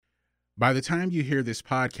By the time you hear this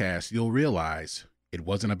podcast, you'll realize it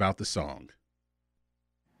wasn't about the song.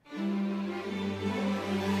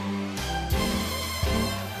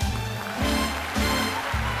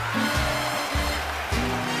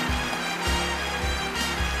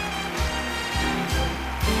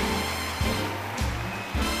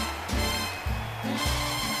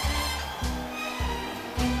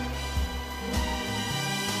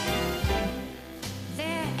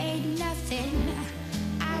 There ain't nothing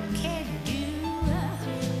I can do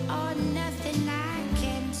or nothing I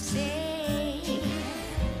can say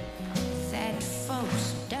that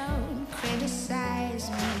folks don't criticize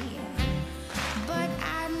me. But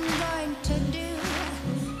I'm going to do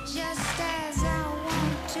just as I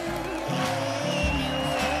want to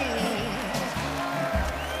anyway.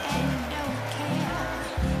 And don't care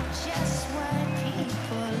just what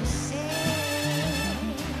people say.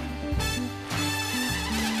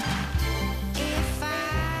 If I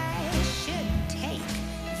should take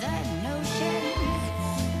the notion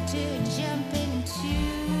to jump into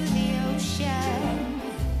the ocean,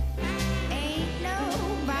 ain't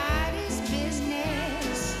nobody's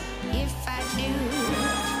business if I do.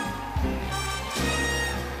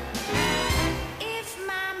 If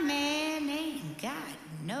my man ain't got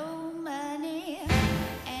no money,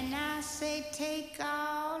 and I say take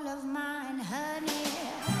all of mine, honey,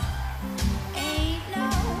 ain't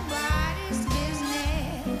nobody's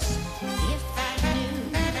business if I do.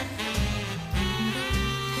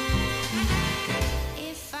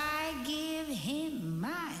 If I give him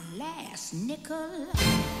my last nickel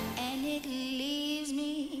and it leaves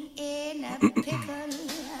me in a pickle,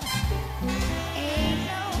 ain't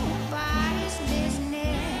nobody's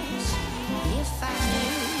business if I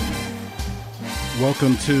do.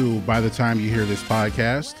 Welcome to By the Time You Hear This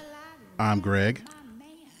Podcast. I'm Greg,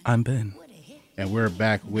 I'm Ben. and we're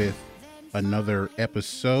back with another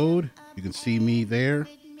episode. You can see me there.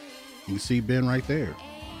 You can see Ben right there.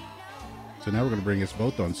 So now we're going to bring us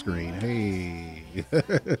both on screen. Hey.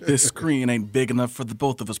 This screen ain't big enough for the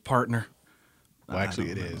both of us, partner. Well, actually,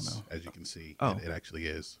 it I don't is, know. as you can see. Oh. It actually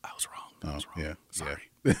is. I was wrong. I was wrong. Yeah. Sorry.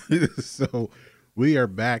 Yeah. So we are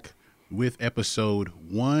back with episode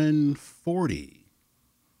 140.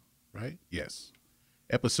 Right? Yes.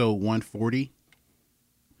 Episode 140.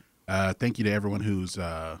 Thank you to everyone who's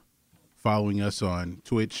following us on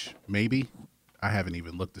Twitch, maybe. I haven't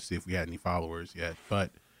even looked to see if we had any followers yet,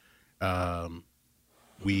 but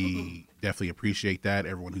we definitely appreciate that.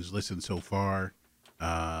 Everyone who's listened so far.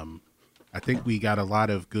 I think we got a lot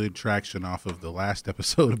of good traction off of the last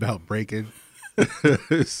episode about breaking.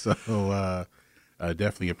 So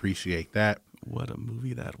definitely appreciate that. What a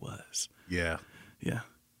movie that was. Yeah. Yeah.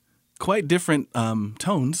 Quite different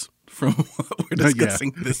tones from what we're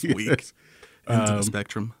discussing this week. Yes. Ends of the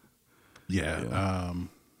spectrum. Yeah.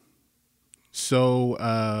 So,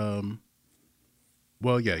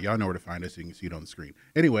 well, yeah, y'all know where to find us. You can see it on the screen.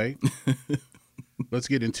 Anyway, let's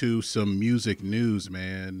get into some music news,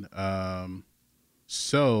 man.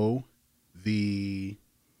 So the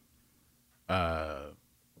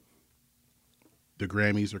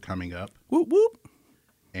Grammys are coming up, Whoop, whoop.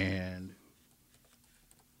 and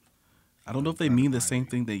I don't know if they mean the same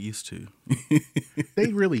thing they used to.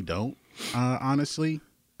 they really don't, honestly.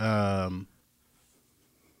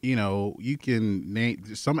 You know, you can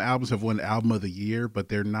name some albums have won album of the year, but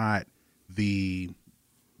they're not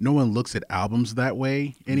no one looks at albums that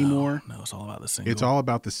way anymore. No, it's all about the single. It's all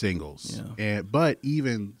about the singles. Yeah. But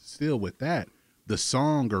even still with that, the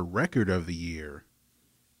song or record of the year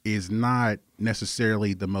is not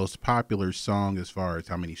necessarily the most popular song as far as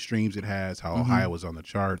how many streams it has, how high it was on the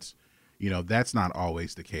charts. You know, that's not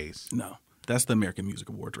always the case. No, that's the American Music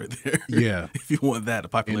Awards right there. Yeah. If you want that, a In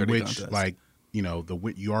popularity which, contest. like, you know,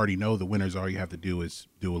 you already know the winners. All you have to do is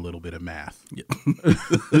do a little bit of math, Yeah.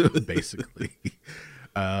 basically.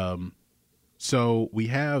 So we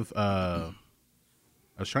have. I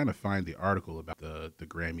was trying to find the article about the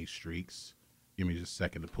Grammy streaks. Give me just a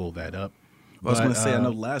second to pull that up. I was going to say, I But,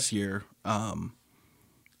 know last year, I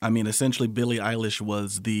mean, essentially Billie Eilish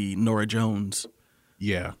was the Norah Jones.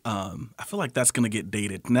 Yeah, I feel like that's going to get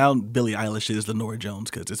dated. Now Billie Eilish is the Norah Jones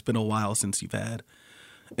because it's been a while since you've had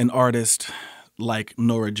an artist like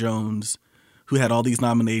Norah Jones who had all these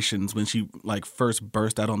nominations when she like first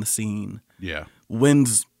burst out on the scene, yeah.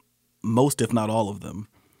 wins most, if not all of them.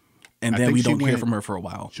 And I then think we she don't hear went- from her for a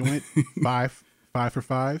while. She went five for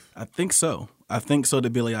five, I think so. I think so to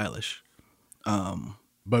Billie Eilish.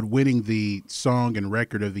 but winning the song and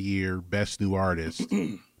record of the year, best new artist.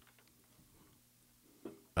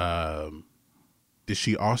 Did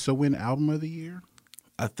she also win album of the year?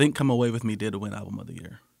 I think Come Away With Me did win Album of the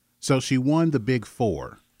Year. So she won the big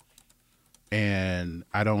four. And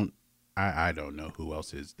I don't know who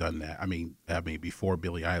else has done that. I mean, before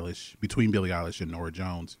Billie Eilish, between Billie Eilish and Norah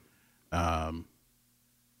Jones, I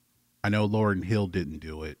know Lauryn Hill didn't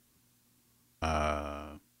do it.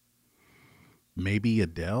 Maybe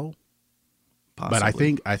Adele, Possibly.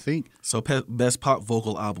 but I think So best pop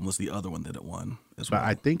vocal album was the other one that it won as well. but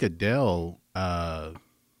I think Adele,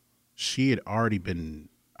 she had already been.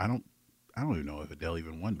 I don't even know if Adele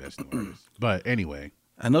even won Best New Artist. But anyway,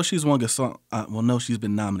 I know she's won a song. Well, no, she's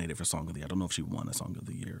been nominated for Song of the Year. I don't know if she won a Song of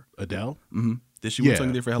the Year. Adele, Did she win Song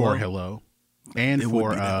of the Year for Hello? For Hello, and It for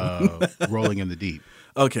would be that Rolling in the Deep.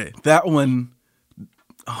 Okay, that one.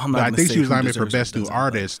 I'm not But I gonna think say she was who nominated for deserves it, Best New doesn't, but-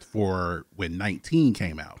 Artist for when 19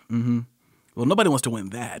 came out. Well, nobody wants to win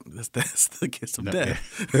that. That's the kiss of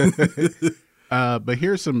death. But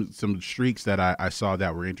here's some streaks that I saw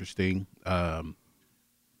that were interesting. The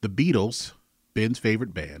Beatles, Ben's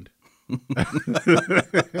favorite band.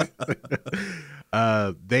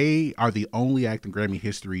 They are the only act in Grammy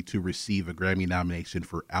history to receive a Grammy nomination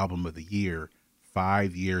for Album of the Year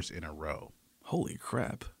 5 years in a row. Holy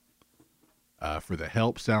crap! For the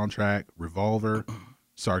Help soundtrack, Revolver,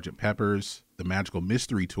 Sgt. Pepper's, the Magical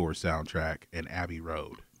Mystery Tour soundtrack, and Abbey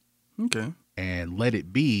Road. Okay, And Let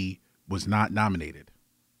It Be was not nominated.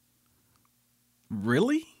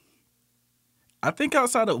 really? I think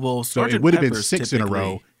outside of So Sgt. it would have been Pepper's 6 in a typically-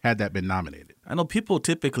 row had that been nominated. I know people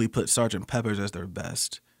typically put Sgt. Pepper's as their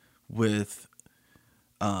best. With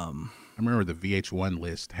I remember the VH1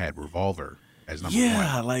 list had Revolver as number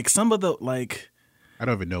yeah, one. like some of the I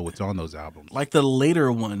don't even know what's on those albums. like the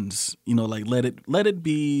later ones, like Let It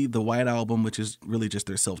Be, the White Album, which is really just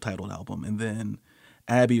their self-titled album, and then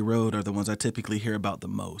Abbey Road are the ones I typically hear about the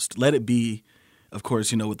most. Let It Be, of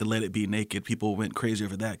course, with the Let It Be Naked, people went crazy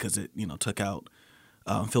over that because it took out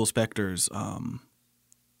Phil Spector's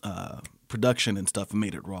production and stuff and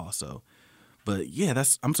made it raw. So, but yeah,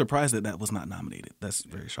 I'm surprised that was not nominated. That's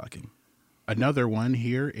very shocking. Another one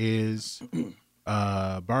here is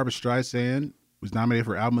Barbra Streisand was nominated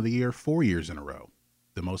for Album of the Year 4 years in a row,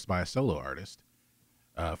 the most by a solo artist.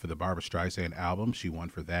 For the Barbra Streisand album, she won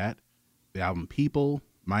for that. The album People,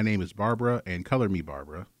 My Name is Barbara, and Color Me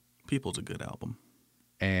Barbara. People's a good album.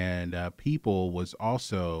 And People was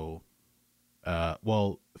also,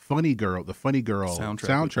 Funny Girl. The Funny Girl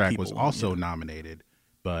soundtrack was People also one, yeah. nominated,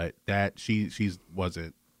 but that she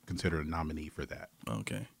wasn't considered a nominee for that.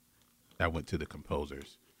 Okay. That went to the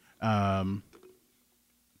composers.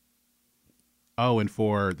 And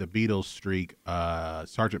for the Beatles streak,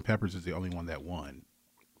 Sgt. Pepper's is the only one that won,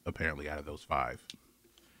 apparently, out of those 5.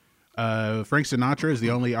 Frank Sinatra is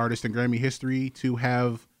the only artist in Grammy history to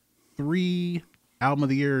have 3 Album of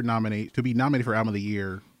the Year to be nominated for Album of the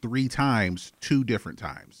Year 3 times, 2 different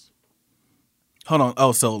times. Hold on.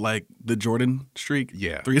 Oh, so like the Jordan streak?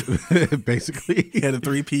 Yeah. 3 Basically. He had a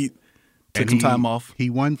 3-peat, took And some time off. He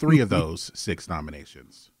won 3 of those 6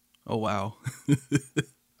 nominations. Oh, wow.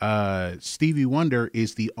 Stevie Wonder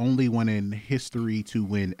is the only one in history to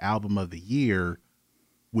win Album of the Year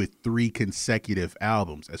with 3 consecutive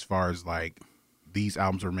albums. As far as like these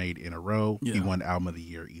albums are made in a row, he Yeah. won Album of the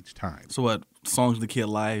Year each time. So what? Songs of the Key of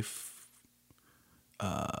Life?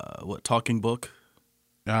 Talking Book?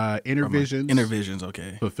 Intervisions, Intervisions,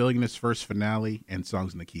 okay. Fulfilling His First Finale, and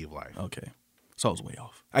Songs in the Key of Life. Okay. So I was way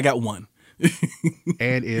off. I got 1.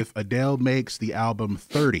 And if Adele makes the album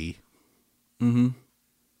 30, she'll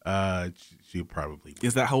probably.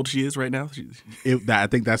 Is that how old she is right now? I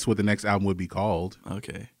think that's what the next album would be called.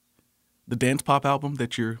 Okay. The dance pop album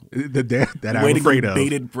that you're That I'm waiting afraid with of.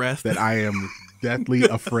 bated breath. That I am deathly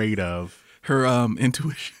afraid of. Her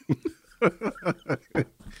intuition.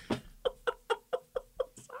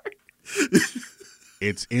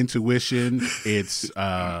 It's Intuition. It's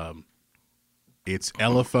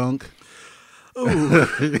Elefunk.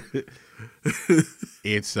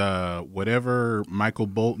 It's whatever Michael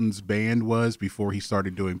Bolton's band was before he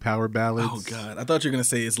started doing power ballads. Oh God. I thought you were gonna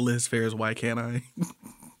say it's Liz Phair's Why Can't I?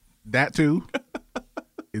 That too.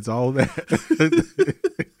 It's all that.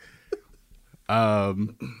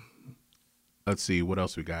 Let's see what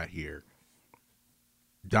else we got here.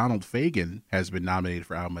 Donald Fagen has been nominated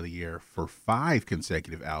for Album of the Year for 5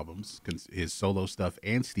 consecutive albums, his solo stuff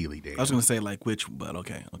and Steely Dan. I was gonna say like which, but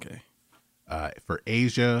okay. For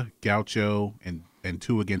Asia, Gaucho, and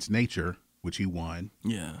Two Against Nature, which he won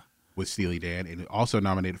Yeah. with Steely Dan, and also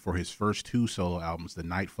nominated for his first 2 solo albums, The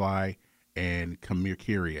Nightfly and Kamir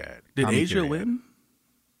Kyriad. Did Kamir Asia Kyriad. win?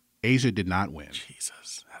 Asia did not win.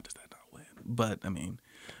 Jesus, how does that not win? But I mean,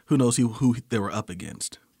 who knows who they were up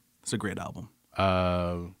against? It's a great album.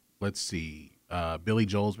 Let's see. Billy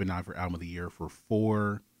Joel's been nominated for Album of the Year for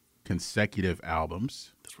 4. consecutive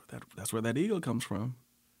albums. That's where that ego comes from.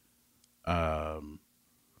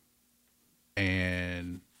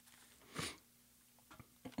 And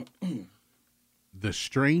The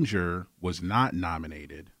Stranger was not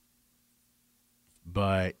nominated,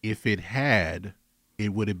 but if it had,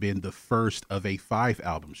 it would have been the first of a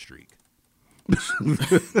 5-album streak.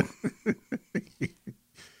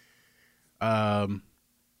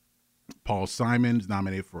 Paul Simon's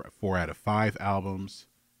nominated for 4 out of 5 albums.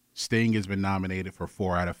 Sting has been nominated for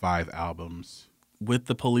 4 out of 5 albums. With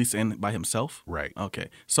the Police and by himself? Right. Okay.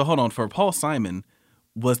 So hold on. For Paul Simon,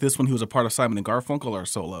 was this when he was a part of Simon and Garfunkel or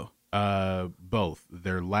solo? Both.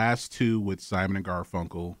 Their last 2 with Simon and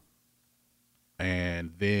Garfunkel,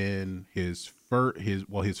 and then his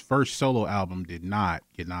first solo album did not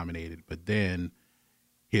get nominated, but then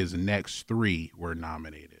his next 3 were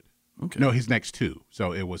nominated. Okay. No, his next 2.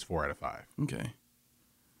 So it was 4 out of 5. Okay.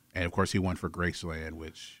 And of course, he won for Graceland,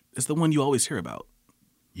 which It's the one you always hear about.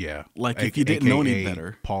 yeah, Like, if you didn't know any AKA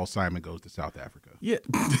better. Paul Simon Goes to South Africa. Yeah.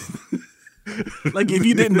 Like, if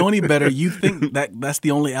you didn't know any better, you think that's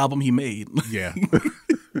the only album he made. Yeah.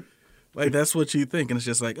 Like, that's what you think. And it's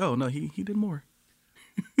just like, oh, no, he did more.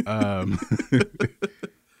 Let's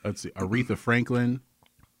see. Aretha Franklin.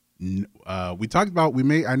 We talked about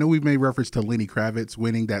I know we've made reference to Lenny Kravitz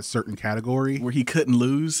winning that certain category Where he couldn't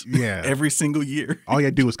lose every single year. All you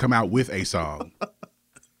had to do was come out with a song.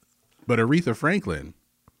 But Aretha Franklin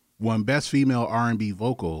won Best Female R&B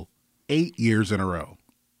Vocal 8 years in a row.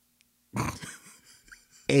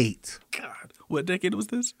 8. God. What decade was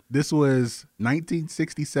this? This was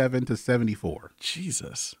 1967 to 74.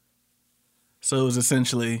 Jesus. So it was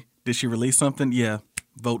essentially, did she release something? Yeah.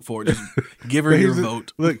 Vote for it. Just give her your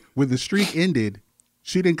vote. Look, when the streak ended,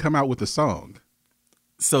 she didn't come out with a song.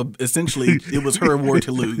 So essentially, it was her award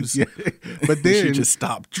to lose. Yeah. But then she just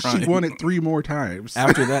stopped trying. She won it 3 more times.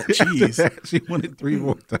 After that, jeez. After that, she won it 3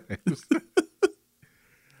 more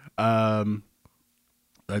times.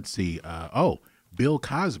 Let's see. Bill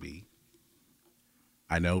Cosby.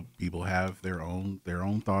 I know people have their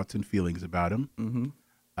own thoughts and feelings about him.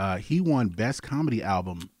 Mm-hmm. He won Best Comedy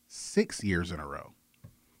Album 6 years in a row.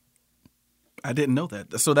 I didn't know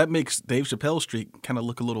that. So that makes Dave Chappelle's streak kind of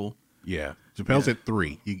look a little. Yeah, Chappelle's at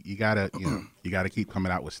 3. You gotta keep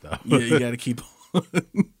coming out with stuff. Yeah, you gotta keep.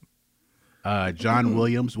 John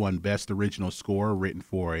Williams won Best Original Score written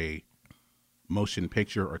for a motion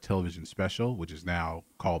picture or television special, which is now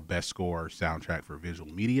called Best Score Soundtrack for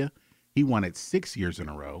Visual Media. He won it 6 years in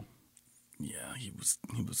a row. Yeah, he was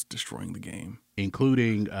destroying the game,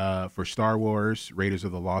 including for Star Wars, Raiders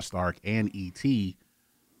of the Lost Ark, and E.T.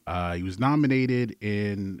 He was nominated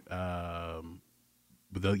in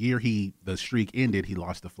the year the streak ended. He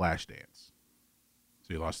lost to Flashdance, so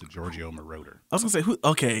he lost to Giorgio Moroder. I was gonna say who?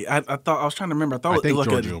 Okay, I thought I was trying to remember. I think it was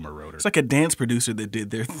Giorgio Moroder. It's like a dance producer that did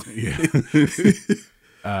their Yeah.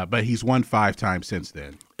 But he's won 5 times since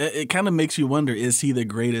then. It kind of makes you wonder: is he the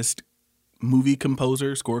greatest movie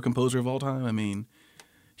composer, score composer of all time? I mean,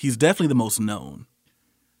 he's definitely the most known.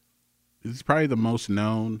 He's probably the most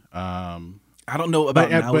known. I don't know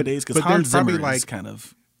about nowadays because Hans Zimmer is kind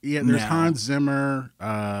of there's now. Hans Zimmer,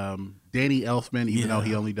 Danny Elfman, even though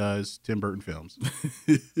he only does Tim Burton films,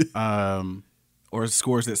 or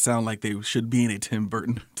scores that sound like they should be in a Tim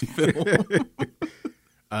Burton film.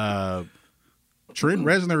 Trent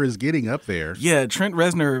Reznor is getting up there. Yeah, Trent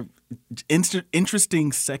Reznor,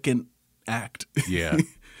 interesting second act. Yeah.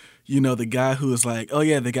 You know, the guy who is like, oh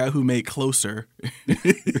yeah, the guy who made Closer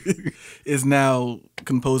is now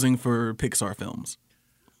composing for Pixar films.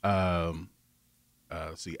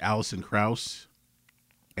 Let's see, Alison Krauss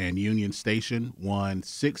and Union Station won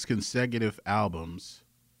 6 consecutive albums.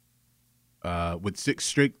 With 6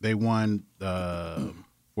 streak, they won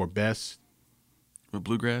for best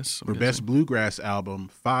bluegrass. Best bluegrass album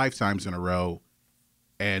 5 times in a row.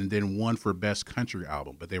 And then 1 for Best Country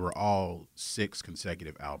Album, but they were all 6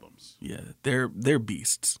 consecutive albums. Yeah, they're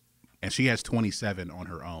beasts. And she has 27 on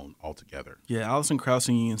her own altogether. Yeah, Alison Krauss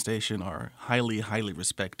and Union Station are highly, highly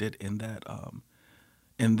respected in that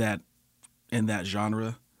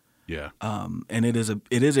genre. Yeah. And it is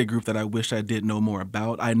a group that I wish I did know more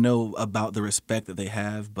about. I know about the respect that they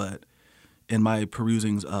have, but in my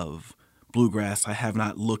perusings of bluegrass, I have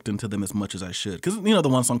not looked into them as much as I should. Because the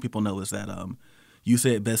one song people know is that. You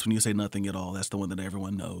say it best when you say nothing at all. That's the one that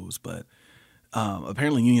everyone knows. But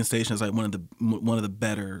apparently, Union Station is like one of the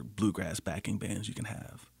better bluegrass backing bands you can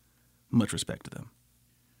have. Much respect to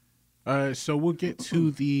them. So we'll get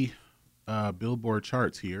to the Billboard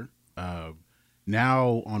charts here.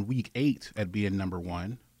 Now on week 8 at being number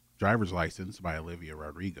 1, "Driver's License" by Olivia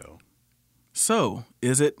Rodrigo. So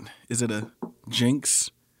is it a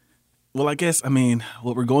jinx Well, I guess, I mean,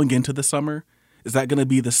 what we're going into the summer, is that going to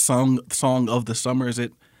be the song of the summer? Is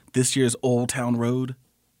it this year's Old Town Road?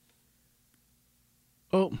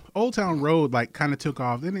 Oh, Old Town Road like kind of took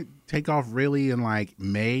off. Didn't it take off really in like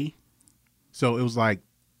May? So it was like,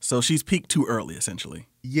 So she's peaked too early, essentially.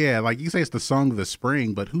 yeah, like you say it's the song of the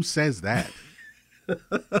spring, but who says that? If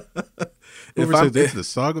Whoever I'm- says it's the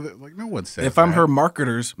song of the, like no one says If I'm that. her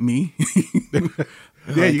marketers, me,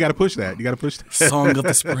 Yeah, you got to push that. You got to push that. Song of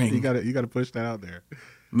the Spring. you got to push that out there.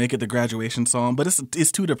 make it the graduation song. But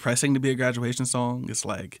it's too depressing to be a graduation song. It's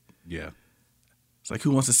like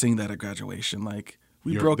who wants to sing that at graduation? Like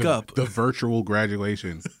we broke the, up. The virtual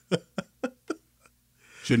graduation.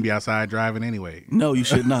 Shouldn't be outside driving anyway. No, you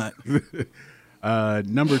should not.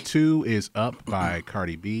 Number 2 is Up by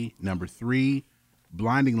Cardi B. Number 3,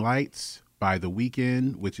 Blinding Lights by The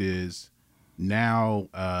Weeknd, which is now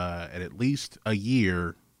at least a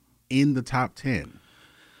year in the top 10.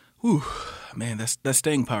 Whew, man, that's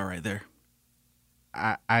staying power right there.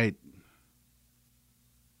 I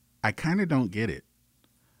kind of don't get it.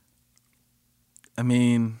 I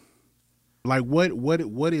mean, Like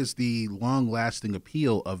what is the long lasting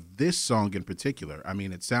appeal of this song in particular? I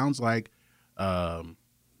mean, it sounds like a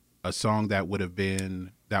song that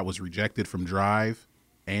was rejected from Drive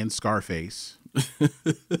and Scarface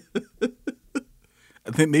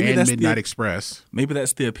I think maybe and that's Midnight Express. maybe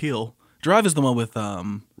that's the appeal. Drive is the one with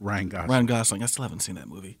Ryan Gosling. Ryan Gosling. I still haven't seen that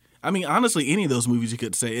movie. I mean, honestly, any of those movies you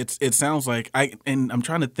could say it sounds like I'm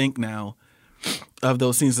trying to think now of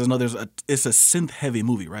those scenes. I know it's a synth heavy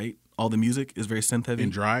movie, right? All the music is very synth heavy. In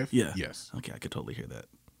Drive? Yeah. Yes. Okay, I could totally hear that.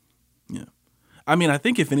 Yeah. I mean, I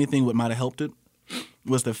think if anything, what might have helped it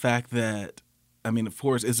was the fact that, I mean, of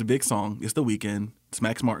course, it's a big song. It's The Weeknd. It's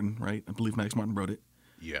Max Martin, right? I believe Max Martin wrote it.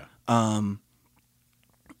 Yeah.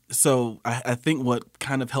 So I think what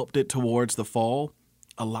kind of helped it towards the fall,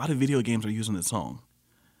 a lot of video games are using this song.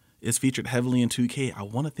 It's featured heavily in 2K. I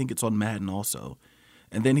want to think it's on Madden also.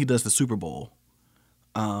 And then he does the Super Bowl.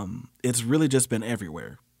 It's really just been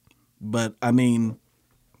everywhere. But I mean,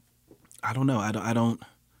 I don't know. I don't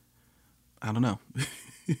know.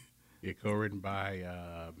 Yeah, co-written by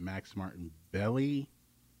Max Martin Belly,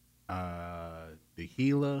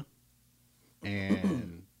 DeHila,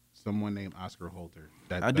 and someone named Oscar Holter.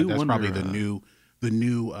 That's wonder, probably the new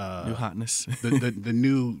New hotness. the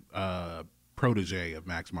new protege of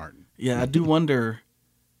Max Martin. Yeah, I do wonder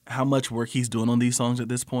how much work he's doing on these songs at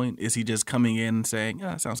this point. Is he just coming in and saying,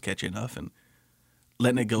 "Yeah, it sounds catchy enough," and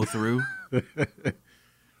letting it go through?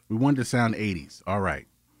 We wanted to sound 80s. All right.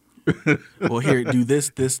 Well, here, do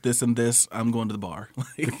this, and this. I'm going to the bar.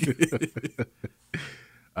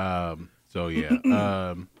 So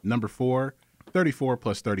yeah. Number 4, 34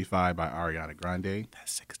 plus 35 by Ariana Grande.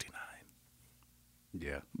 That's 69.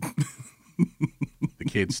 Yeah. The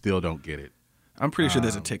kids still don't get it. I'm pretty sure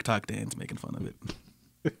there's a TikTok dance making fun of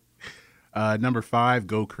it. Number 5,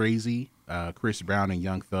 Go Crazy, Chris Brown and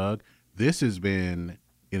Young Thug. This has been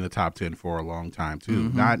in the top 10 for a long time too.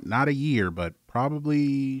 Mm-hmm. Not a year, but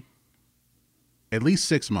probably at least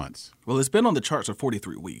 6 months. Well, it's been on the charts for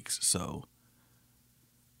 43 weeks, so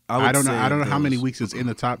I don't know. say I don't know how many those- weeks it's in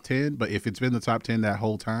the top 10, but if it's been the top 10 that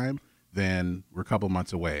whole time, then we're a couple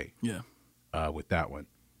months away Yeah. with that one.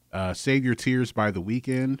 Save Your Tears by The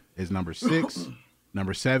Weeknd is number 6.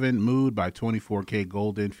 Number 7, Mood by 24K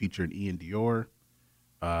Golden featuring Ian Dior.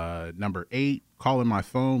 Number 8, Calling My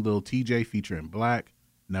Phone, Lil TJ featuring Black.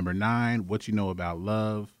 Number 9, What You Know About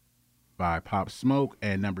Love by Pop Smoke.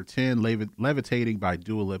 And number 10, Levitating by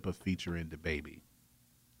Dua Lipa featuring DaBaby.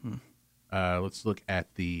 Let's look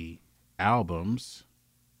at the albums.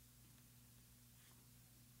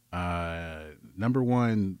 Number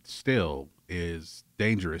 1 still is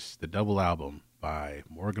Dangerous, the double album by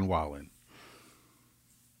Morgan Wallen.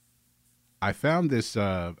 I found this,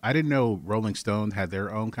 I didn't know Rolling Stone had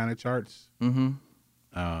their own kind of charts.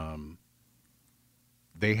 Mm-hmm.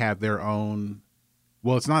 They have their own,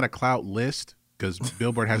 well, it's not a clout list because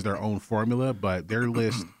Billboard has their own formula, but their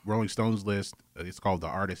list, Rolling Stone's list, it's called the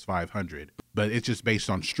Artist 500, but it's just based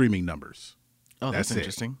on streaming numbers. Oh, that's That's it.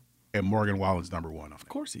 interesting. And Morgan Wallen's number 1 on Of it.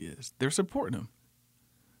 course he is. They're supporting him.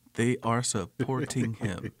 They are supporting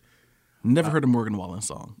him. Never heard a Morgan Wallen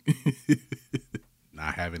song.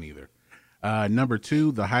 I haven't either. Number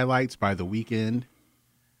 2, The Highlights by The Weeknd.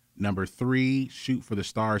 Number 3, Shoot for the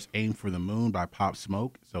Stars, Aim for the Moon by Pop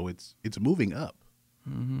Smoke. So it's moving up,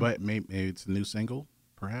 but maybe it's a new single,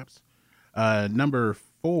 perhaps. Number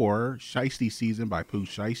 4, Shiesty Season by Pooh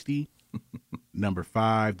Shiesty. Number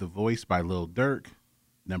 5, The Voice by Lil Durk.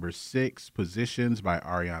 Number 6, Positions by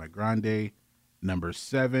Ariana Grande. Number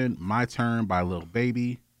 7, My Turn by Lil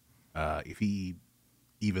Baby. If he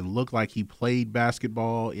even look like he played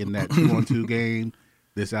basketball in that 2-on-2 game,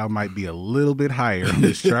 this album might be a little bit higher on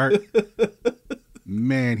this chart.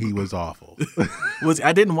 Man, he was awful.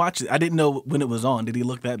 I didn't watch it. I didn't know when it was on. Did he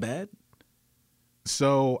look that bad?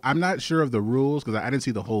 So I'm not sure of the rules because I didn't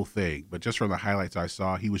see the whole thing, but just from the highlights I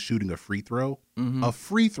saw, he was shooting a free throw. Mm-hmm. A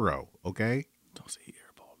free throw, okay? Don't say he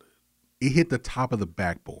airballed it. It hit the top of the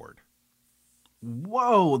backboard.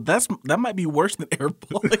 Whoa, that might be worse than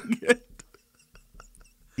airballing it.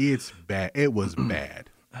 It's bad. It was bad.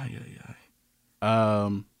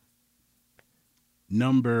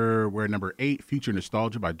 Number 8, Future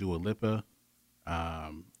Nostalgia by Dua Lipa.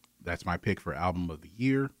 That's my pick for album of the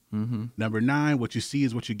year. Mm-hmm. Number 9, What You See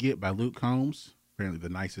Is What You Get by Luke Combs. Apparently the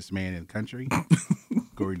nicest man in the country,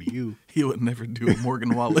 according to you. He would never do a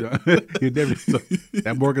Morgan Wallen.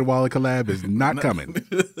 That Morgan Wallen collab is not coming.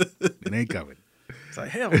 It ain't coming. It's like,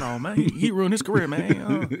 hell no, man. He ruined his career,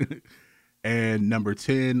 man. And number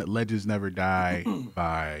 10, Legends Never Die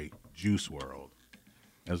by Juice WRLD.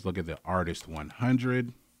 Let's look at the Artist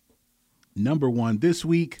 100. Number 1 this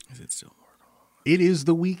week. Is it still Morgan Wallen? It is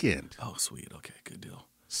The Weeknd. Oh, sweet. Okay, good deal.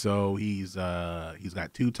 So he's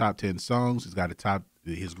got 2 top 10 songs. He's got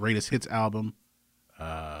his greatest hits album.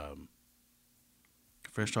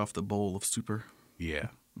 Fresh off the bowl of super. Yeah.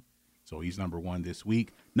 So he's number 1 this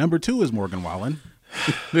week. Number 2 is Morgan Wallen.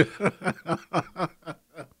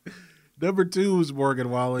 Number 2 is Morgan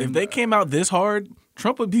Wallen. If they came out this hard,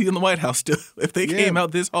 Trump would be in the White House still. If they came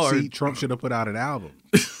out this hard. See, Trump should have put out an album.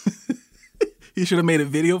 He should have made a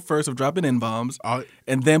video first of dropping N-bombs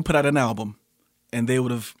and then put out an album. And they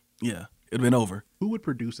would have, it'd have been over. Who would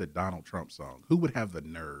produce a Donald Trump song? Who would have the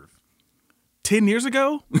nerve? 10 years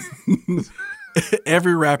ago,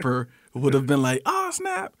 every rapper would have been like, oh,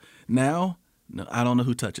 snap. Now, no, I don't know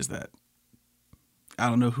who touches that. I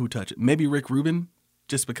don't know who touches it. Maybe Rick Rubin,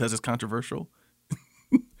 just because it's controversial.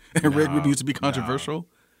 And Rick Rubin used to be controversial.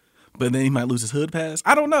 But then he might lose his hood pass.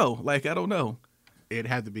 I don't know. I don't know. It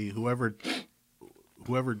had to be whoever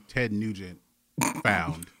Ted Nugent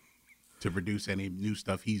found to produce any new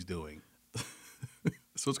stuff he's doing.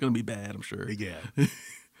 So it's going to be bad, I'm sure. Yeah.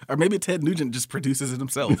 Or maybe Ted Nugent just produces it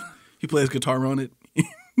himself. He plays guitar on it.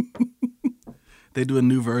 They do a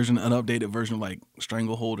new version, an updated version of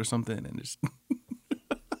Stranglehold or something. And just.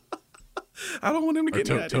 I don't want him to get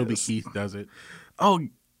any Toby ideas. Keith does it. Oh,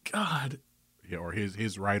 God. Yeah, or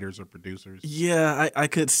his writers or producers. Yeah, I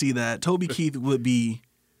could see that. Toby Keith would be,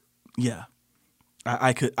 yeah.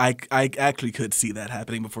 I actually could see that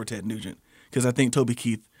happening before Ted Nugent because I think Toby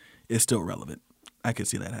Keith is still relevant. I could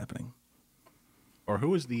see that happening. Or who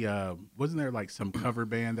was wasn't there some cover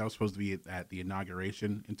band that was supposed to be at the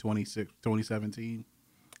inauguration in 2017?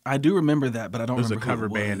 I do remember that, but I don't remember It was a cover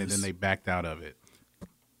who it was. band and then they backed out of it.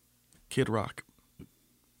 Kid Rock.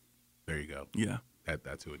 There you go. Yeah.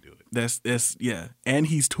 That's who would do it. That's yeah. And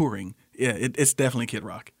he's touring. Yeah, it's definitely Kid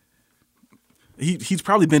Rock. He's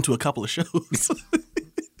probably been to a couple of shows.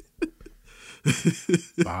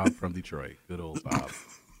 Bob from Detroit. Good old Bob.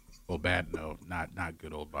 Well, bad, no, not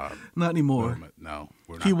good old Bob. Not anymore. No,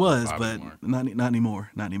 we're not. He was, Bob but anymore. not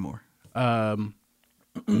anymore. Not anymore.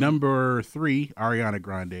 Number 3, Ariana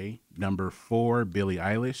Grande. Number 4, Billie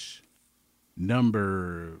Eilish.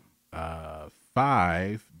 Number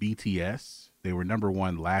 5, BTS. They were number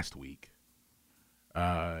 1 last week.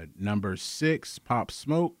 Number 6, Pop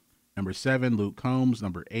Smoke. Number 7, Luke Combs.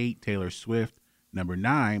 Number 8, Taylor Swift. Number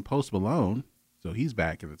 9, Post Malone. So he's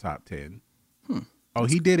back in the top 10. Oh,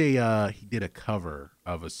 he did a cover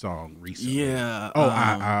of a song recently. Yeah. Oh,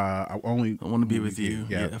 I want to be with you.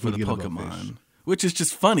 Yeah, for the Get a Little Pokemon. Fish. Which is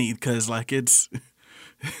just funny because it's.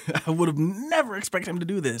 I would have never expected him to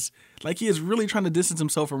do this. He is really trying to distance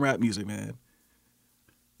himself from rap music, man.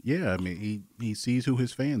 Yeah, I mean he sees who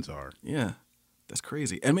his fans are. Yeah, that's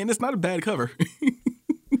crazy. I mean, it's not a bad cover.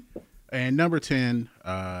 And number 10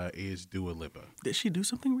 is Dua Lipa. Did she do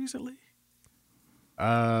something recently?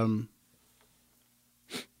 I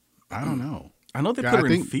don't know. I know they Yeah, put her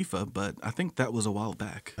I in think- FIFA, but I think that was a while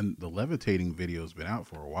back. And the levitating video's been out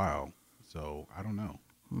for a while, so I don't know.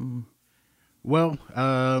 Well,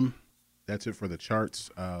 that's it for the charts.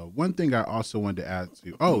 One thing I also wanted to ask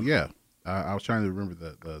you. Oh yeah, I was trying to remember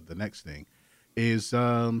the next thing is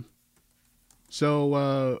so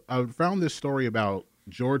I found this story about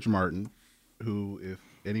George Martin, who, if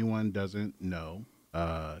anyone doesn't know,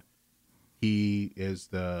 he was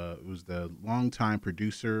the longtime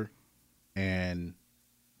producer and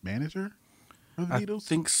manager of the I Beatles.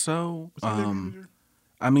 think so. Was he their manager?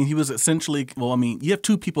 I mean, he was essentially. Well, I mean, you have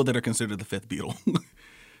two people that are considered the fifth Beatle: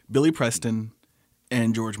 Billy Preston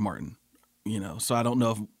and George Martin. So I don't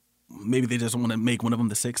know if maybe they just want to make one of them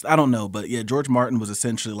the sixth. I don't know, but yeah, George Martin was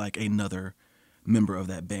essentially like another member of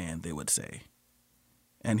that band, they would say.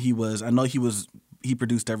 And he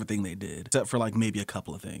produced everything they did, except for like maybe a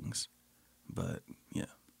couple of things. But yeah.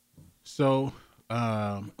 So,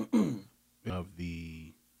 of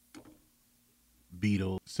the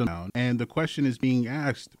Beatles sound, and the question is being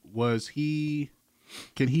asked: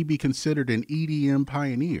 can he be considered an EDM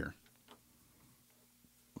pioneer?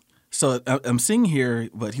 So I'm seeing here,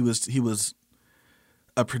 but he was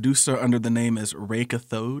a producer under the name as Ray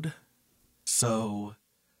Cathode. So,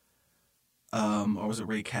 or was it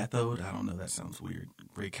Ray Cathode? I don't know. That sounds weird.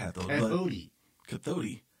 Ray Cathode.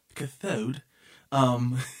 Cathode.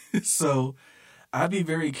 So I'd be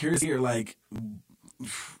very curious here. Like,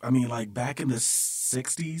 I mean, like back in the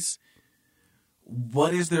 60s,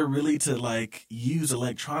 what is there really to like use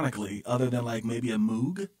electronically other than like maybe a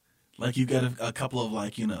Moog? Like you get a couple of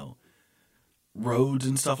like, Rhodes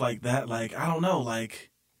and stuff like that. Like, I don't know. Like,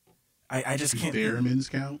 I just can't. Theremins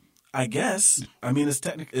count? I guess. I mean,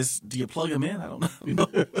 do you plug them in? I don't know.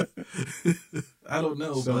 I don't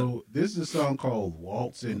know. So this is a song called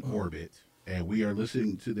Waltz in Orbit, and we are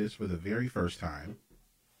listening to this for the very first time.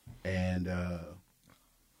 And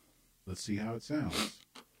let's see how it sounds.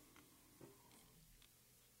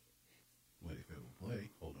 Wait, if it will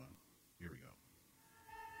play. Hold on. Here we go.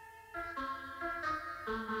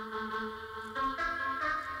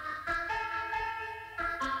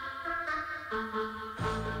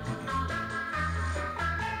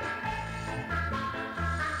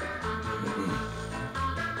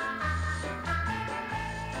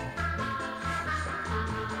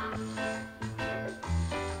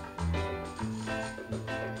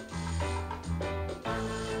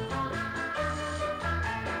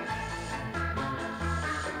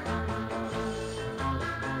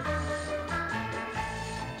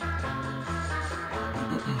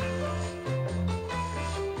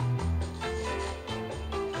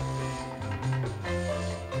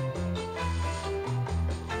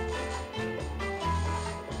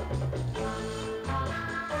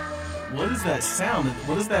 What is that sound?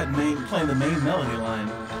 What is that playing the main melody line?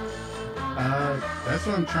 That's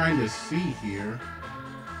what I'm trying to see here.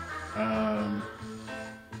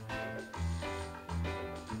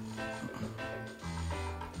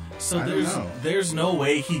 So there's no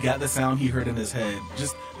way he got the sound he heard in his head.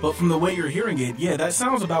 But from the way you're hearing it, yeah, that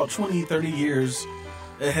sounds about 20, 30 years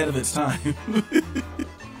ahead of its time.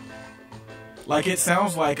 Like it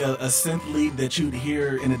sounds like a synth lead that you'd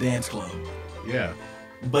hear in a dance club. Yeah.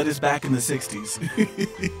 But it's back in the 60s.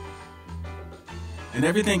 And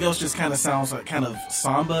everything else just kind of sounds like kind of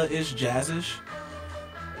samba-ish, jazzish.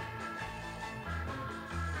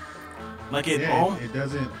 Like it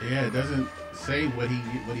doesn't say what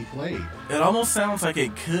he played. It almost sounds like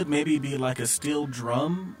it could maybe be like a steel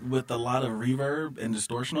drum with a lot of reverb and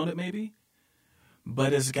distortion on it maybe.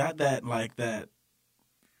 But it's got that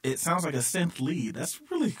it sounds like a synth lead. That's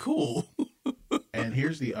really cool. And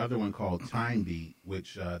here's the other one called Time Beat,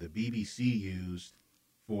 which the BBC used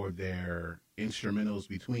for their instrumentals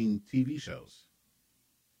between TV shows.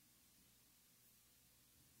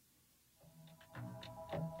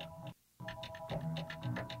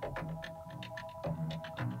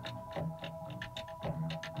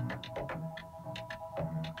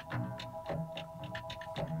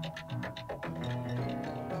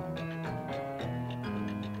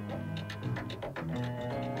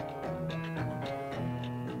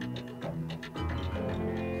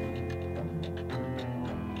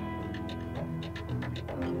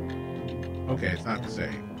 Okay, it's not the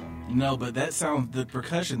same. No, but the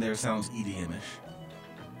percussion there sounds EDM-ish.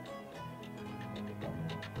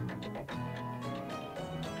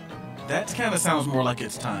 That kind of sounds more like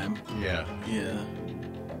it's time. Yeah. Yeah.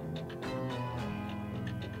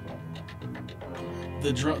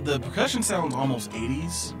 The percussion sounds almost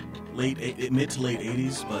 80s, mid to late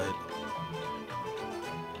 80s, but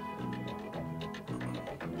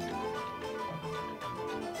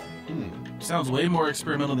sounds way more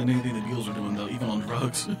experimental than anything the Beatles are doing, though, even on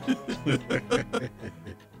drugs.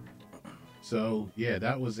 So yeah,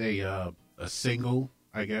 that was a single,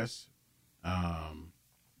 I guess,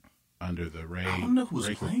 under the Ray. I don't know who was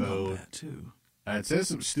Ray playing Cathode. on that too. It says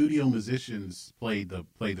some studio musicians played the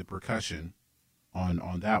percussion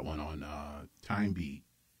on that one on Time Beat,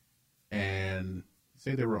 and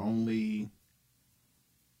say there were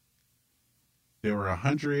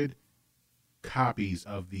 100 copies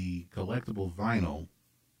of the collectible vinyl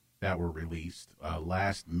that were released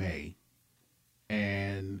last May,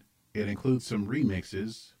 and it includes some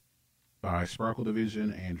remixes by Sparkle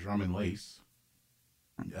Division and Drum and Lace.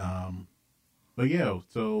 But yeah,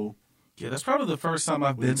 so Yeah, that's probably the first time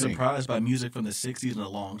I've What do you been think? surprised by music from the '60s in a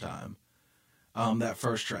long time. That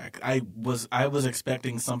first track, I was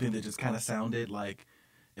expecting something that just kind of sounded like,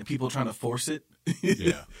 and people trying to force it.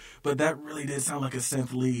 Yeah. But that really did sound like a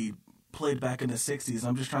synth lead played back in the '60s.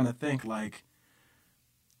 I'm just trying to think, like,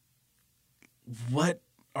 what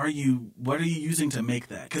are you using to make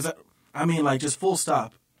that? Because I mean, like, just full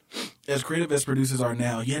stop. As creative as producers are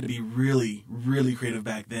now, you had to be really, really creative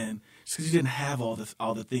back then, just because you didn't have all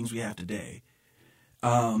the things we have today.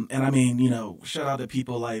 And I mean, you know, shout out to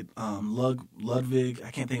people like Ludwig.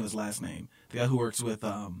 I can't think of his last name. The guy who works with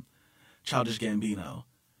Childish Gambino.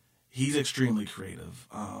 He's extremely creative.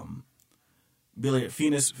 Billy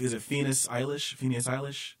Phineas, is it Phineas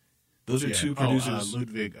Eilish? Those are two producers.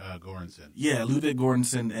 Ludwig Göransson. Yeah, Ludwig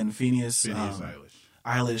Göransson and Phineas Eilish.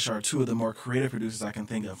 Eilish are two of the more creative producers I can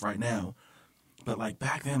think of right now. But like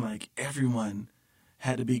back then, like everyone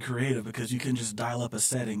had to be creative because you couldn't just dial up a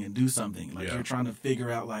setting and do something. Like you're trying to figure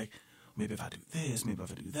out like, maybe if I do this, maybe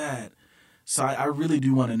if I do that. So I really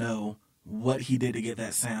do want to know what he did to get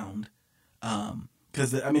that sound.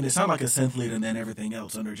 Because, I mean, it sounded like a synth lead and then everything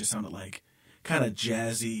else under it just sounded like kind of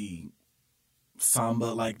jazzy samba,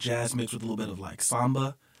 like jazz mixed with a little bit of like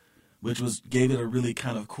samba, which gave it a really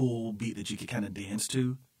kind of cool beat that you could kind of dance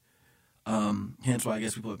to. Hence why I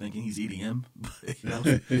guess people are thinking he's EDM.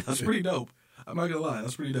 But that's pretty dope. I'm not going to lie.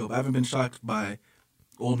 That's pretty dope. I haven't been shocked by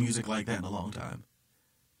old music like that in a long time.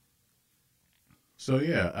 So,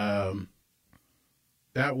 yeah,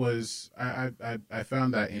 that was I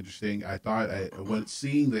found that interesting. I thought when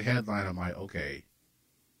seeing the headline, I'm like, okay,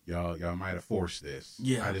 y'all might have forced this.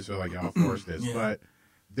 Yeah, I just feel like y'all forced this, yeah. But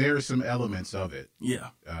there's some elements of it. Yeah.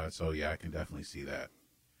 So yeah, I can definitely see that.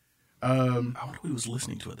 I wonder what he was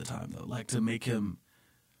listening to at the time though, like to make him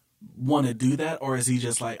want to do that, or is he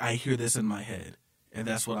just like, I hear this in my head and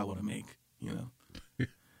that's what I want to make? You know,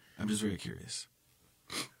 I'm just very curious.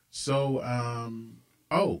 So,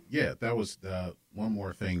 oh yeah, that was the one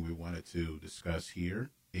more thing we wanted to discuss here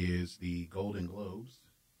is the Golden Globes.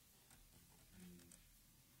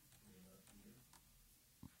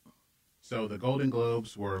 So the Golden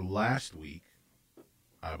Globes were last week,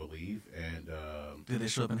 I believe, and did they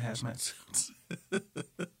show up in hazmat suits?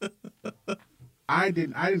 I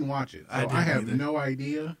didn't watch it, so I didn't I have either. no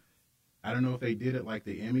idea. I don't know if they did it like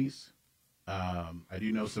the Emmys. I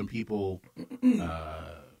do know some people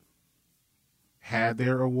had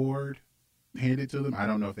their award handed to them. I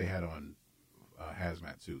don't know if they had on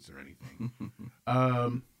hazmat suits or anything.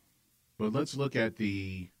 But let's look at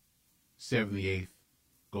the 78th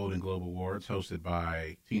Golden Globe Awards hosted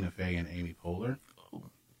by Tina Fey and Amy Poehler. Oh,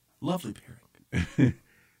 lovely pairing.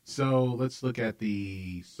 So let's look at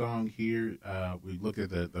the song here. We look at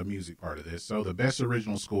the music part of this. So the best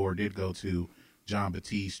original score did go to Jon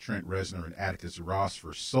Batiste, Trent Reznor, and Atticus Ross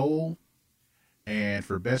for Soul. And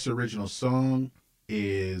for best original song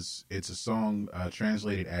it's a song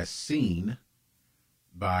translated as Scene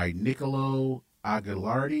by Niccolo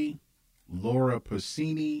Aguilardi, Laura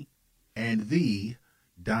Pausini, and the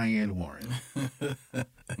Diane Warren.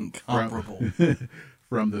 Incomparable.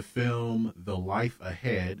 From the film The Life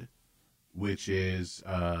Ahead, which is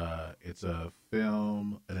it's a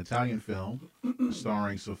film, an Italian film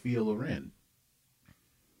starring Sophia Loren.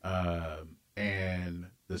 And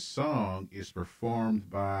the song is performed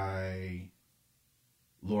by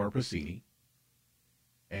Laura Pausini.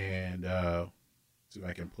 And see if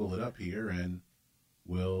I can pull it up here and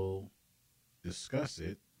we'll discuss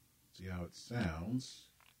it, see how it sounds.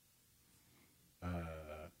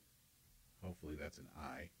 Hopefully that's an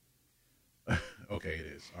I. Okay, it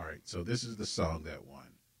is. All right, so this is the song that won.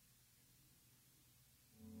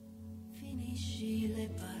 Finisci le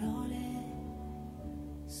parole,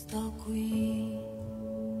 sto qui,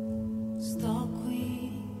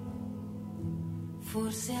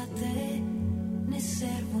 forse a te ne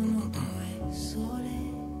servono due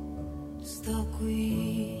sole, sto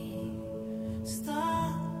qui,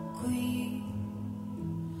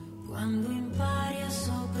 quando impari a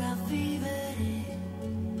sopravvivere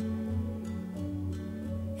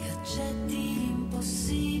e accetti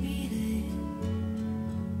l'impossibile,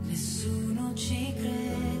 nessuno ci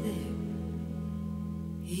crede,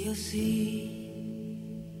 io sì.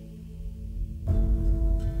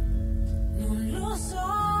 Non lo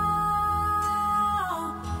so,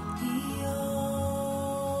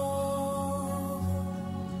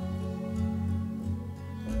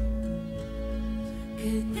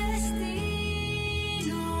 che destino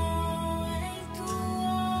è il tuo,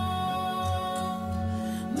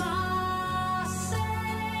 ma se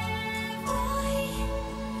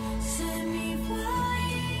mi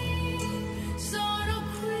vuoi, sono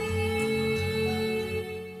qui.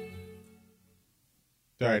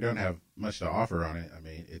 Sorry, I don't have much to offer on it. I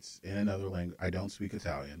mean, it's in another language. I don't speak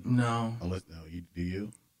Italian. No. Unless, no, you do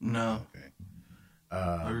you? No. Okay.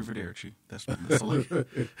 Arrivederci. That's all.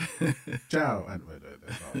 Ciao.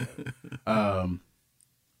 That's all.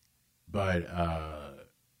 But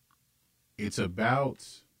it's about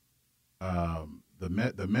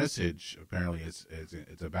the message. Apparently, it's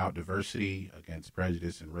about diversity against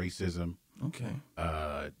prejudice and racism. Okay.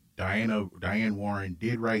 Diane Warren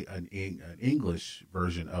did write an English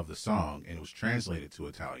version of the song, and it was translated to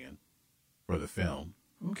Italian for the film.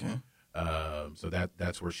 Okay. So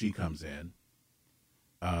that's where she comes in.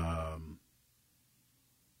 And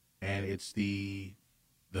it's the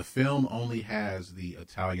film only has the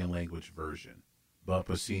Italian language version, but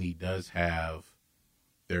Puccini does have.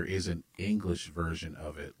 There is an English version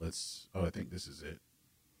of it. I think this is it.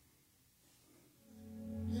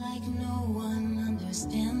 Like no one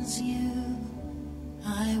understands you,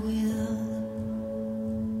 I will.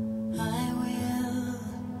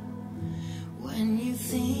 When you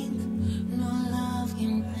think no love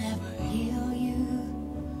can ever heal you,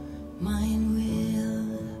 mine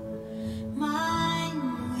will.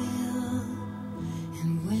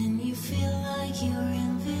 And when you feel like you're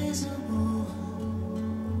invisible,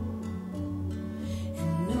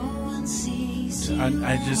 and no one sees you,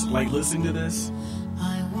 I just like listening to this.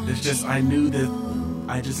 It's just I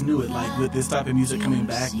just knew it. Like with this type of music coming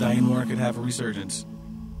back, Diane Warren could have a resurgence.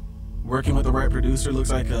 Working with the right producer, looks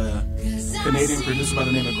like a Canadian producer by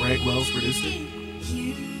the name of Greg Wells produced it.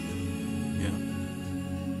 Yeah.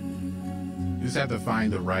 You just have to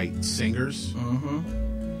find the right singers.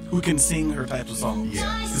 Mm-hmm. Who can sing her types of songs.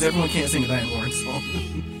 Yeah. Because everyone can't sing a Diane Warren song.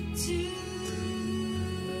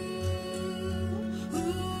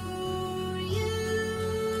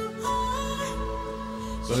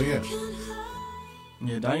 So yeah.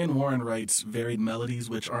 Yeah, Diane Warren writes varied melodies,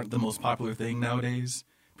 which aren't the most popular thing nowadays.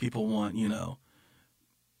 People want,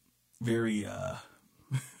 very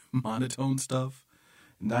monotone stuff.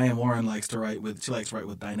 And Diane Warren likes to write with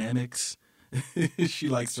dynamics. She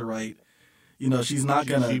likes to write, she's not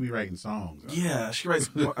gonna. She be writing songs. Yeah, she writes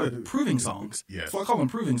proving songs. Yes. That's why I call them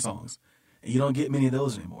proving songs. And you don't get many of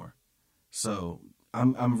those anymore. So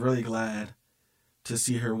I'm really glad to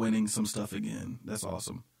see her winning some stuff again. That's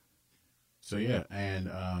awesome. So yeah, and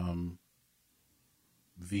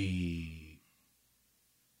the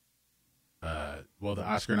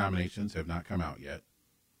Oscar nominations have not come out yet.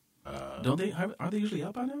 Don't they? Are they usually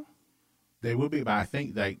out by now? They will be, but I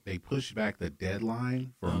think they pushed back the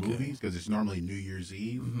deadline for Okay. movies because it's normally New Year's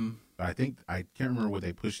Eve. Mm-hmm. But I can't remember what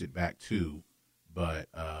they pushed it back to, but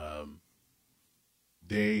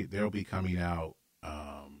they'll be coming out.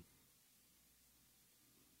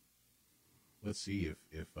 Let's see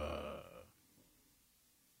if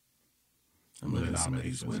I'm looking at some of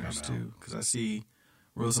these nominations winners come out. too, because I see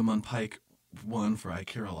Rosamund Pike won for I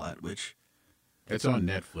Care a Lot, which it's on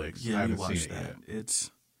Netflix. I yeah, we haven't watched seen it that. yet.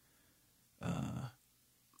 It's, I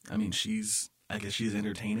mean, I guess she's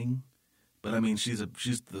entertaining, but I mean, she's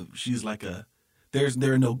like a.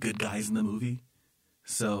 There are no good guys in the movie,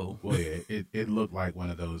 so Well, yeah, it looked like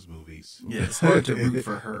one of those movies. yeah, it's hard to root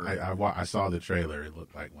for her. I saw the trailer. It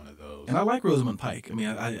looked like one of those. And I like Rosamund Pike. I mean,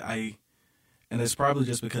 I and it's probably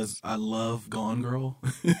just because I love Gone Girl,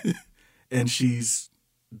 and she's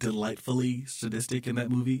delightfully sadistic in that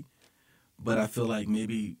movie. But I feel like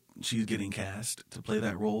maybe she's getting cast to play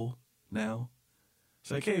that role now.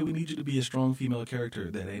 It's like, hey, we need you to be a strong female character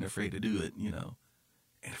that ain't afraid to do it, ain't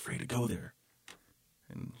afraid to go there.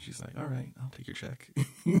 And she's like, all right, I'll take your check.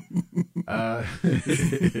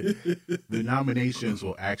 The nominations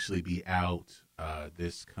will actually be out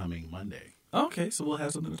this coming Monday. Okay, so we'll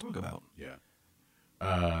have something to talk about. Yeah.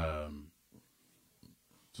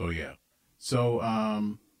 So yeah. So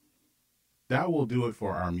that will do it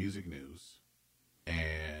for our music news.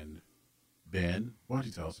 And Ben, why don't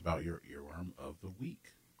you tell us about your earworm of the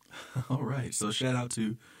week? All right, so shout out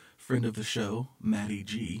to friend of the show, Matty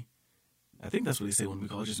G. I think that's what they say when we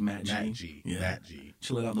call it, just Matt G. Matt G. Yeah. Matt G.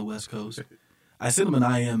 Chilling out on the West Coast. I sent him an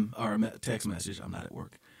IM or a text message. I'm not at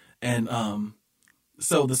work. And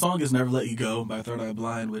so the song is Never Let You Go by Third Eye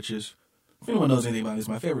Blind, which is, if anyone knows anything about it, it's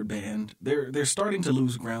my favorite band. They're starting to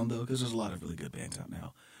lose ground, though, because there's a lot of really good bands out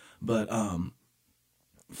now. But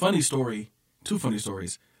funny story, two funny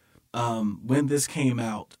stories. When this came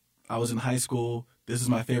out, I was in high school. This is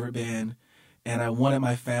my favorite band, and I wanted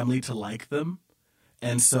my family to like them.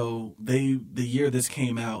 And so the year this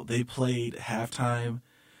came out, they played halftime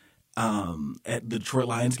at the Detroit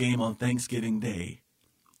Lions game on Thanksgiving Day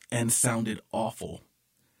and sounded awful.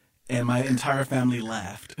 And my entire family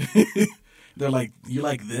laughed. They're like, you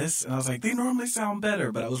like this? And I was like, they normally sound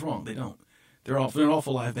better, but I was wrong. They don't. They're an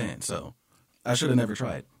awful live band, so I should have never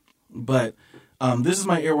tried. But this is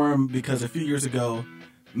my earworm because a few years ago,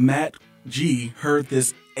 Matt G heard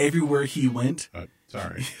this everywhere he went.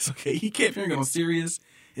 Sorry. It's okay. He kept hearing it on Sirius,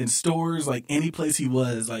 in stores, like any place he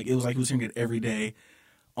was. Like it was like he was hearing it every day.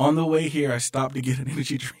 On the way here, I stopped to get an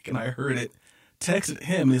energy drink and I heard it. Texted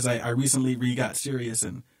him and he's like, I recently re-got Sirius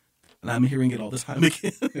and I'm hearing it all the time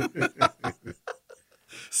again.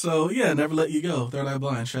 So yeah, Never Let You Go. Third Eye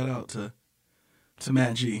Blind. Shout out to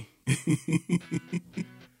Matt G.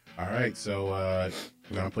 All right, so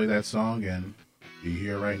we're gonna play that song and you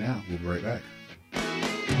hear it right now. We'll be right back.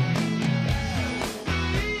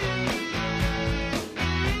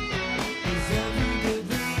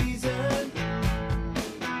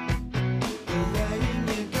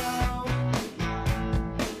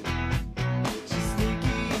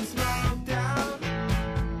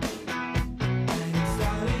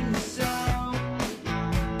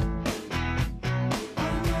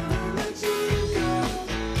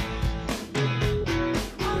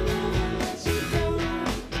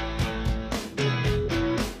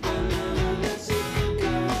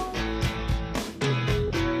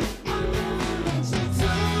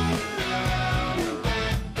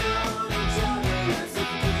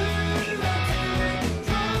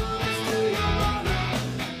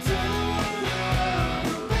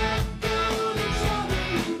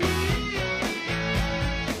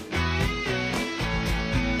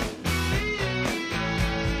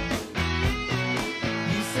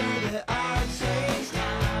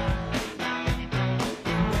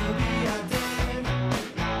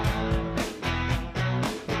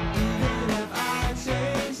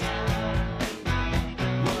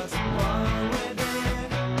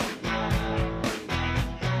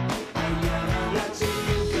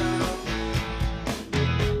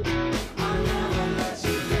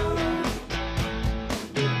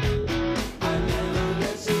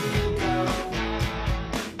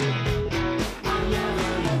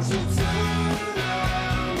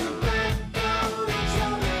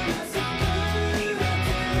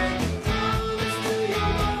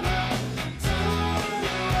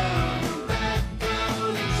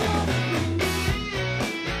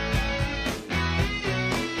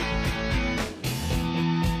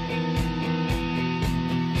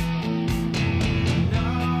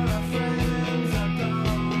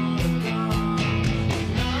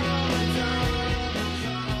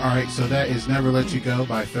 All right, so that is Never Let You Go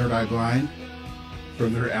by Third Eye Blind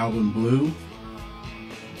from their album Blue.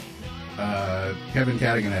 Kevin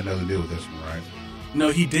Cadigan had nothing to do with this one, right? No,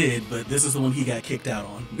 he did, but this is the one he got kicked out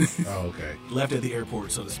on. Oh, okay. Left at the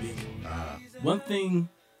airport, so to speak. One thing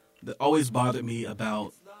that always bothered me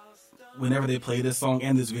about whenever they play this song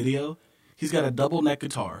and this video, he's got a double neck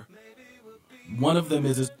guitar. One of them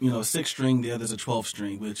is a 6-string, the other is a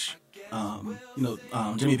 12-string, which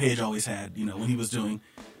Jimmy Page always had. When he was doing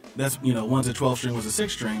that's one's a 12-string, was a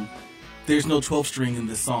 6-string. There's no 12-string in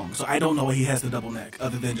this song, so I don't know why he has the double neck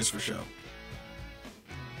other than just for show.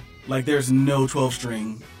 Like there's no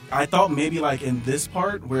 12-string. I thought maybe like in this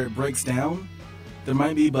part where it breaks down, there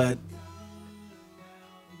might be, but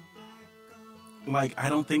like I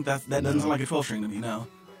don't think that doesn't sound like a 12-string to me. No,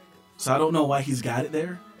 so I don't know why he's got it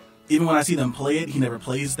there. Even when I see them play it, he never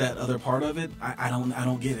plays that other part of it. I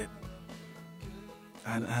don't get it.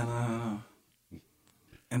 I don't know.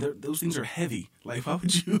 And those things are heavy. Like, why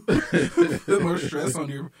would you put more stress on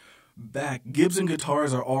your back? Gibson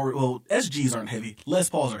guitars are SGs aren't heavy. Les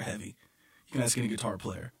Pauls are heavy. You can ask any guitar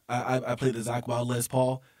player. I played the Zakk Wylde Les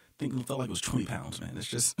Paul. I think it felt like it was 20 pounds, man. It's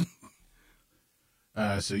just...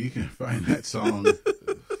 So you can find that song you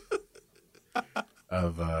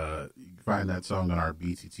can find that song on our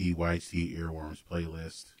BTT YT Earworms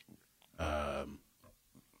playlist.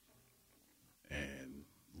 And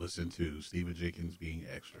listen to Stephen Jenkins being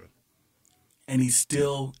extra. And he's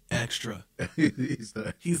still extra. He's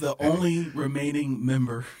the only remaining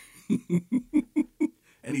member.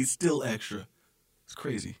 And he's still extra. It's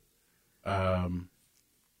crazy. Well,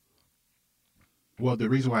 the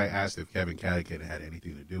reason why I asked if Kevin Cadigan had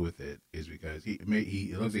anything to do with it is because it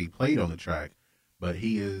looks like he played on the track, but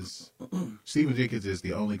Stephen Jenkins is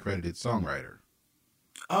the only credited songwriter.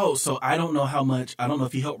 Oh, so I don't know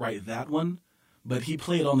if he helped write that one, but he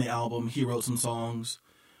played on the album. He wrote some songs,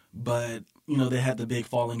 but they had the big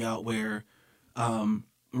falling out where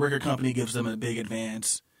record company gives them a big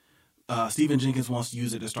advance. Stephen Jenkins wants to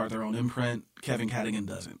use it to start their own imprint. Kevin Cadigan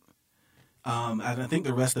doesn't. I think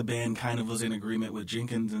the rest of the band kind of was in agreement with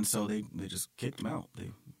Jenkins, and so they just kicked him out.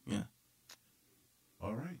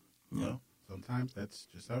 All right. Yeah. Well, sometimes that's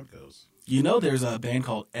just how it goes. There's a band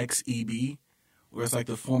called XEB, where it's like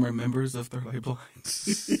the former members of Third Eye Blind,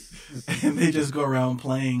 and they just go around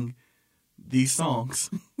playing these songs.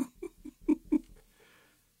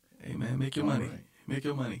 Hey man, make your money. Right. Make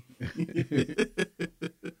your money.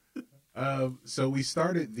 So we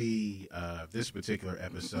started the this particular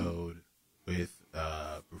episode with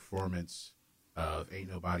performance of "Ain't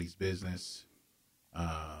Nobody's Business"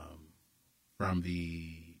 from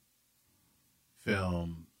the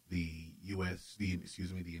film the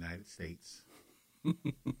United States, the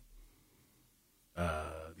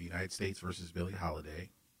United States versus Billie Holiday,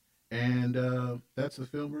 and that's the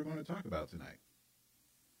film we're going to talk about tonight.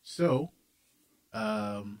 So,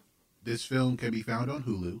 this film can be found on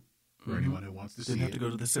Hulu for anyone who wants to see it. Didn't have to go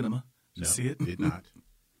to the cinema to see it. Did not.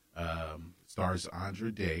 Stars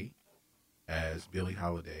Andra Day as Billie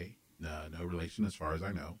Holiday. No relation as far as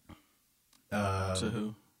I know. To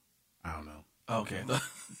who? I don't know. Okay.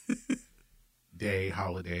 Day,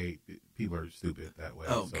 Holiday. People are stupid that way.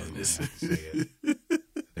 Oh, so goodness. you have to say it.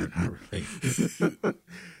 They're not related.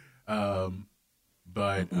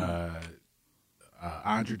 But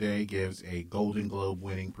Andra Day gives a Golden Globe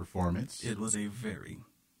winning performance. It was a very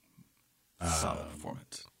solid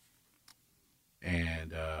performance.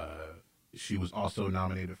 And she was also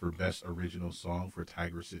nominated for Best Original Song for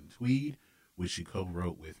Tigress and Tweed, which she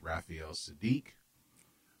co-wrote with Raphael Sadiq.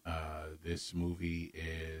 This movie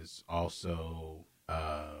is also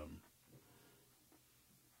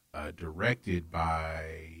directed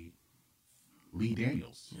by Lee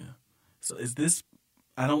Daniels. Yeah. So is this,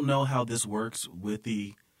 I don't know how this works with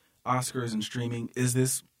the Oscars and streaming. Is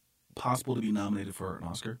this possible to be nominated for an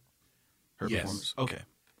Oscar? Her Yes. performance? Okay.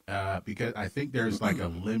 Because I think there's like a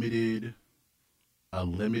limited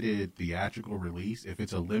theatrical release. If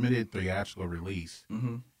it's a limited theatrical release,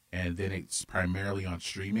 and then it's primarily on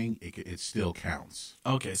streaming, it still counts.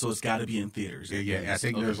 Okay, so it's got to be in theaters. Yeah. I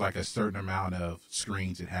think Okay. there's like a certain amount of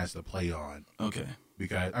screens it has to play on. Okay.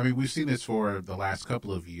 Because, I mean, we've seen this for the last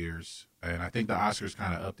couple of years, and I think the Oscars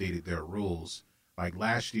kind of updated their rules. Like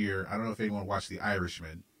last year, I don't know if anyone watched The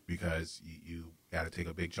Irishman, because you got to take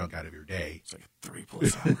a big chunk out of your day. It's like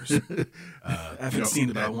 3+ hours. I haven't seen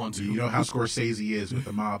it, but I want to. You know how Scorsese is with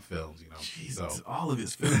the mob films, you know. Jesus, So, all of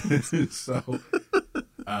his films. so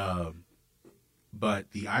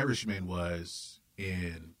but The Irishman was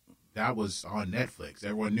on Netflix.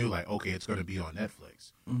 Everyone knew, like, okay, it's going to be on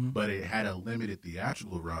Netflix. But it had a limited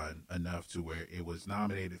theatrical run enough to where it was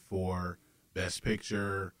nominated for Best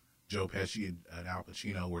Picture. Joe Pesci and Al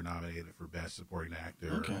Pacino were nominated for Best Supporting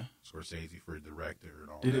Actor. Okay. Scorsese for Director and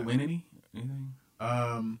all Did that. it win anything?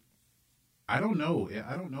 I don't know.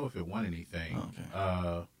 I don't know if it won anything. Okay.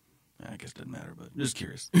 I guess it doesn't matter, but just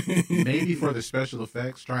curious. Maybe for the special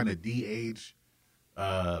effects, trying to de-age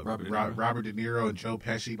Robert De Niro. Robert De Niro and Joe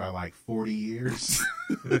Pesci by like 40 years.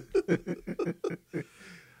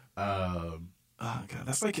 Oh god,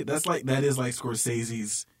 that is like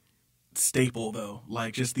Scorsese's staple though.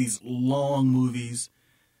 Like just these long movies,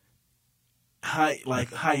 high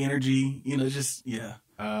energy. You know, just yeah.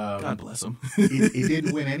 God bless him. It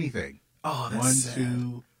didn't win anything. Oh, that's 1, sad.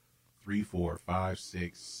 2, 3, 4, 5,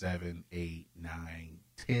 6, 7, 8, 9,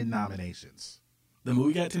 10 nominations. The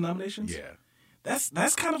movie got 10 nominations. Yeah.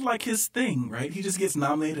 That's kind of like his thing, right? He just gets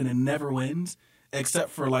nominated and never wins, except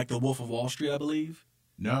for like The Wolf of Wall Street, I believe.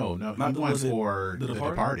 No, he won for The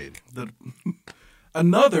Departed.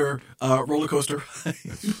 Another roller coaster ride.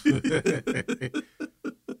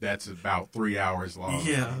 That's about 3 hours long.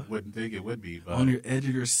 Yeah. I wouldn't think it would be, but On your edge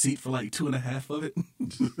of your seat for like 2.5 of it.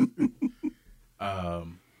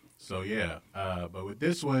 so yeah. But with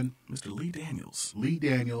this one, Mr. Lee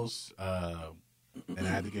Daniels. And I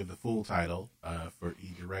had to give the full title for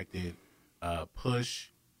he directed Push,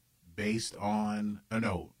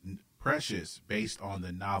 Precious, based on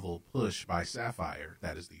the novel Push by Sapphire.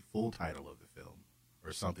 That is the full title of the film,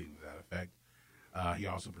 or something to that effect. He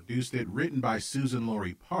also produced it, written by Susan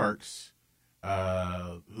Laurie Parks,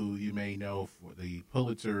 who you may know for the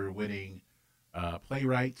Pulitzer-winning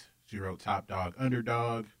playwright. She wrote Top Dog,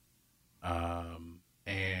 Underdog, and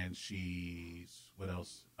what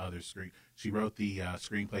else? She wrote the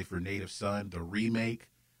screenplay for Native Son, the remake,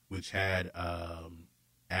 which had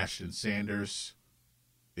Ashton Sanders,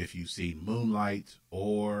 if you've seen Moonlight,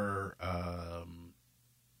 or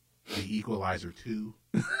The Equalizer 2.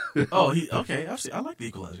 Oh, okay. I like The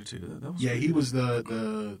Equalizer too. That was He was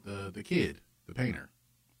the kid, the painter.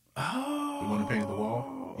 Oh, The one who painted the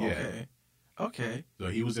wall. Yeah. Okay. So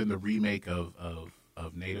he was in the remake of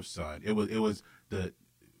Native Son. It was the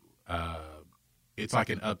it's like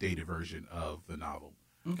an updated version of the novel.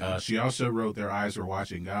 Okay. She also wrote Their Eyes Were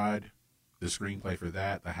Watching God, the screenplay for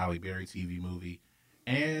that, the Halle Berry TV movie,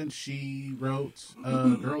 And she wrote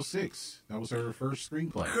Girl 6. That was her first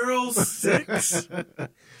screenplay. Girl 6.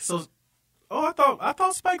 So, I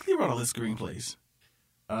thought Spike Lee wrote all his screenplays.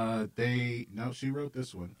 She wrote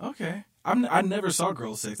this one. Okay, I never saw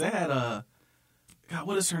Girl 6. They had God,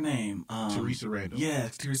 what is her name? Teresa Randall. Yeah,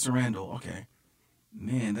 Teresa Randall. Okay,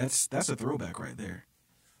 man, that's a throwback right there.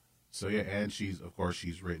 So yeah, and she's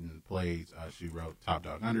written plays. She wrote Top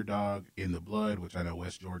Dog Underdog, In the Blood, which I know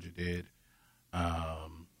West Georgia did.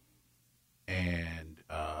 And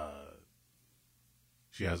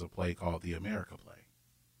she has a play called The America Play.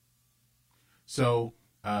 So,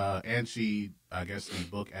 and she, I guess the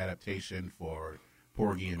book adaptation for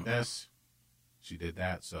Porgy and Bess, she did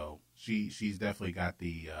that. So she's definitely got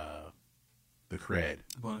the cred.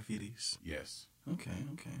 Bona fides. Yes. Okay.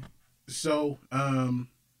 So,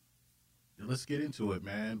 let's get into it,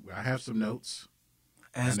 man. I have some notes.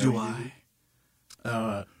 As do I.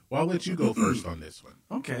 Well, I'll let you go first on this one.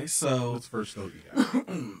 Okay, so What's the first note you got?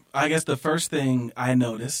 I guess the first thing I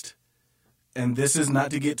noticed, and this is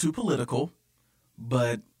not to get too political,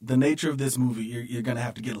 but the nature of this movie, you're going to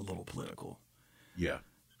have to get a little political. Yeah.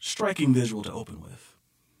 Striking visual to open with.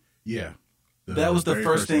 Yeah. That was the very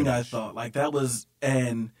first thing I image. thought. Like, that was,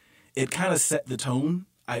 and it kind of set the tone.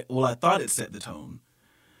 I thought it set the tone.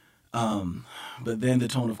 But then the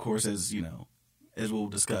tone, of course, as we'll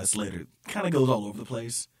discuss later, kind of goes all over the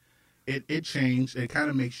place. It changed. It kind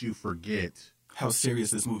of makes you forget How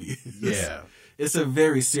serious this movie is. Yeah. It's a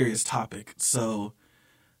very serious topic. So,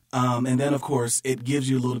 and then, of course, it gives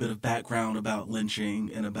you a little bit of background about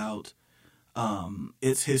lynching and about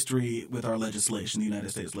its history with our legislation, the United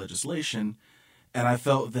States legislation. And I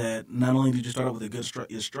felt that not only did you start out with a good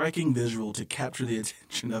striking visual to capture the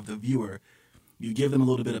attention of the viewer, you give them a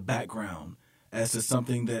little bit of background as to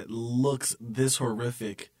something that looks this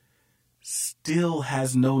horrific, still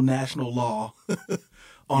has no national law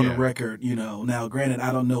on the record, Now, granted,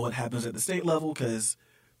 I don't know what happens at the state level, because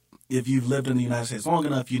if you've lived in the United States long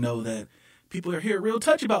enough, you know that people are here real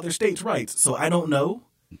touchy about their states' rights. So I don't know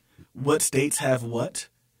what states have what.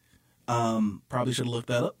 Probably should have looked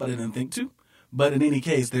that up, but I didn't think to. But in any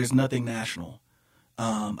case, there's nothing national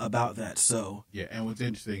about that. So Yeah, and what's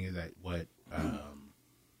interesting is that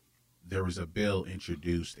there was a bill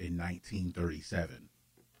introduced in 1937,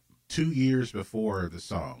 2 years before the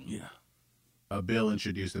song. yeah, A bill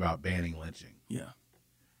introduced about banning lynching. yeah,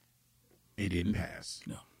 It didn't pass.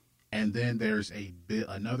 no, And then there's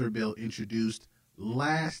another bill introduced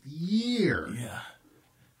last year. yeah.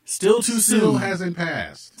 Still too Still soon. hasn't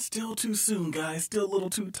passed. Still too soon, guys. Still a little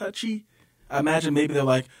too touchy. I imagine maybe they're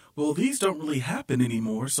like, well, these don't really happen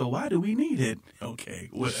anymore, so why do we need it? Okay,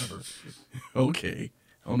 whatever. Okay.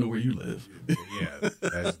 I don't know where you live. Yeah,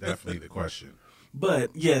 that's definitely the question.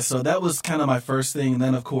 But, yeah, so that was kind of my first thing. And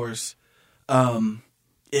then, of course,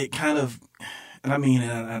 it kind of, and I mean,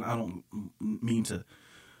 and I don't mean to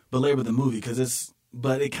belabor the movie,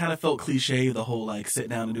 but it kind of felt cliche, the whole, like, sit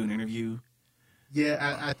down and do an interview.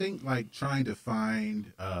 Yeah, I think like trying to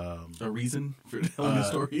find A reason for telling the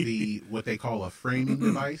story. what they call a framing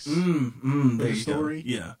device for there the you go. story.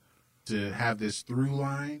 Yeah. To have this through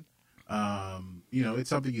line. It's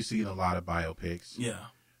something you see in a lot of biopics. Yeah.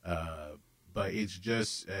 But it's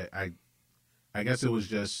just I guess it was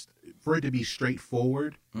just for it to be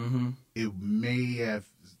straightforward. Mm-hmm. It may have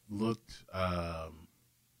looked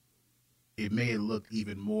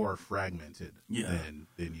even more fragmented than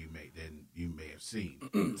you may have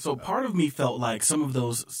seen. So part of me felt like some of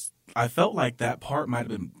those, I felt like that part might have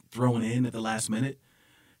been thrown in at the last minute,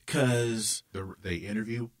 because the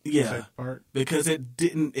interview part, because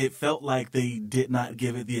it felt like they did not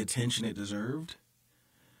give it the attention it deserved.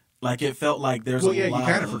 Like, it felt like there's you lot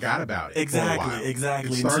kind of forgot about it. Exactly, for a while.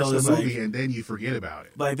 exactly. It starts Until the it's movie like, and then you forget about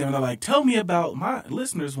it. like they're like, tell me about, my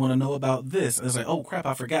listeners want to know about this. And it's like, oh crap,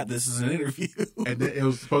 I forgot this is an interview. And then it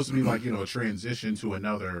was supposed to be like, a transition to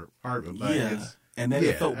another part of it. But yeah. And then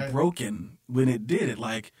it felt broken when it did it.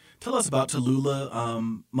 Like, tell us about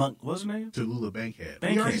Tallulah Monk. What's her name? Tallulah Bankhead.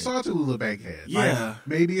 Bankhead. We already saw Tallulah Bankhead. Yeah. Like,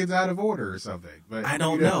 maybe it's out of order or something. But I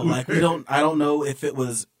don't know. Like, I don't know if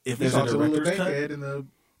there's we a saw Tallulah director's cut. Bankhead in the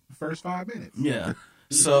first 5 minutes. Yeah.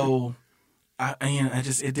 So,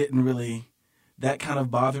 it didn't really, that kind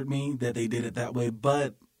of bothered me that they did it that way.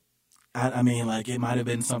 But, I mean, like, it might have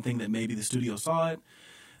been something that maybe the studio saw it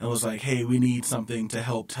and was like, hey, we need something to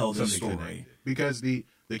help tell this Something story. connected. Because the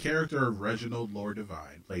character of Reginald Lord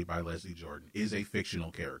Divine, played by Leslie Jordan, is a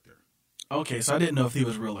fictional character. Okay, so I didn't know if he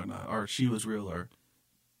was real or not, or she was real, or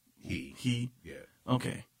He. he. Yeah.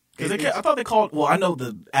 Okay. Because I thought they called. Well, I know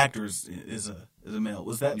the actor is a male.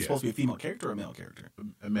 Was that supposed to be a female character or a male character?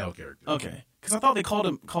 A male character. Okay, because I thought they called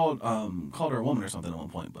her a woman or something at one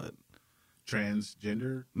point, but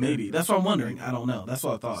transgender. Maybe that's what I'm wondering. I don't know. That's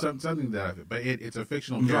what I thought. Something that, but it's a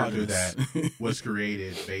fictional character that was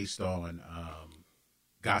created based on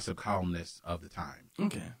gossip columnists of the time.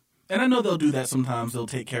 Okay, and I know they'll do that sometimes. They'll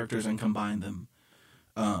take characters and combine them.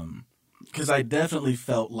 Because I definitely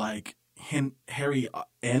felt like Harry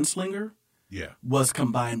Anslinger was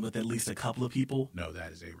combined with at least a couple of people. No,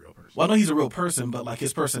 that is a real person. Well, I know he's a real person, but like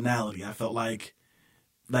his personality, I felt like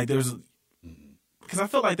there's because I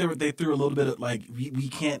felt like they threw a little bit of like we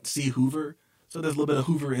can't see Hoover, so there's a little bit of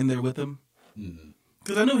Hoover in there with him.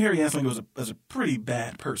 Because I knew Harry Anslinger was a pretty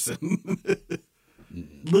bad person.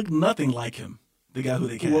 Looked nothing like him. The guy who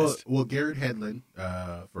they cast. Well, Garrett Hedlund,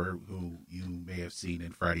 for who you may have seen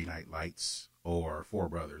in Friday Night Lights or Four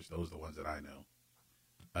Brothers, those are the ones that I know.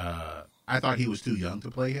 I thought he was too young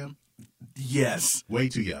to play him. Yes, way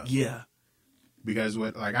too young. Yeah, because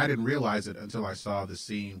I didn't realize it until I saw the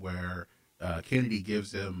scene where Kennedy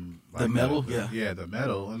gives him the medal. The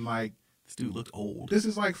medal, and like this dude looked old. This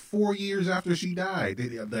is like 4 years after she died.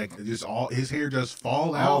 Like just all his hair just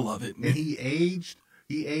fall out, all of it, and he aged.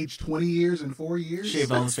 He aged 20 years in 4 years.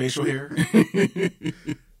 Shaved all his facial hair.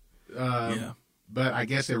 Yeah. But I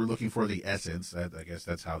guess they were looking for the essence. I guess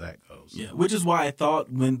that's how that goes. Yeah, which is why I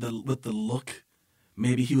thought with the look,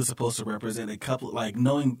 maybe he was supposed to represent a couple, like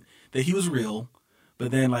knowing that he was real,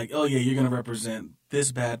 but then like, oh yeah, you're going to represent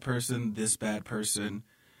this bad person. The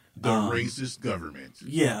racist government.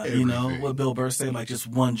 Yeah, everything. You know, what Bill Burr said, like just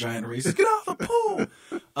one giant racist. Get out of the pool!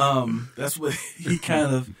 That's what he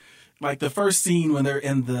kind of... Like the first scene when they're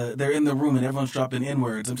in the room and everyone's dropping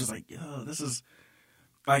N-words, I'm just like, yo, this is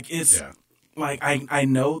like like I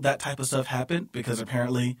know that type of stuff happened because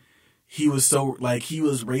apparently he was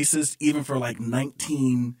racist even for like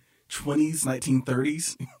 1920s,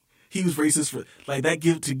 1930s. He was racist for like that.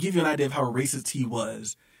 To give you an idea of how racist he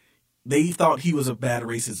was, they thought he was a bad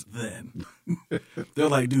racist then. They're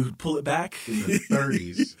like, dude, pull it back. In the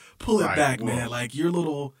 30s, pull it back, man. Like you're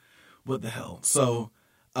little, what the hell? So.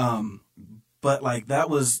 But like that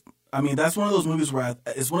was, I mean, that's one of those movies where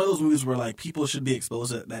it's one of those movies where like people should be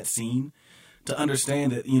exposed to that scene to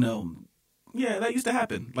understand that, you know, yeah, that used to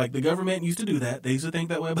happen. Like the government used to do that. They used to think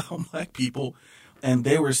that way about black people, and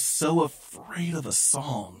they were so afraid of a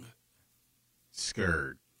song.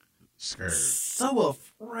 Scared. So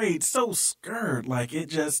afraid, so scared. Like it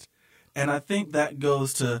just, and I think that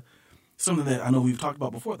goes to something that I know we've talked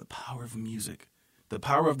about before: the power of music. The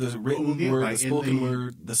power of the written word, the spoken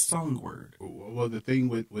word, the sung word. Well, the thing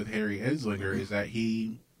with Harry Anslinger is that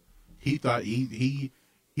he thought he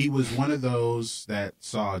was one of those that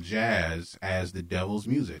saw jazz as the devil's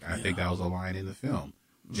music. I think that was a line in the film.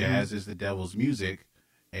 Jazz is the devil's music,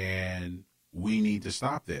 and we need to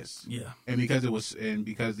stop this. Yeah. And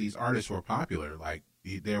because these artists were popular, like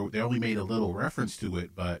they only made a little reference to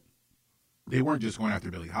it, but they weren't just going after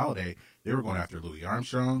Billie Holiday. They were going after Louis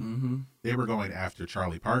Armstrong. Mm-hmm. They were going after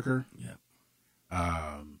Charlie Parker. Yeah.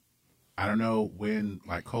 I don't know when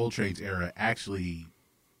like Coltrane's era actually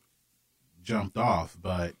jumped off,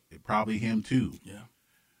 but probably him too. Yeah.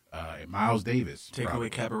 And Miles Davis. Take away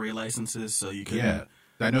cabaret licenses so you can. Yeah.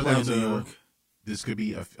 I know this could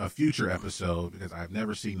be a future episode because I've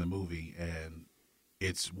never seen the movie, and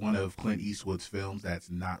it's one of Clint Eastwood's films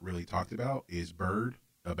that's not really talked about is Bird,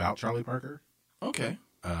 about Charlie Parker. Okay.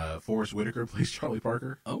 Forrest Whitaker plays Charlie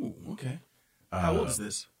Parker. Oh, okay. How old is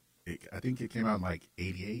this? I think it came out in like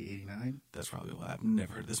 88, 89. That's probably why I've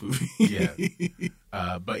never heard of this movie. Yeah.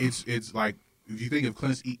 But it's like, if you think of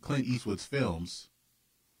Clint Eastwood's films,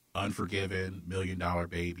 Unforgiven, $1 Million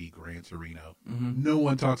Baby, Gran Torino, no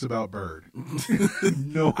one talks about Bird.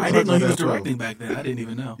 No one I didn't know he was directing back then. I didn't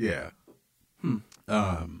even know. Yeah.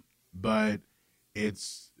 But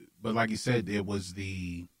like you said, it was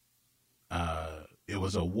a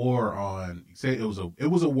war on. It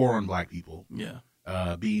was a war on black people. Yeah.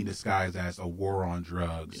 Being disguised as a war on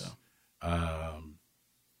drugs. Yeah.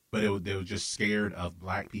 But they were just scared of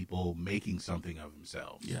black people making something of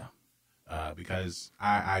themselves. Yeah. Because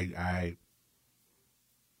I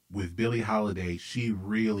with Billie Holiday, she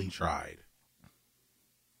really tried.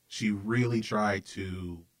 She really tried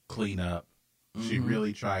to clean up. She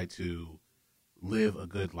really tried to live a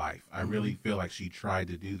good life. I really feel like she tried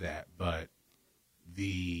to do that, but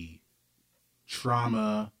the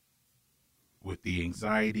trauma with the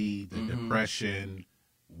anxiety, the depression,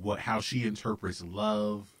 how she interprets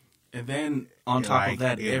love. And then on top of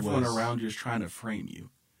that, everyone around you is trying to frame you.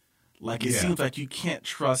 Like, it Yeah. seems like you can't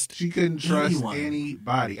trust. She couldn't trust anyone.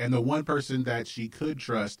 anybody. And the one person that she could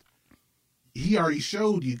trust, he already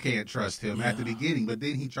showed you can't trust him at the Yeah. beginning, but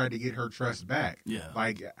then he tried to get her trust back. Yeah.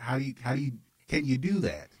 Like, can you do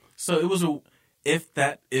that? So it was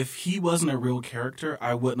if he wasn't a real character,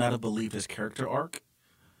 I would not have believed his character arc,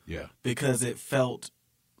 Yeah. because it felt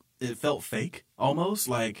fake almost,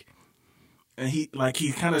 like, and he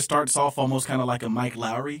kind of starts off almost kind of like a Mike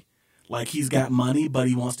Lowry, like he's got money but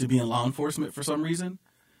he wants to be in law enforcement for some reason,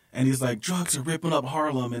 and he's like, drugs are ripping up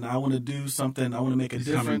Harlem and I want to do something, I want to make a He's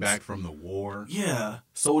difference. coming back from the war. Yeah,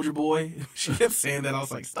 Soldier Boy. She kept saying that. I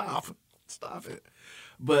was like, stop it.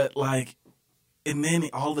 But like, and then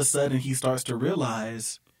all of a sudden he starts to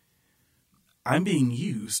realize, I'm being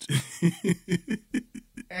used.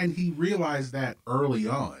 And he realized that early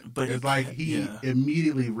on. But it's like he yeah.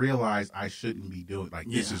 immediately realized I shouldn't be doing, like,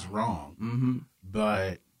 this Yeah. is wrong. Mm-hmm.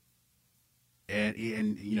 But and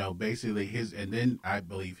you know, basically and then I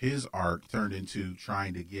believe his arc turned into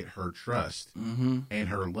trying to get her trust Mm-hmm. and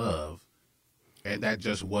her love, and that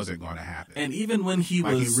just wasn't going to happen. And even when he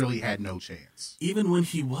like, was, he really had no chance. even when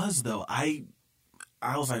he was though, I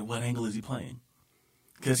was like, what angle is he playing?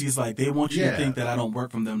 Because he's like, they want you Yeah. to think that I don't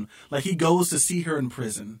work from them. Like, he goes to see her in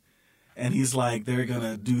prison, and he's like, they're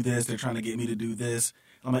gonna do this. They're trying to get me to do this.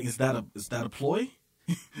 I'm like, is that a ploy?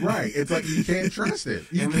 Right. It's like you can't trust it.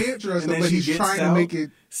 You And can't trust and it, then but she he's gets trying to out, make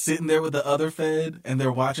it. sitting there with the other Fed, and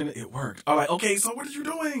they're watching it. It worked. I'm like, okay, so what are you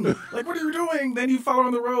doing? Like, what are you doing? Then you follow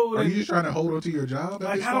on the road. Are and, you just trying to hold on to your job? At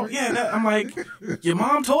like, this I don't. point? Yeah, I'm like, your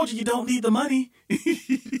mom told you don't need the money.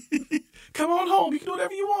 Come on home. You can do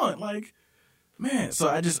whatever you want. Like, man. So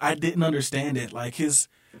I didn't understand it. Like, and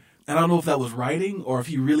I don't know if that was writing or if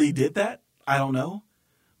he really did that. I don't know.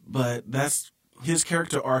 But his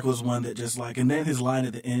character arc was one that just like, and then his line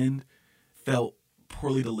at the end felt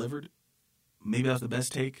poorly delivered. Maybe that was the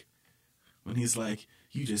best take. When he's like,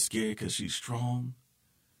 you just scared because she's strong,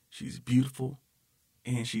 she's beautiful,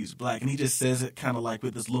 and she's black. And he just says it kind of like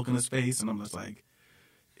with this look on his face. And I'm just like,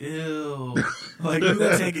 ew. Like, do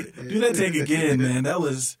that take again, man. That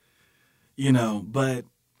was, but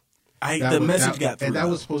the message got through. And that though.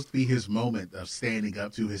 was supposed to be his moment of standing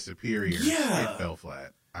up to his superiors. Yeah. It fell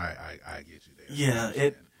flat. I get you there. Yeah,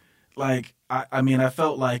 I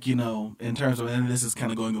felt like, in terms of, and this is kind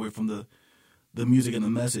of going away from the music and the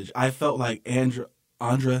message, I felt like Andra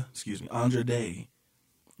Day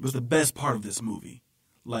was the best part of this movie.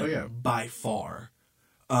 Like, Oh, yeah. by far.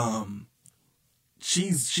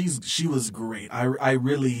 She was great. I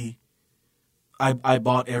really, I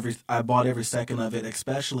bought every second of it,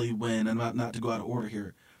 especially when, and not to go out of order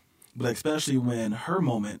here, but especially when her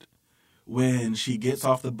moment, when she gets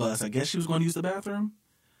off the bus, I guess she was going to use the bathroom,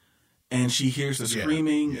 and she hears the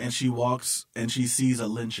screaming, and she walks, and she sees a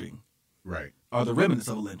lynching. Right. Or the remnants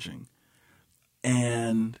of a lynching.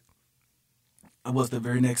 And what's the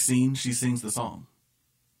very next scene? She sings the song.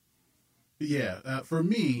 Yeah. For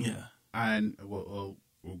me, Yeah. and we'll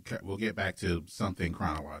get back to something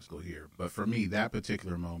chronological here, but for me, that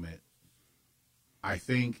particular moment, I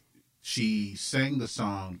think she sang the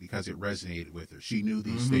song because it resonated with her. She knew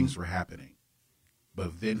these things were happening,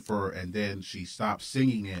 but then she stopped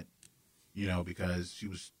singing it, because she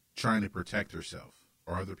was trying to protect herself,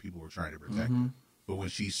 or other people were trying to protect her. But when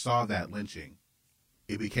she saw that lynching,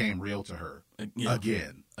 it became real to her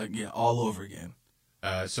again. All over again.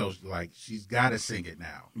 So like, she's got to sing it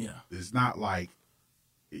now. Yeah. It's not like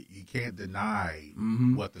you can't deny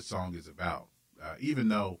what the song is about. Even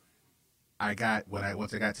though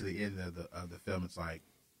once I got to the end of the film, it's like,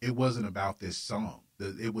 it wasn't about this song.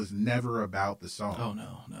 It was never about the song. Oh,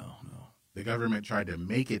 no. The government tried to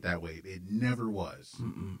make it that way. It never was.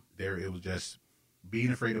 It was just being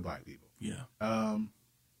afraid of black people. Yeah.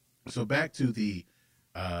 So back to the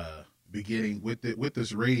beginning with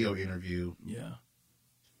this radio interview. Yeah.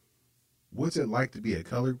 What's it like to be a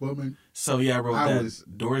colored woman? So, yeah, I wrote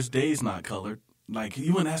Doris Day's not colored. Like,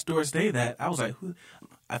 you wouldn't ask Doris Day that. I was like, who?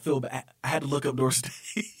 I feel bad. I had to look up Doris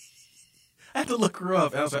Day. I had to look her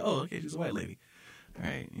up. And I was like, oh, okay, she's a white lady. All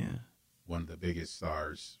right, yeah. One of the biggest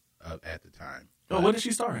stars at the time. Oh, what did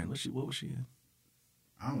she star in? What was she in?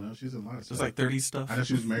 I don't know. She's in a lot of stuff. It's like 30s stuff. I know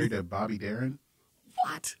she was married to Bobby Darin.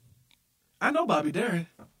 What? I know Bobby Darin.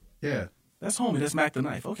 Yeah. That's homie. That's Mac the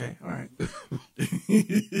Knife. Okay, all right.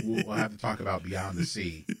 We'll have to talk about Beyond the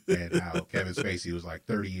Sea and how Kevin Spacey was like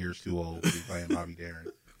 30 years too old to be playing Bobby Darin.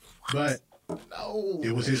 But No.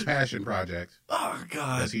 it was his passion project. Oh,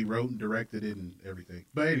 God. Because he wrote and directed it and everything.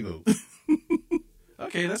 But anyway.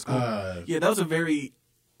 Okay, that's cool. Yeah, that was a very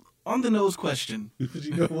on-the-nose question. But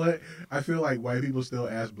you know what? I feel like white people still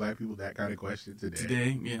ask black people that kind of question today.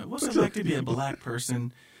 Today, yeah. What's it like to be a black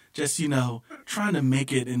person just trying to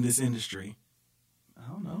make it in this industry? I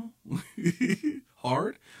don't know.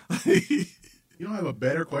 Hard. You don't have a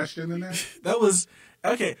better question than that? That was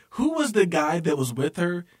okay. Who was the guy that was with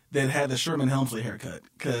her that had the Sherman Hemsley haircut?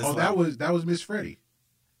 That was Miss Freddie.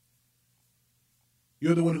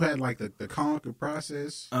 You're the one who had like the Conker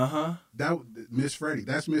process. That Miss Freddie.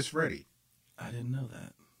 That's Miss Freddie. I didn't know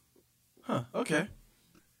that. Huh. Okay.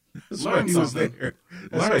 That's why he was there.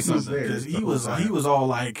 That's why he was there. Because he was all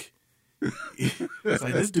like, it's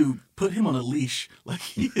like, this dude put him on a leash. Like,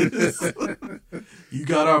 he is, you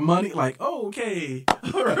got our money? Like, oh, okay.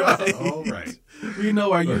 All right. All right. We know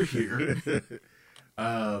why you're here.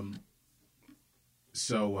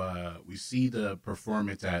 So we see the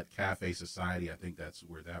performance at Cafe Society. I think that's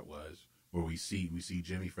where that was, where we see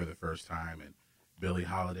Jimmy for the first time and Billie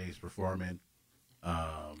Holiday's performing.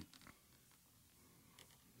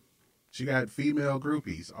 She got female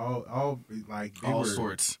groupies, all like all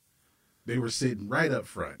sorts. They were sitting right up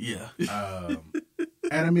front. Yeah.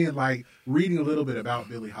 And I mean, like reading a little bit about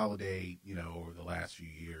Billie Holiday, over the last few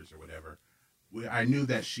years or whatever, I knew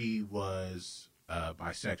that she was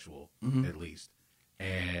bisexual at least,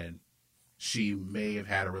 and she may have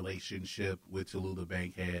had a relationship with Tallulah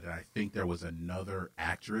Bankhead, and I think there was another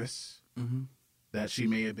actress that she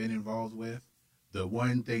may have been involved with. The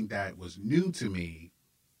one thing that was new to me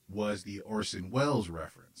was the Orson Welles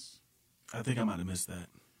reference. I think I might have missed that.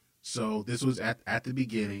 So this was at the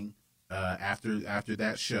beginning, after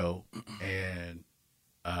that show, and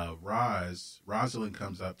Rosalind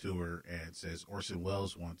comes up to her and says, Orson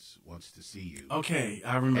Welles wants to see you. Okay,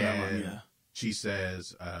 I remember that one, yeah. She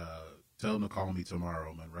says, tell him to call me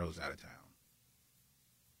tomorrow, Monroe's out of town.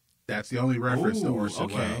 That's the only reference to Orson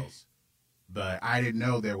Welles. But I didn't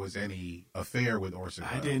know there was any affair with Orson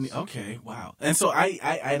Welles. I didn't. Okay, wow. And so I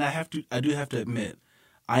do have to admit,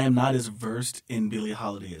 I am not as versed in Billie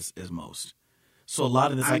Holiday as most. So a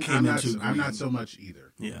lot of this I'm not so much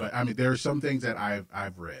either. Yeah. But I mean, there are some things that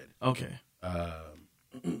I've read. Okay.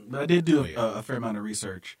 But I did do a fair amount of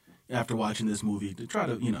research after watching this movie to try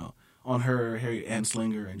to, on her, Harry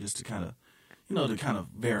Anslinger, and just to kind of, to kind of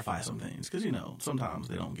verify some things. Because, sometimes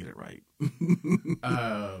they don't get it right.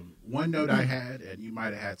 One note I had, and you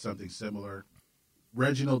might have had something similar,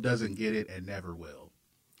 Reginald doesn't get it and never will.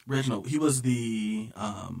 Reginald, he was the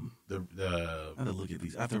I have to look at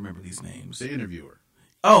these. I have to remember these names. The interviewer.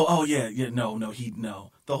 Oh yeah. No.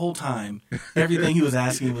 The whole time, everything he was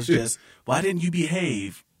asking was just, why didn't you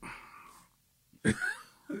behave?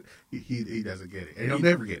 He doesn't get it, and he'll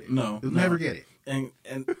never get it. No, he'll never get it. And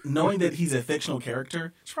knowing that he's a fictional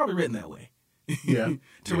character, it's probably written that way. Yeah.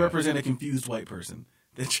 To represent a confused white person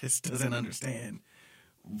that just doesn't understand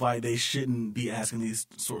why they shouldn't be asking these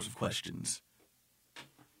sorts of questions.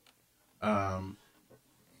 And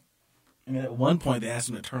at one point, they asked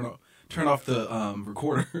him to turn off the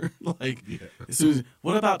recorder. As soon as,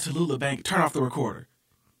 what about Tallulah Bank? Turn off the recorder.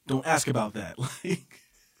 Don't ask about that. What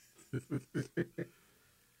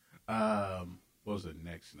was the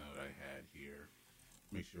next note I had here?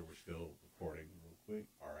 Make sure we're still recording real quick.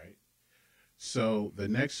 All right. So the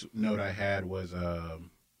next note I had was,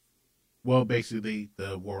 basically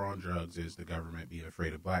the war on drugs is the government being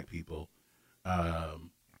afraid of black people.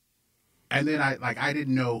 And then I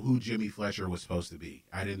didn't know who Jimmy Fletcher was supposed to be.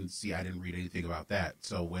 I didn't read anything about that.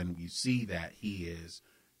 So when you see that he is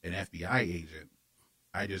an FBI agent,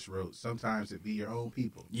 I just wrote, sometimes it be your own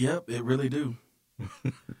people. Yep, it really do.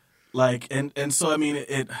 And so, I mean,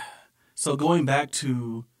 so going back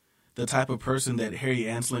to the type of person that Harry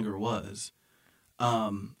Anslinger was,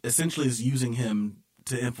 essentially is using him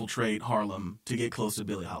to infiltrate Harlem to get close to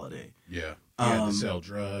Billie Holiday. Yeah. He had to sell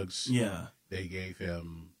drugs. Yeah. They gave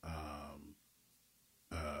him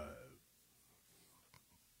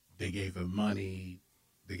money.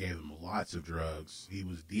 They gave him lots of drugs. He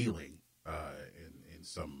was dealing in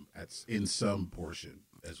some portion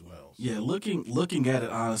as well. So. Yeah, looking at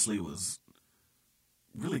it honestly was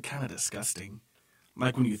really kind of disgusting.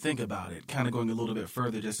 Like when you think about it, kind of going a little bit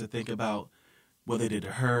further just to think about what they did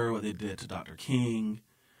to her, what they did to Dr. King,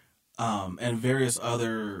 and various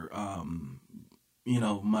other,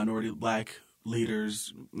 minority black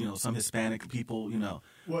leaders, some Hispanic people,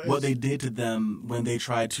 what they did to them when they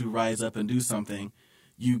tried to rise up and do something.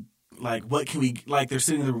 What can we, they're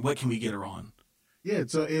sitting there, what can we get her on? Yeah,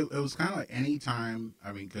 so it was kind of like any time,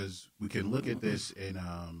 I mean, because we can look at this in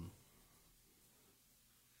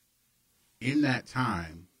that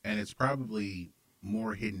time, and it's probably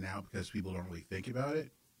more hidden now because people don't really think about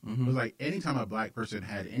it. Mm-hmm. It was like anytime a black person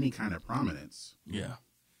had any kind of prominence, yeah,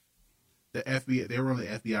 the FBI, they were on the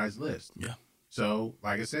FBI's list. Yeah. So,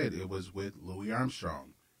 like I said, it was with Louis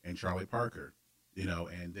Armstrong and Charlie Parker. You know,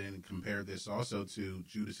 and then compare this also to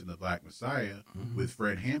Judas and the Black Messiah with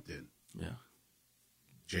Fred Hampton. Yeah.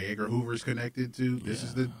 J. Edgar Hoover's connected to. This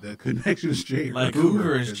is the connections. J. Edgar Like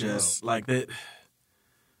Hoover is just like that.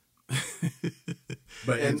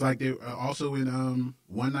 But it's like they also in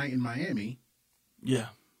One Night in Miami. Yeah.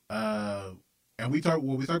 And we talked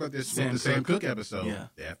about this with the Sam Cooke episode. Yeah.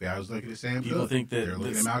 The FBI was looking at Sam People Cooke. think that they're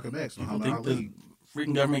looking at Malcolm X. People Muhammad think Ali. the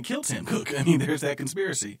freaking government killed Sam Cooke. I mean, there's that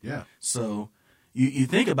conspiracy. Yeah. So you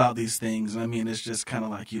think about these things. I mean, it's just kind of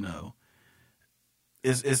like, you know,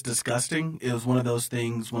 it's disgusting. It was one of those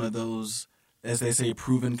things, one of those, as they say,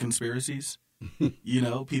 proven conspiracies. You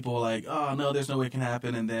know, people are like, oh, no, there's no way it can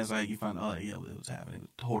happen. And then it's like you find, oh, yeah, it was happening. It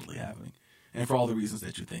was totally happening. And for all the reasons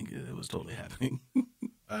that you think it was totally happening.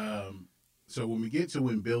 So when we get to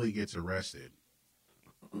when Billy gets arrested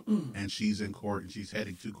and she's in court and she's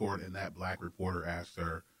heading to court and that black reporter asks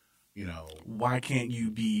her, you know, why can't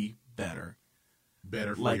you be better?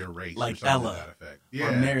 Better for Like- your race like or something Ella to that effect.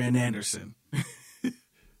 Or Marian Anderson.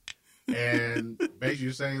 And basically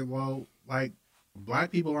you're saying, well, like,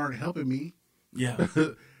 black people aren't helping me. Yeah.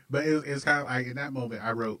 But it's kind of like in that moment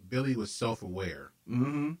I wrote Billy was self-aware.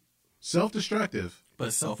 Mm-hmm. Self-destructive,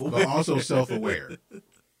 But self-aware. but also self-aware.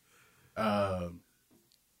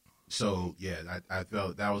 So yeah, I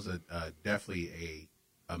felt that was definitely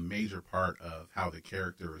a major part of how the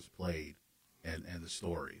character is played and the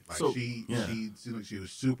story. Like So, she yeah. seemed like she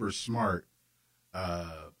was super smart,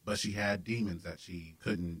 but she had demons that she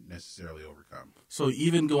couldn't necessarily overcome. So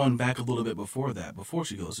even going back a little bit before that, before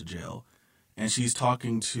she goes to jail, and she's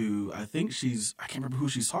talking to, I can't remember who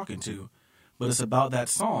she's talking to, but it's about that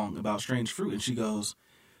song about Strange Fruit, and she goes,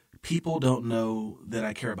 people don't know that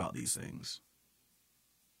I care about these things.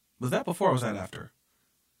 Was that before or was that after?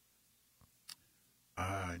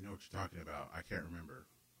 I know what you're talking about. I can't remember.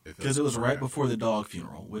 Because it was right before the dog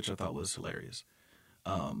funeral, which I thought was hilarious.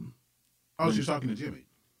 Oh, she was talking to Jimmy.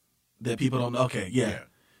 That people don't know. Okay, yeah.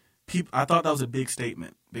 I thought that was a big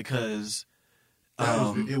statement because...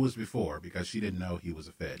 It was before because she didn't know he was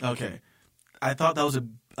a Fed. Okay. I thought that was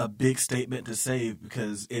a big statement to say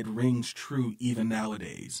because it rings true even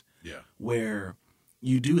nowadays. Yeah. Where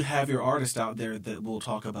you do have your artists out there that will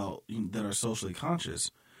talk about, that are socially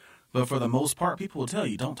conscious. But for the most part, people will tell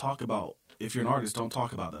you, don't talk about, if you're an artist, don't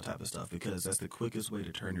talk about that type of stuff because that's the quickest way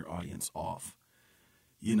to turn your audience off.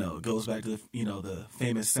 You know, it goes back to the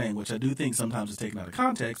famous saying, which I do think sometimes is taken out of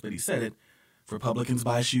context, but he said it, Republicans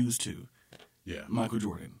buy shoes too. Yeah. Michael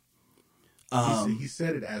Jordan. He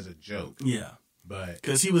said it as a joke. Yeah. But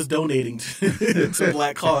because he was donating to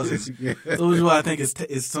black causes. Yeah. So which is why I think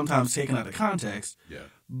it's sometimes taken out of context. Yeah.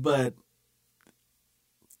 But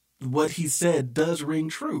what he said does ring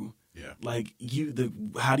true. Yeah. Like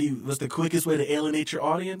what's the quickest way to alienate your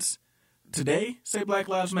audience today? Say Black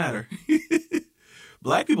Lives Matter.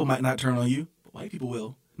 Black people might not turn on you, but white people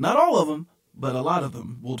will. Not all of them, but a lot of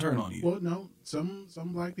them will turn on you. Well, no, some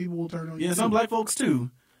black people will turn on you. Yeah, some too. black folks too.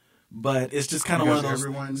 But it's just kind of one of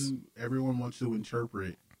those. Everyone wants to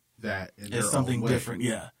interpret that in their It's something own way. different,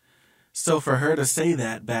 yeah. So for her to say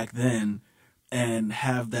that back then and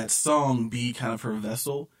have that song be kind of her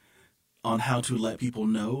vessel on how to let people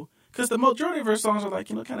know, because the majority of her songs are like,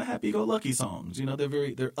 kind of happy-go-lucky songs. They're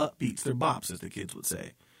upbeats, they're bops, as the kids would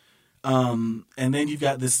say. And then you've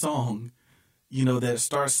got this song, that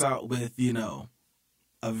starts out with,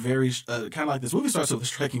 a very, kind of like this movie starts with a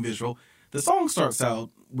striking visual. The song starts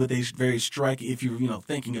out with a very striking, if you're,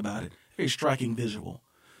 thinking about it, very striking visual.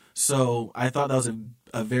 So I thought that was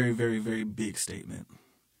a very, very, very big statement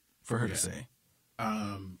for her to say.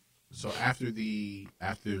 So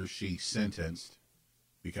after she sentenced,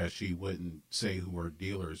 because she wouldn't say who her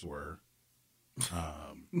dealers were,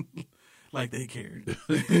 like they cared.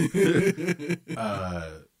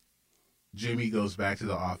 Jimmy goes back to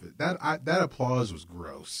the office. That applause was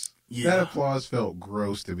gross. Yeah. That applause felt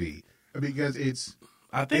gross to me because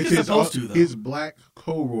I think it's supposed to, though. His black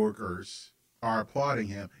co-workers are applauding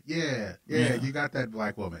him. Yeah, you got that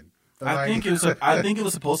black woman. I think it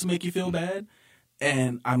was supposed to make you feel bad,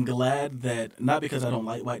 and I'm glad that, not because I don't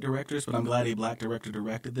like white directors, but I'm glad a black director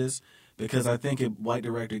directed this, because I think a white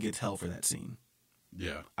director gets hell for that scene.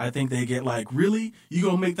 Yeah, I think they get like, really? You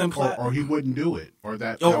gonna make them clap? or he wouldn't do it, or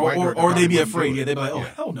that, or they'd be afraid. Yeah, Yeah, they'd be like, oh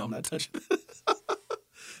hell no, I'm not touching this.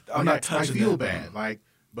 I'm not touching. I feel that. bad,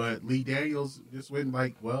 but Lee Daniels just went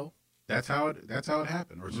like, well, that's how it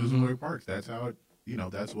happened, or Susan Lloyd Parks, that's how it,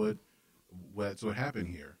 that's what happened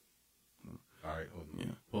here. All right, hold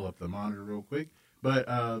on. Pull up the monitor real quick.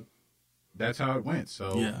 But that's how it went.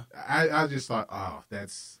 So yeah. I just thought, oh,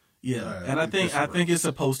 that's and I think it's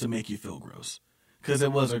supposed to make you feel gross because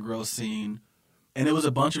it was a gross scene, and it was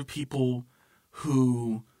a bunch of people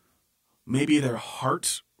who maybe their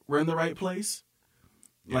hearts were in the right place.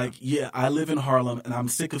 Yeah. Like, yeah, I live in Harlem and I'm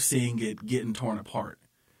sick of seeing it getting torn apart.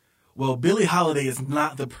 Well, Billie Holiday is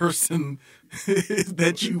not the person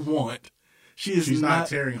that you want. She's not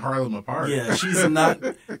tearing Harlem apart. Yeah, she's not.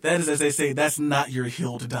 That is, as they say, that's not your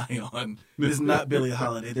hill to die on. It's not Billie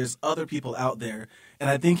Holiday. There's other people out there. And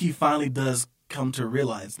I think he finally does come to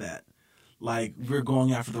realize that. Like, we're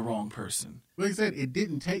going after the wrong person. Like I said, it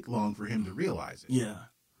didn't take long for him to realize it. Yeah.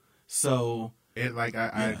 So. It like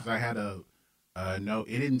I had a note.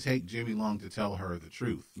 It didn't take Jimmy long to tell her the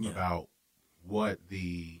truth about what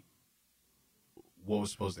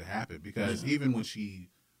was supposed to happen, because even when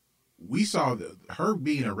we saw her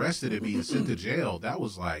being arrested and being sent to jail, that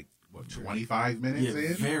was like what, 25 minutes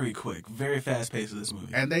in? Very quick, very fast pace of this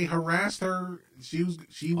movie. And they harassed her. She was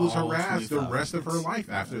harassed the rest of her life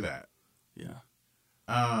after that.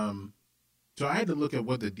 Yeah. So I had to look at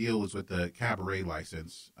what the deal was with the cabaret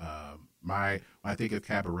license. When I think of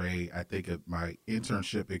cabaret, I think of my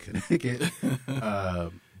internship in Connecticut.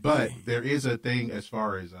 But there is a thing as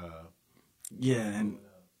far as and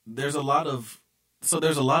there's a lot of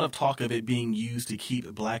talk of it being used to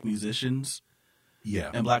keep black musicians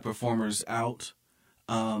and black performers out.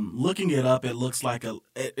 Looking it up, it looks like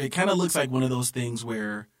it kind of looks like one of those things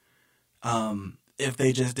where if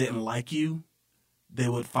they just didn't like you, they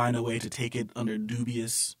would find a way to take it under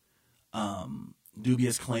dubious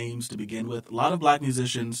claims to begin with. A lot of black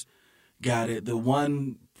musicians got it. The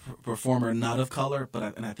one performer not of color,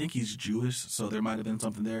 and I think he's Jewish, so there might have been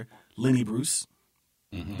something there. Lenny Bruce,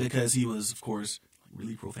 because he was, of course,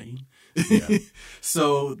 really profane. Yeah.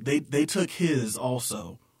 So they took his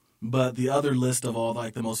also, but the other list of all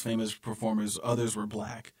like the most famous performers, others were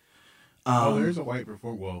black. There's a white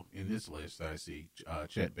performer. Well, in this list, I see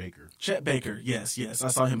Chet Baker. Chet Baker, yes, I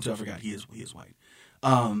saw him too. I forgot he is white.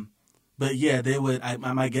 But yeah, they would.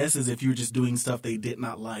 My guess is if you were just doing stuff they did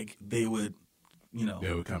not like, they would,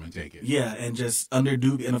 they would come and take it. Yeah, and just under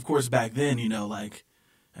dubious. And of course, back then, like,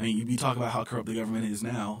 I mean, you talk about how corrupt the government is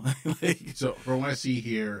now. So, from what I see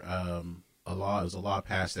here, it was a law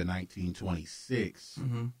passed in 1926,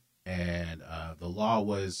 and the law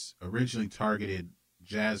was originally targeted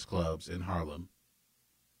jazz clubs in Harlem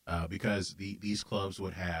because these clubs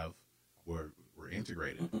were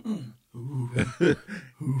integrated.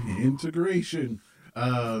 Integration.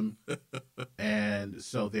 And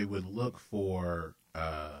so they would look for,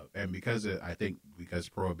 and because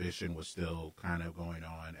Prohibition was still kind of going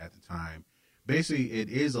on at the time, basically it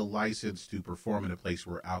is a license to perform in a place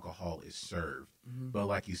where alcohol is served. But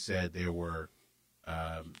like you said, there were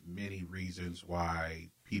many reasons why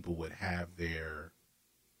people would have their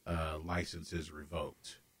licenses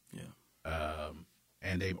revoked. Yeah.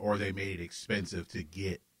 And they made it expensive to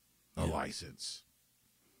get a license.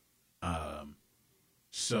 From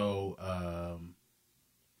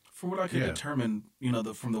what I could determine,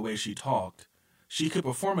 from the way she talked, she could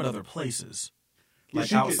perform at other places,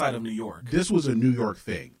 like outside of New York. This was a New York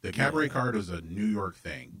thing. The cabaret card was a New York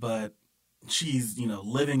thing. But she's,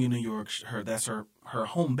 living in New York. That's her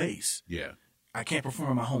home base. Yeah. I can't perform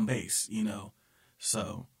at my home base,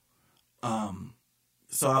 So,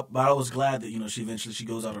 but I was glad that, she eventually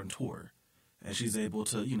goes out on tour and she's able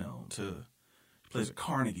to, to plays at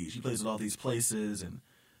Carnegie. She plays at all these places. And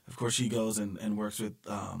of course she goes and works with,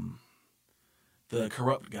 the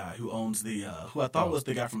corrupt guy who owns who I thought was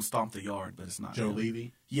the guy from Stomp the Yard, but it's not. Joe him.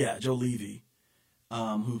 Levy? Yeah, Joe Levy,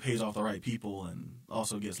 who pays off the right people and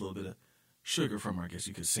also gets a little bit of sugar from her, I guess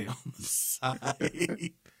you could say, on the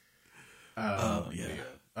side.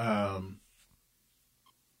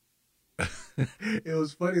 It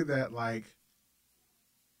was funny that, like,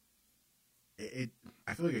 I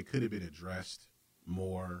feel like it could have been addressed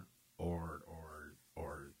more or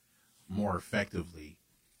more effectively.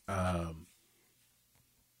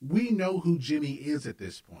 We know who Jimmy is at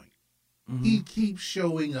this point. He keeps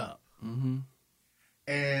showing up.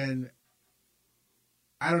 And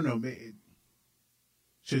I don't know,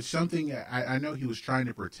 should something, I know he was trying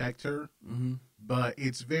to protect her, but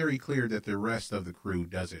it's very clear that the rest of the crew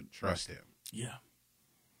doesn't trust him. Yeah.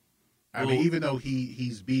 I mean, even though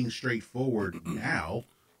he's being straightforward now.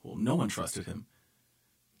 Well, no one trusted him.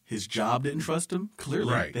 His job didn't trust him.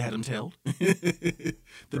 Clearly, right. They had him tailed. The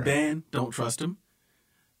band don't trust him.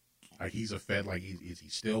 Like he's a Fed. Like is he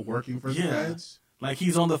still working for the Feds? Like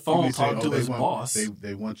he's on the phone talking to his boss.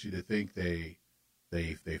 They want you to think they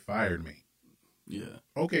fired me. Yeah.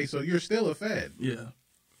 Okay, so you're still a Fed. Yeah.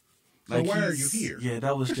 So like why are you here? Yeah,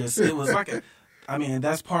 that was just. It was like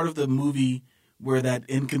that's part of the movie where that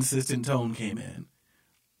inconsistent tone came in.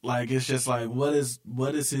 Like it's just like what is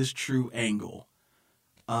his true angle?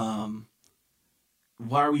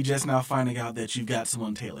 why are we just now finding out that you've got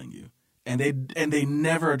someone tailing you? And they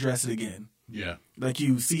never address it again. Yeah. Like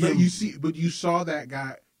you see But him. you saw that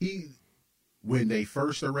guy. When they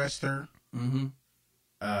first arrest her, and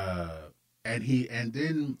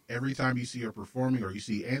then every time you see her performing, or you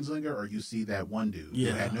see Anslinger, or you see that one dude who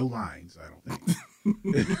had no lines, I don't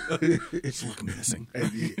think. It's looking missing.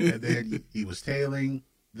 And then he was tailing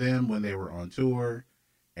them when they were on tour,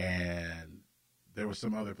 and there was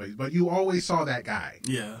some other place, but you always saw that guy.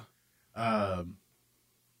 Yeah. But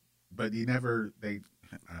I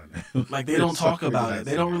don't know. Like they don't talk about it.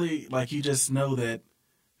 They don't really, like, you just know that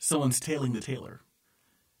someone's tailing the tailor.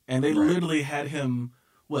 And they literally had him,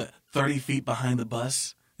 30 feet behind the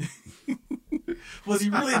bus? Was he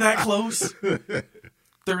really that close?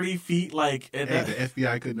 30 feet, like... And the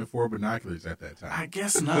FBI couldn't afford binoculars at that time. I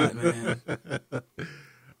guess not, man.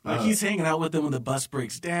 Like, he's hanging out with them when the bus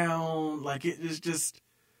breaks down. Like, it is just...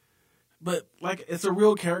 But, like, it's a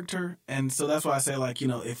real character, and so that's why I say, like,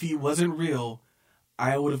 if he wasn't real,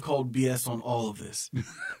 I would have called BS on all of this.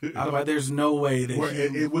 There's no way that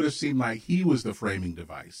it would have seemed like he was the framing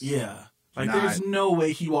device. Yeah. Like, there's no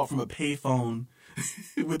way he walked from a payphone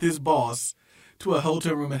with his boss to a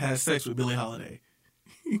hotel room and has sex with Billie Holiday.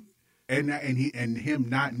 And him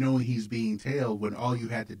not knowing he's being tailed when all you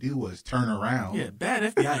had to do was turn around. Yeah,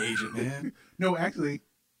 bad FBI agent, man. No, actually,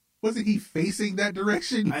 wasn't he facing that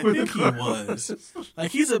direction? I think he was. Like,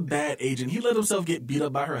 he's a bad agent. He let himself get beat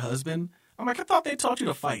up by her husband. I'm like, I thought they taught you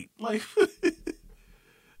to fight. Like,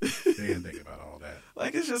 they didn't think about all that.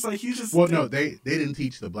 Like, it's just like, he's just... Well, no, they didn't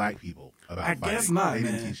teach the black people about fighting. I guess not, they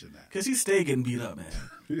man. didn't teach them that. Because he stayed getting beat up, man.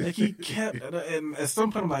 Like, he kept... And at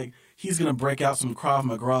some point, I'm like, he's going to break out some Krav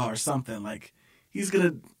Maga or something. Like, he's going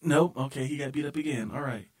to... Nope. Okay, he got beat up again. All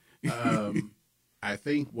right. I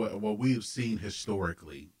think what we've seen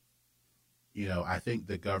historically, I think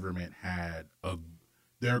the government had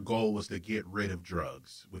their goal was to get rid of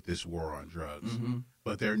drugs with this war on drugs,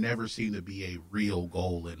 but there never seemed to be a real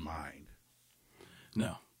goal in mind.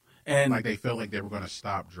 No. And like they felt like they were going to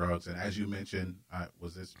stop drugs. And as you mentioned,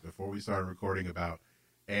 was this before we started recording, about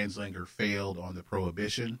Anslinger failed on the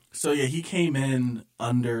prohibition? So yeah, he came in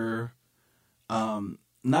under,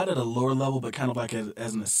 not at a lower level, but kind of like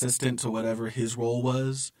as an assistant to whatever his role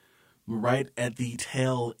was, right at the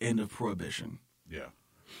tail end of prohibition. Yeah.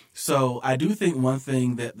 So I do think one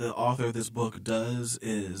thing that the author of this book does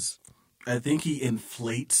is, I think he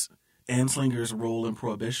inflates Anslinger's role in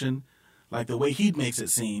prohibition. Like, the way he makes it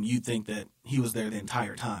seem, you'd think that he was there the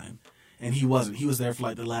entire time. And he wasn't. He was there for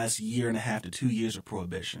like the last 1.5 to 2 years of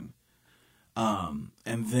prohibition. And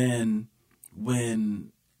then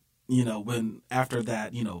when after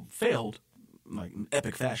that, failed, like in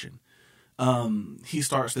epic fashion, he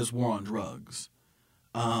starts this war on drugs.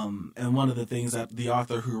 And one of the things that the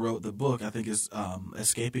author who wrote the book, I think, is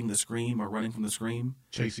Escaping the Scream or Running from the Scream.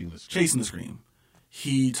 Chasing the Scream. Chasing the Scream.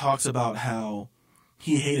 He talks about how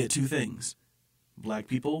he hated two things: black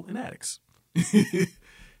people and addicts.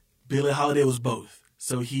 Billie Holiday was both.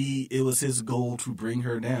 So it was his goal to bring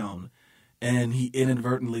her down. And he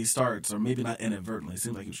inadvertently starts, or maybe not inadvertently, it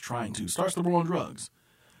seems like he was trying to, starts the war on drugs.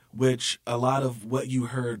 Which a lot of what you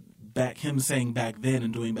heard him saying back then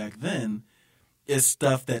and doing back then is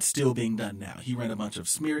stuff that's still being done now. He ran a bunch of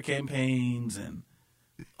smear campaigns and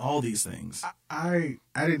all these things. I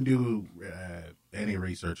didn't do any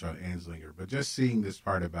research on Anslinger, but just seeing this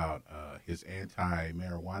part about his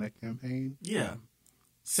anti-marijuana campaign. Yeah.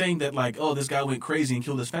 Saying that, like, oh, this guy went crazy and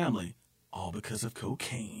killed his family. All because of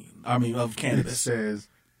cocaine. I mean, of cannabis. It says,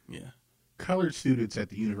 yeah, colored students at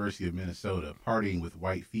the University of Minnesota partying with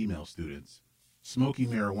white female students, smoking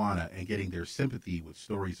marijuana and getting their sympathy with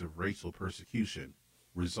stories of racial persecution.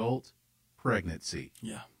 Result, pregnancy.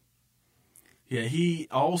 Yeah. Yeah,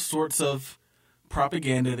 all sorts of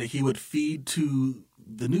propaganda that he would feed to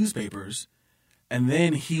the newspapers, and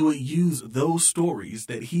then he would use those stories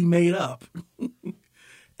that he made up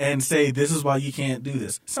and say, this is why you can't do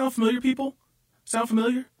this. Sound familiar, people? Sound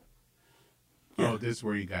familiar? Yeah. Oh, this is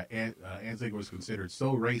where you got Anslinger was considered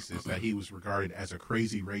so racist that he was regarded as a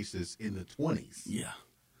crazy racist in the 1920s. Yeah.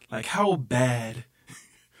 Like, how bad?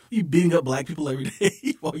 You beating up black people every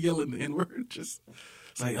day while yelling the N-word? Just,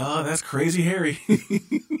 it's like, oh, that's crazy Harry.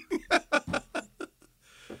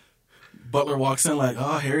 Butler walks in like,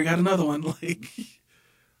 oh, Harry got another one. Like,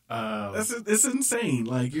 it's insane.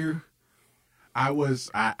 Like,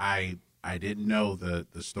 I didn't know the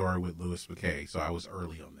story with Louis McKay, so I was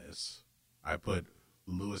early on this. I put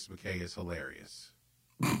Louis McKay is hilarious.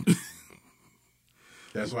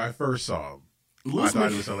 That's why I first saw him. I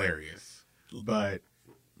thought it was hilarious. But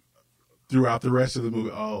throughout the rest of the movie,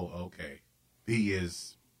 oh, okay. He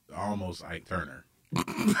is almost Ike Turner.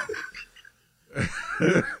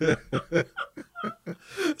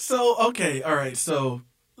 So, okay, all right. So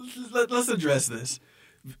let's address this.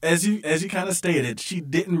 As you kind of stated, she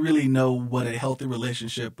didn't really know what a healthy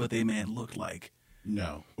relationship with a man looked like.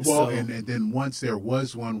 No. Well, So- and then once there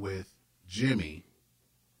was one with Jimmy,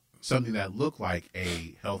 something that looked like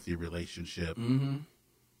a healthy relationship,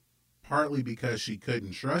 partly because she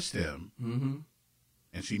couldn't trust him,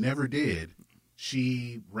 and she never did,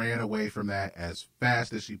 she ran away from that as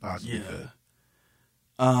fast as she possibly could.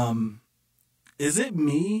 Is it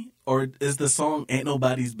me or is the song "Ain't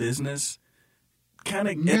Nobody's Business" kind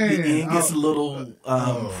of at the Man, end gets a little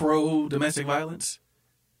pro domestic violence?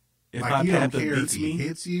 If Like, my you don't papa care if beats he me,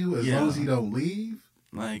 hits you as Yeah. long as he don't leave.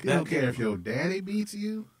 like You don't care if your daddy beats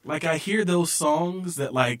you. Like I hear those songs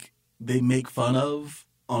that like they make fun of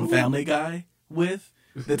on Family Guy with.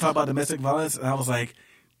 They talk about domestic violence, and I was like,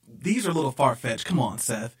 these are a little far fetched. Come on,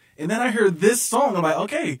 Seth. And then I heard this song. I'm like,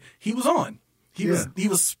 okay, he was on. He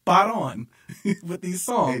was spot on with these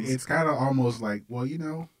songs. It's kind of almost like, well,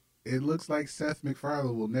 it looks like Seth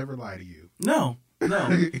MacFarlane will never lie to you. No. He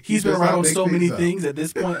He's been does around not on make so things many up. things at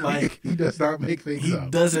this point. Like He does not make things he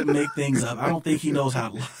up. doesn't make things up. I don't think he knows how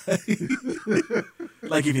to lie.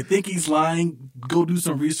 Like if you think he's lying, go do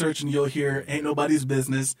some research and you'll hear "Ain't Nobody's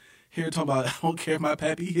Business." Here talking about I don't care if my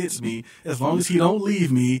pappy hits me as long as he don't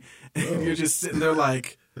leave me. And you're just sitting there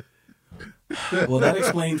like, well, that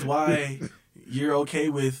explains why you're okay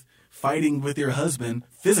with fighting with your husband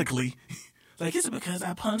physically. Like, is it because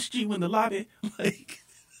I punched you in the lobby? Like,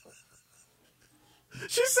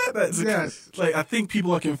 she said that. Yes. Like, I think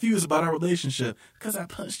people are confused about our relationship because I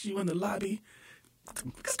punched you in the lobby.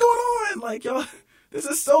 What's going on? Like, y'all, this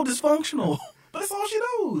is so dysfunctional. But that's all she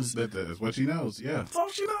knows. That's what she knows, yeah. That's all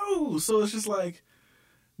she knows. So it's just like,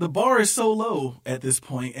 the bar is so low at this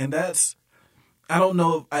point, and that's, I don't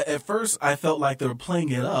know. At first, I felt like they were playing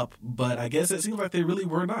it up, but I guess it seems like they really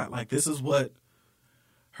were not. Like, this is what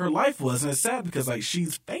her life was, and it's sad because, like,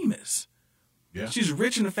 she's famous. Yeah. She's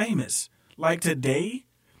rich and famous. Like, today,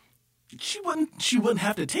 she wouldn't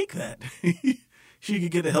have to take that. She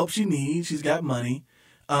could get the help she needs. She's got money.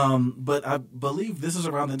 But I believe this is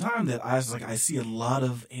around the time that I see a lot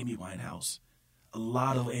of Amy Winehouse. A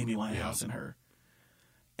lot of Amy Winehouse in her.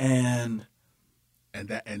 And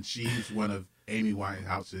she's one of Amy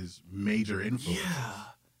Winehouse's major influences. yeah.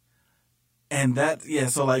 And that, yeah,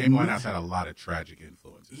 so like Amy Winehouse had a lot of tragic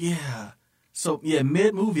influences. yeah. So yeah,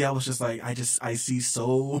 mid movie I was just like, I see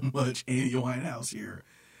so much Amy Winehouse here.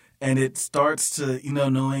 And it starts to,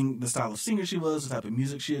 knowing the style of singer she was, the type of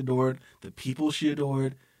music she adored, the people she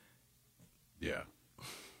adored. Yeah.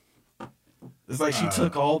 It's like she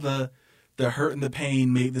took all the hurt and the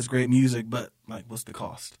pain, made this great music, but like, what's the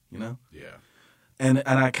cost, Yeah. And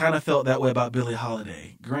I kind of felt that way about Billie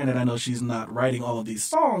Holiday. Granted, I know she's not writing all of these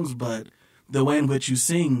songs, but the way in which you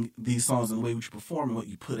sing these songs and the way in which you perform and what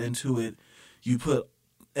you put into it,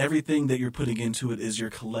 everything that you're putting into it is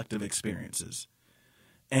your collective experiences.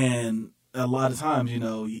 And a lot of times,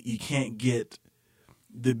 you can't get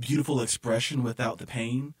the beautiful expression without the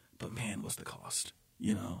pain. But man, what's the cost?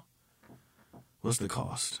 What's the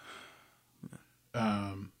cost?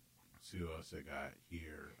 Let's see what else I got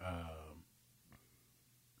here.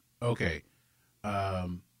 Okay.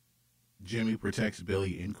 Jimmy protects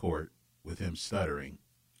Billy in court with him stuttering.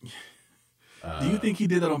 Do you think he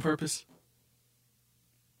did that on purpose?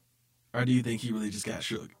 Or do you think he really just got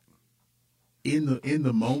shook? In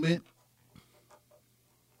the moment,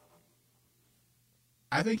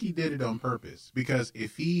 I think he did it on purpose, because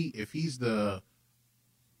if he's the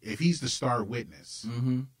star witness,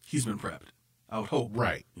 He's been prepped. I would hope.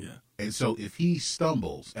 right? Yeah. And so if he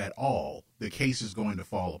stumbles at all, the case is going to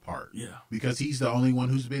fall apart. Yeah. Because he's the only one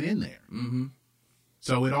who's been in there. Mm-hmm.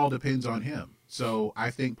 So it all depends on him. So I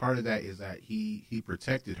think part of that is that he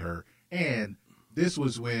protected her, and this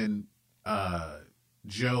was when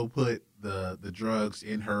Joe put the drugs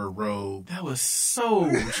in her robe. That was so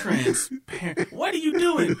transparent. What are you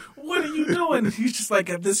doing? What are you doing? He's just like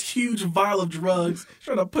got this huge vial of drugs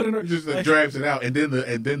trying to put in her. Just like, drags it out, and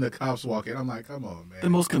then the cops walk in. I'm like, come on, man. the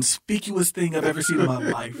most conspicuous thing I've ever seen in my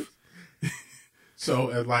life.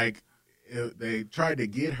 So they tried to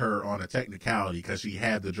get her on a technicality because she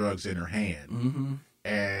had the drugs in her hand, Mm-hmm.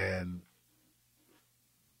 and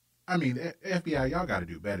I mean, FBI, y'all got to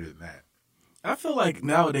do better than that. I feel like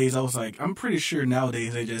nowadays, I'm pretty sure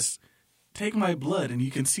nowadays they just take my blood and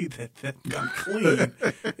you can see that I'm clean.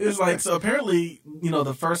 It's like, so apparently,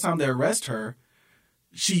 the first time they arrest her,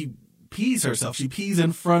 she pees herself. She pees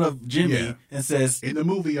in front of Jimmy Yeah. and says, In the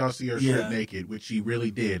movie, y'all see her Yeah. stripped naked, which she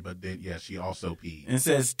really did, but then, yeah, she also peed. and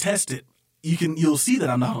says, test it. you'll see that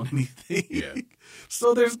I'm not on anything. Yeah.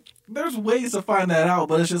 So there's ways to find that out,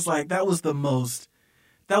 but it's just like that was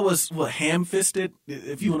what ham-fisted,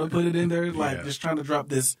 if you want to put it in there, like Yeah. just trying to drop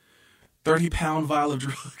this 30-pound vial of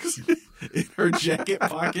drugs in her jacket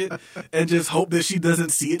pocket and just hope that she doesn't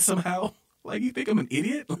see it somehow. Like, you think I'm an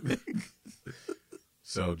idiot?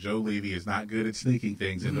 So Joe Levy is not good at sneaking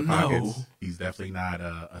things in the No. pockets. He's definitely not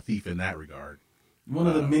a thief in that regard. One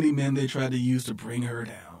of the many men they tried to use to bring her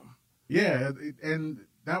down. Yeah, and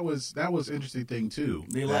that was interesting thing too.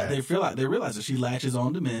 They that- realize that she latches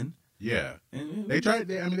on to men. Yeah, And they tried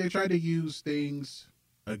to use things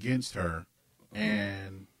against her,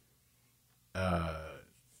 and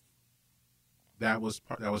that was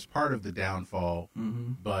part of the downfall.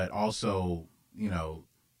 Mm-hmm. But also,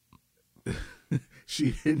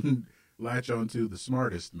 she didn't latch on to the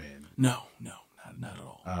smartest men. No, not at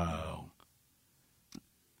all.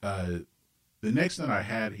 The next one I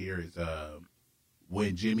had here is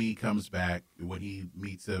when Jimmy comes back, when he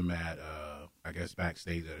meets him at I guess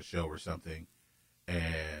backstage at a show or something,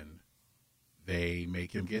 and they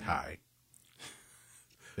make him get high.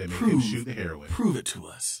 They make him shoot the heroin. Prove it to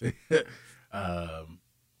us.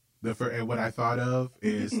 And what I thought of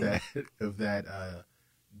is that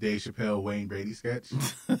Dave Chappelle Wayne Brady sketch.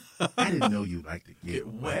 I didn't know you like to get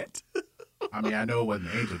wet. I mean, I know it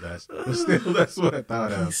wasn't Angel Dust, but still, that's what I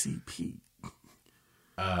thought of. PCP.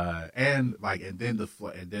 And then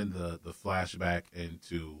the flashback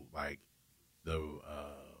into like the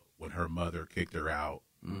when her mother kicked her out.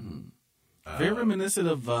 Very reminiscent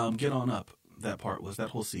of Get On Up. That part was that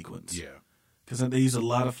whole sequence. Yeah, Because they use a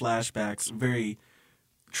lot of flashbacks, very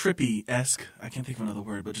trippy-esque. I can't think of another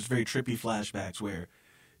word, but just very trippy flashbacks where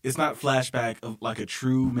it's not flashback of like a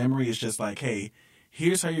true memory. It's just like, hey,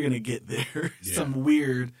 here's how you're going to get there. Yeah. Some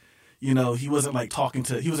weird, he wasn't like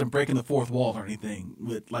he wasn't breaking the fourth wall or anything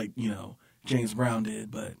with like, James Brown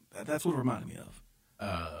did, but that's what it reminded me of.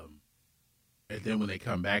 and then when they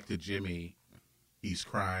come back to Jimmy, he's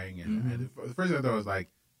crying, and the first thing I thought was like,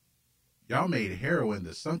 y'all made heroin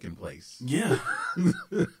the sunken place. Yeah.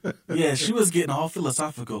 Yeah, she was getting all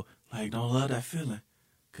philosophical. Like, don't love that feeling,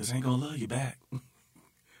 because I ain't going to love you back.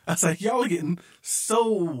 I was like, y'all are getting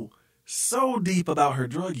so deep about her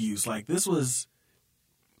drug use. Like, this was,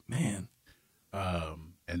 man.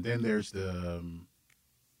 And then there's the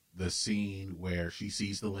scene where she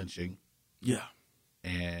sees the lynching, Yeah.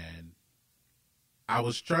 and I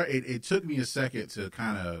was trying. It took me a second to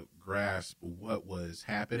kind of grasp what was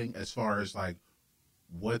happening as far as like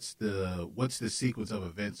what's the sequence of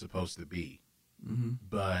events supposed to be. Mm-hmm.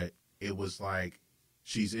 But it was like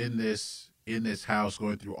she's in this house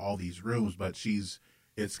going through all these rooms, but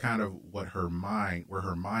it's kind of where her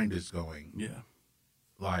mind is going. Yeah.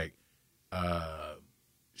 Like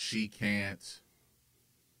she can't.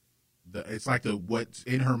 It's like what's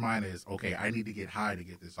in her mind is, okay, I need to get high to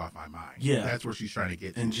get this off my mind. Yeah. That's where she's trying to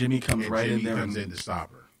get to. And Jimmy comes right in there. Jimmy comes in to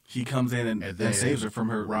stop her. He comes in and then saves her from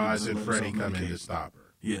her. Roz and Freddie come in to stop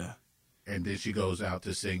her. Yeah. And then she goes out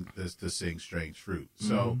to sing Strange Fruit.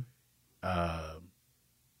 So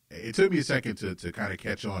it took me a second to kind of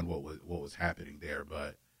catch on what was happening there,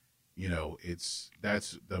 but when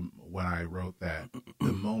I wrote that,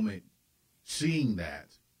 the moment seeing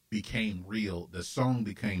that became real, the song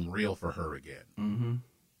became real for her again. Mm-hmm.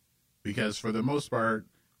 Because for the most part,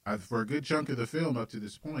 for a good chunk of the film up to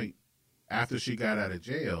this point, after she got out of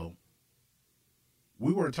jail,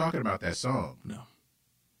 we weren't talking about that song.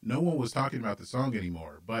 No one was talking about the song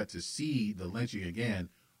anymore. But to see the lynching again,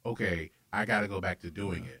 okay, I got to go back to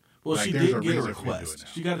doing it. Well, Like, she there's did get a reason for me to do it request. now.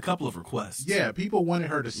 She got a couple of requests. Yeah, people wanted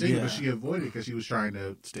her to sing, Yeah. but she avoided it because she was trying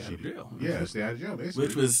to Stay out of jail. Yeah, stay out of jail, basically.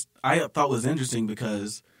 Which was, I thought was interesting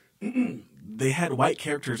because they had white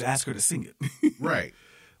characters ask her to sing it. right.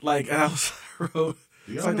 Like, and I was, y'all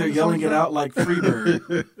it's like know they're the yelling song it out like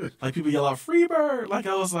Freebird. Like people yell out Freebird. Like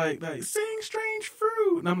I was like, sing Strange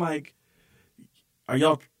Fruit. And I'm like, are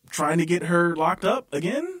y'all trying to get her locked up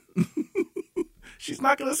again? She's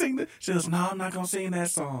not going to sing that. She goes, no, I'm not going to sing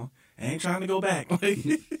that song. I ain't trying to go back. Like,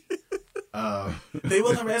 they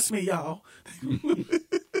will arrest me, y'all.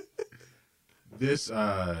 This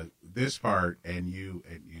part, and you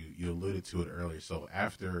alluded to it earlier. So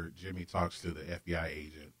after Jimmy talks to the FBI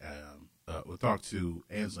agent, we'll talk to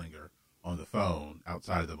Anslinger on the phone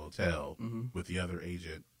outside of the motel with the other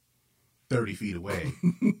agent 30 feet away.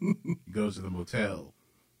 He goes to the motel.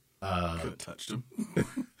 Could have touched him.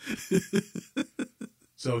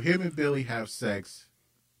 So him and Billy have sex,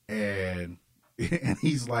 and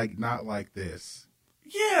he's like, not like this.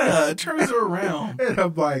 Yeah, turns her around. And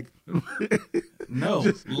I'm like, No,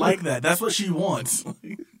 like that. That's what she wants.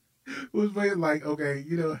 was playing like, okay,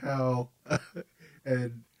 you know how,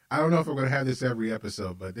 and I don't know if I'm going to have this every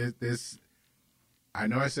episode, but this, I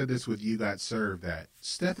know I said this with You Got Served, that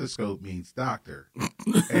stethoscope means doctor,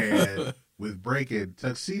 and with Breaking,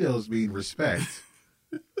 tuxedos mean respect.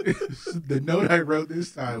 The note I wrote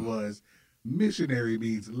this time was, missionary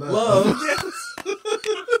means love. Love, yes.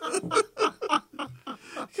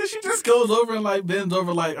 Because she just goes over and like bends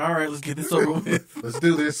over, like, all right, let's get this over with. Let's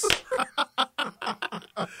do this.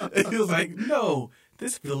 And he was like, no,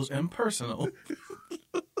 this feels impersonal.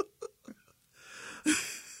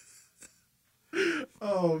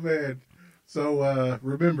 Oh man. So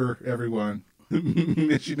remember, everyone,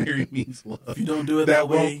 missionary means love. If you don't do it that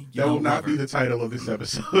way, you that will don't not love be her. the title of this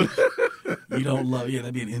episode. You don't love, yeah,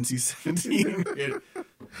 that'd be an NC-17.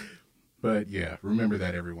 But yeah, remember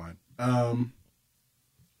that, everyone.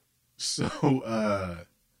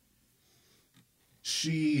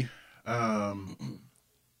 She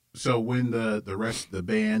so when the rest of the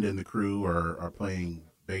band and the crew are playing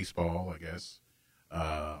baseball, I guess,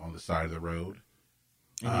 on the side of the road.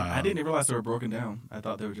 I didn't even realize they were broken down. I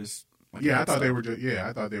thought they were just like, I thought they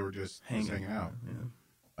were just hanging out.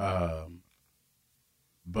 Yeah.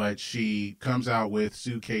 But she comes out with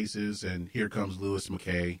suitcases, and here comes Louis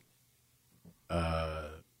McKay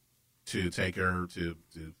to take her to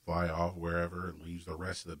fly off wherever, and leaves the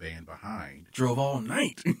rest of the band behind. Drove all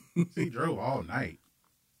night. He drove all night.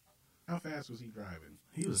 How fast was he driving?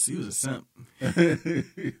 He was a simp.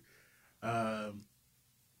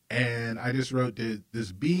 And I just wrote,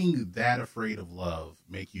 does being that afraid of love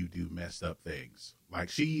make you do messed up things? Like,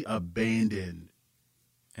 she abandoned,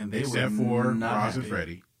 And they except were for not Roz and happy.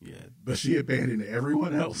 Freddie, Yeah. but she abandoned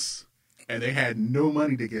everyone else, and they had no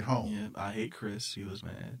money to get home. Yeah, I hate Chris. He was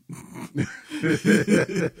mad.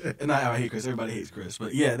 And I hate Chris. Everybody hates Chris.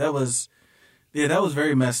 But yeah, that was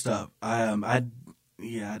very messed up. I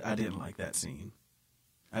didn't like that scene.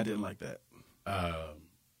 I didn't like that.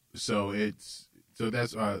 So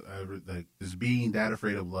that's like, does being that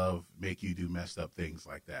afraid of love make you do messed up things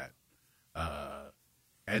like that?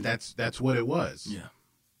 And that's what it was. Yeah.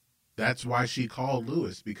 That's why she called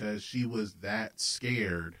Louis, because she was that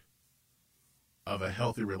scared of a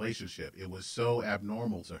healthy relationship. It was so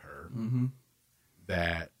abnormal to her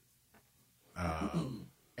that,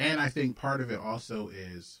 and I think part of it also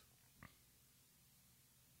is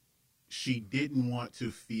she didn't want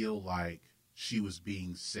to feel like she was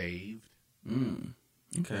being saved.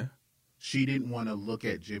 Okay. She didn't want to look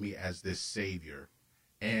at Jimmy as this savior.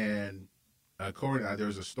 And there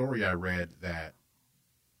was a story I read that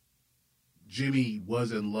Jimmy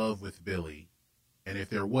was in love with Billy, and if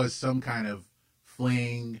there was some kind of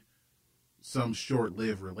fling, some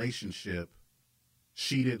short-lived relationship,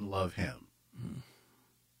 she didn't love him.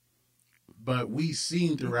 But we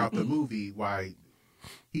seen throughout the movie why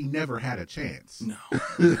he never had a chance. No.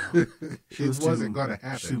 It wasn't going to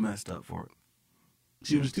happen. Too messed up for it.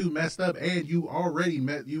 She was too messed up, and you already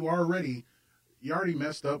messed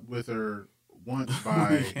up with her once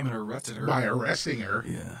by Came and arrested her. by arresting her,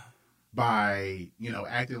 Yeah. by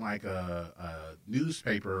acting like a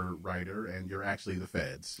newspaper writer, and you're actually the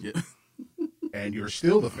feds, Yeah. and you're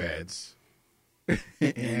still the feds,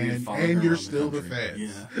 and followed her you're around the still the country. feds.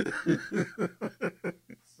 Yeah.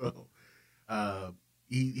 So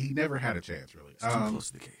he never had a chance, really. It's too close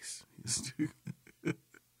to the case. It's too...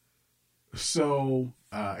 So,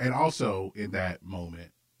 and also in that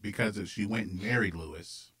moment, because she went and married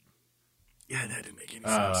Louis, Yeah, that didn't make any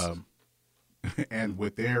sense. and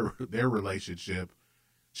with their relationship,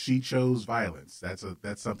 she chose violence. That's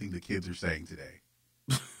something the kids are saying today.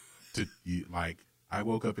 I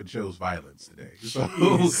woke up and chose violence today. So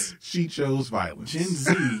Jeez. she chose violence. Gen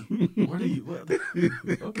Z. What are you? What?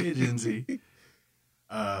 Okay, Gen Z.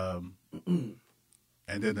 And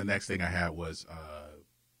then the next thing I had was,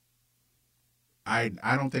 I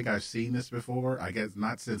don't think I've seen this before. I guess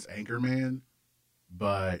not since Anchorman,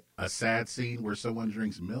 but a sad scene where someone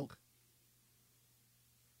drinks milk,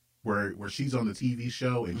 where she's on the TV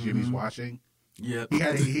show and Jimmy's watching. Yep.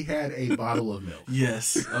 He had a bottle of milk.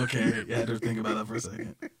 Yes. Okay. You had to think about that for a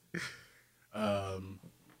second.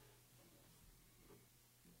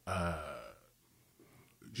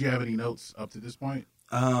 Do you have any notes up to this point?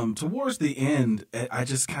 Towards the end, I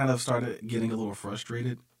just kind of started getting a little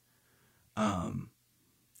frustrated.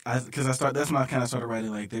 That's when I kind of started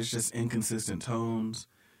writing, like, there's just inconsistent tones.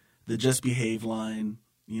 The just behave line,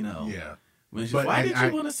 Yeah. When she's, But why did you I-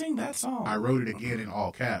 want to sing that song? I wrote it again in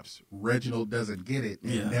all caps. Reginald doesn't get it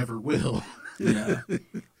and Yeah. never will. Yeah.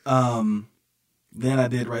 Then I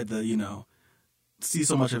did write the, see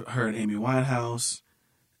so much of her and Amy Winehouse,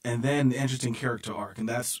 and then the interesting character arc, and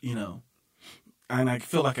that's, and I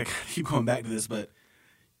feel like I keep going back to this, but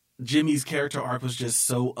Jimmy's character arc was just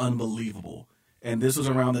so unbelievable. And this was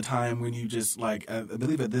around the time when you just, like, I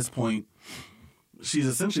believe at this point, she's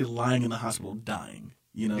essentially lying in the hospital dying.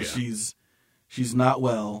 You know, Yeah. she's not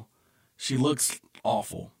well. She looks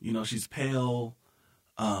awful. You know, she's pale,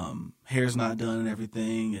 hair's not done and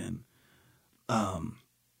everything. And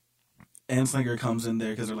Anslinger comes in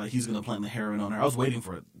there because they're like, he's going to plant the heroin on her. I was waiting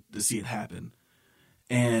for it to see it happen.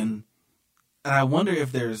 And I wonder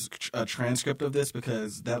if there's a transcript of this,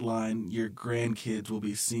 because that line, your grandkids will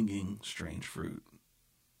be singing Strange Fruit.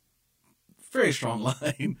 Very strong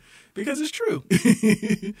line, because it's true.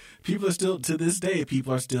 People are still, to this day,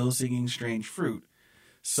 people are still singing Strange Fruit.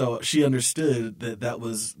 So she understood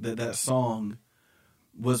that song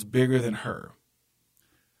was bigger than her.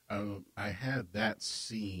 I had that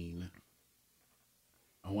scene.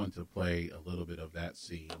 I wanted to play a little bit of that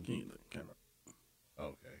scene.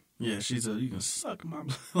 Okay. Yeah, you can suck my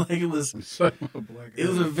like it was. Suck my black It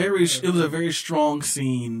was ass. it was a very strong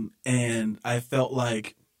scene, and I felt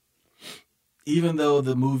like even though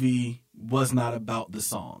the movie was not about the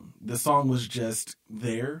song was just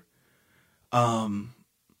there.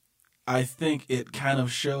 I think it kind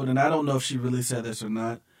of showed, and I don't know if she really said this or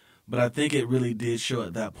not, but I think it really did show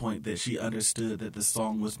at that point that she understood that the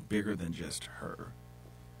song was bigger than just her.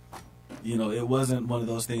 You know, it wasn't one of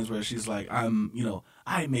those things where she's like, I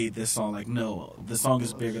made this song. Like, no, the song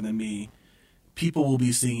is bigger than me. People will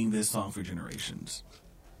be singing this song for generations.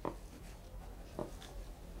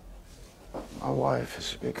 My wife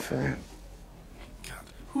is a big fan. God,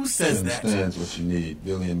 who She says that? understands what you need.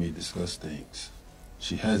 Billy and me discuss things.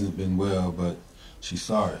 She hasn't been well, but she's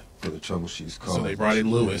sorry for the trouble she's caused. So they brought in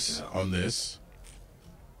Lewis on this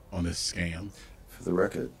scam. For the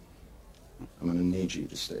record, I'm gonna need you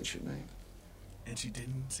to state your name. And she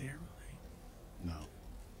didn't say her name. No.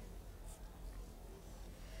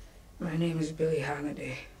 My name is Billie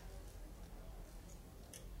Holiday.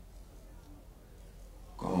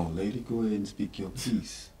 Go on, lady. Go ahead and speak your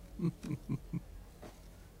piece.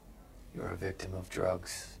 You're a victim of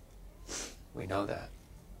drugs. We know that.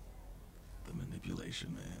 The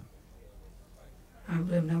manipulation, man. I don't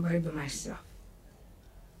blame nobody but myself.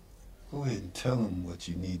 Go ahead and tell him what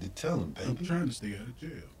you need to tell him, I'm baby. trying to stay out of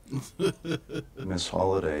jail. Miss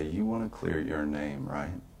Holiday, you want to clear your name,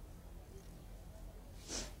 right?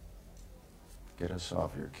 Get us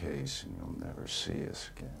off your case and you'll never see us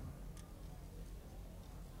again.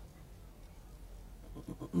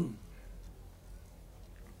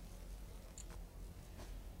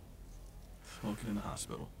 Smoking in the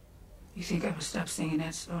hospital. You think I'm gonna stop singing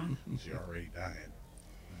that song? She already dying.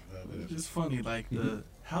 It's just funny, like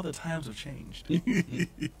how the times have changed.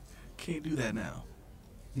 Can't do that now.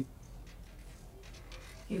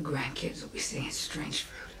 Your grandkids will be singing Strange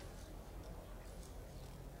Fruit.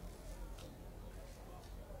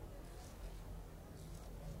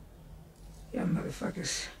 Y'all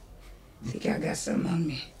motherfuckers think I got something on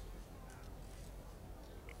me.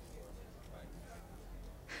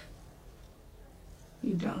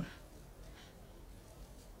 You don't.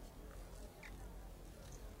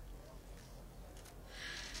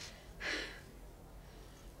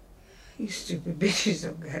 You stupid bitches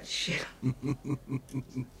don't got shit.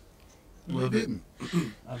 They didn't.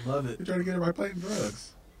 I love it. They tried to get everybody playing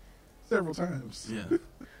drugs several times. Yeah.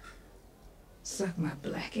 Suck my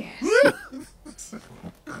black ass.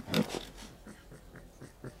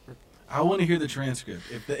 I want to hear the transcript.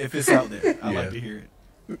 If it's out there, I'd Yeah. like to hear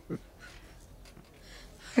it.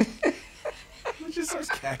 It just starts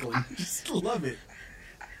cackling. Just love it.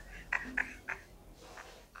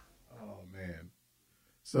 Oh man.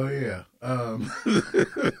 So yeah.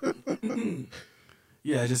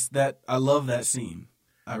 Yeah, just that. I love that scene.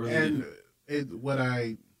 I really And do. what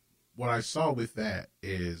I saw with that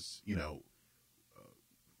is,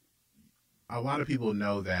 a lot of people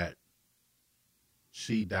know that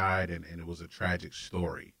she died and it was a tragic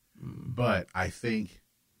story. But I think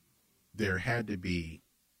there had to be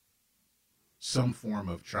some form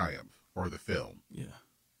of triumph for the film. Yeah.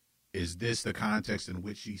 Is this the context in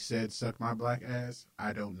which she said, suck my black ass?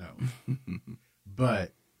 I don't know.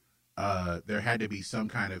 But there had to be some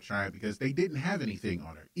kind of triumph because they didn't have anything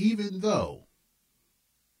on her, even though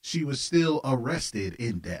she was still arrested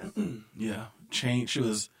in death. Yeah. She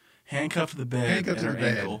was handcuffed to the bed Handcuffed and to her the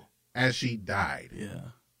bed ankle. as she died.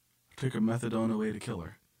 Yeah. Took her methadone away to kill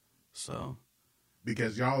her. So.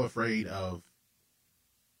 Because y'all afraid of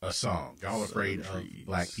a song. Y'all afraid of Southern trees.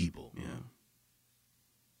 black people. Yeah.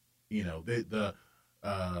 The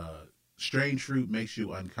Strange Fruit makes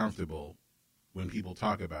you uncomfortable when people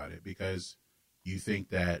talk about it because you think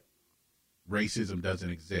that racism doesn't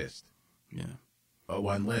exist. Yeah.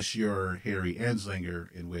 unless you're Harry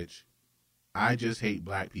Anslinger, in which I just hate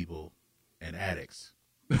black people and addicts.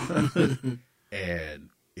 And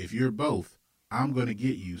if you're both, I'm going to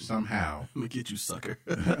get you somehow. I'm gonna get you, sucker.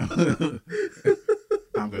 I'm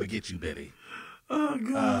going to get you, Betty. Oh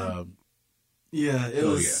God. Yeah, it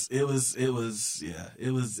So, was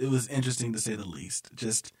interesting to say the least.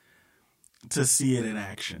 Just to see it in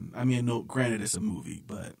action. I mean, no, granted it's a movie,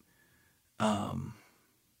 but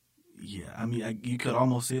yeah, I mean, you could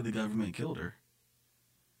almost say the government killed her.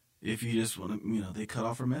 If you just want to, they cut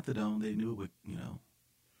off her methadone. They knew it would,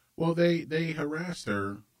 Well, they harassed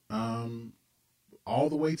her all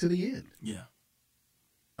the way to the end. Yeah.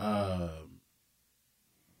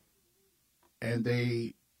 And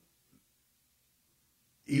they,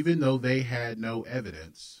 even though they had no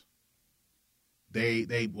evidence, they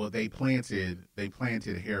planted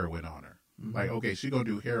heroin on her. Mm-hmm. Like, okay, she gonna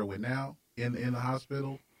do heroin now in the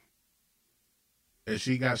hospital, and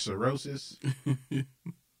she got cirrhosis.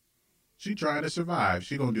 She trying to survive.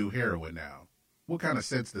 She gonna do heroin now. What kind of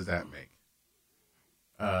sense does that make?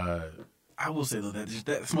 I will say though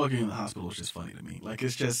that smoking in the hospital is just funny to me. Like,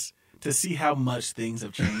 it's just to see how much things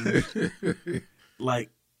have changed. Like,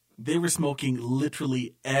 they were smoking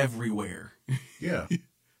literally everywhere. Yeah,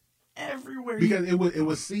 Everywhere. because it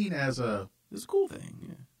was seen as It's a cool thing.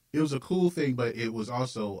 Yeah. it was a cool thing, but it was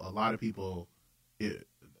also a lot of people.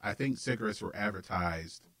 I think cigarettes were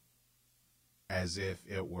advertised as if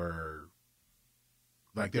it were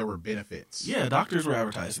like there were benefits. Yeah, doctors were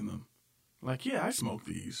advertising them. Like, yeah, I smoke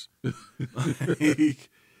these. Like,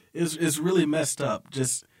 it's really messed up.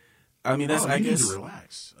 Just, I mean, that's, Oh, I you guess, need to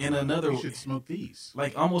relax. in another- you should smoke these.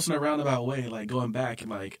 like, almost in a roundabout way, like, going back,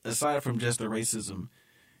 like, aside from just the racism,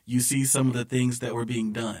 you see some of the things that were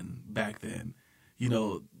being done back then.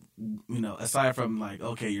 Aside from, like,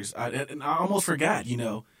 okay, and I almost forgot,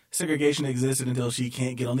 segregation existed until she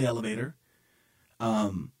can't get on the elevator.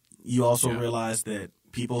 You also realize that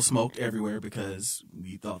people smoked everywhere because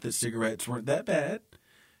we thought that cigarettes weren't that bad.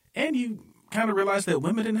 And you kind of realize that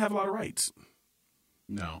women didn't have a lot of rights.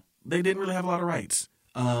 No. They didn't really have a lot of rights.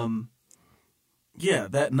 That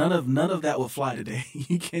none of that would fly today.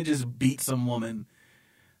 You can't just beat some woman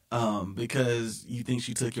because you think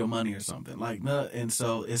she took your money or something. Like, no, and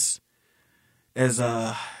so it's as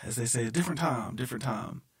they say, a different time.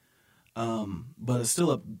 But it's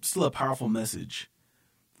still a powerful message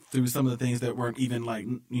through some of the things that weren't even like,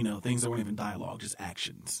 things that weren't even dialogue, just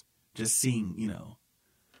actions, just seeing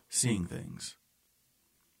things.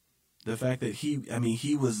 The fact that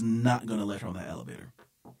he was not going to let her on that elevator.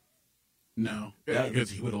 No, because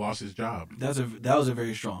he would have lost his job. That was a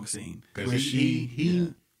very strong scene. Because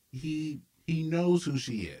he knows who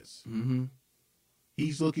she is. Mm-hmm.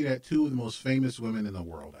 He's looking at two of the most famous women in the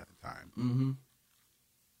world at the time. Mm-hmm.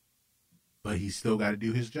 But he's still got to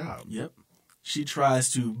do his job. Yep. She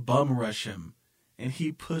tries to bum rush him, and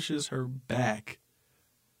he pushes her back.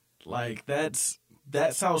 Like, that's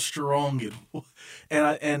how strong it was.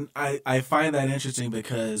 And I find that interesting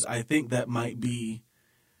because I think that might be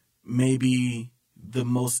maybe the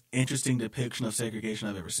most interesting depiction of segregation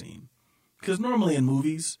I've ever seen. Because normally in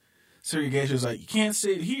movies, segregation is like, you can't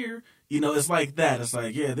sit here. It's like that. It's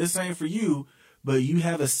like, yeah, this ain't for you. But you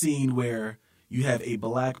have a scene where you have a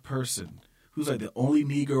black person who's like, the only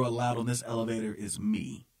Negro allowed on this elevator is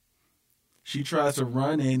me. She tries to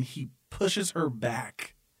run in. He pushes her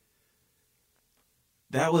back.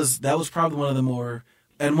 That was probably one of the more,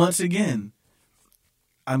 and once again,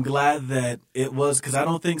 I'm glad that it was, because I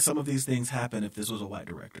don't think some of these things happen if this was a white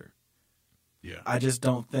director. Yeah. I just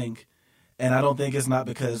don't think, and I don't think it's not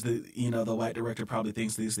because the white director probably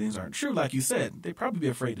thinks these things aren't true. Like you said, they'd probably be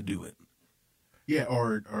afraid to do it. Yeah,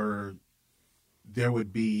 or there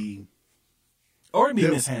would be... Or it'd be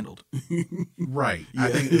mishandled. Right. Yeah.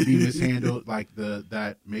 I think it would be mishandled, like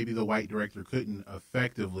that maybe the white director couldn't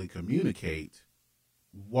effectively communicate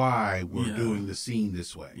why we're doing the scene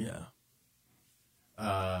this way. Yeah.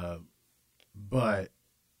 But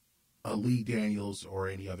a Lee Daniels or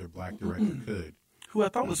any other black director could. Who I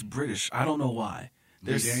thought was British. I don't know why.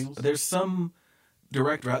 Lee Daniels? There's some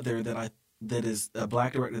director out there that is a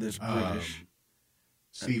black director that's British.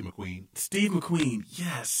 Steve McQueen. Steve McQueen.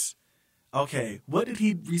 Yes. Okay. What did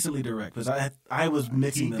he recently direct? Because I was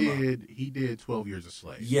mixing them up. He did 12 Years a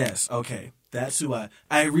Slave. Yes. Okay. That's who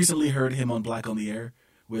I recently heard him on Black on the Air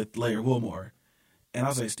with Laird Wilmore. And I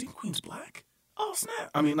was like, Steve McQueen's black? Oh, snap.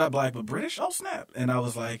 I mean, not black, but British? Oh, snap. And I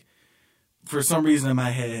was like, for some reason in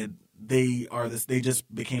my head, they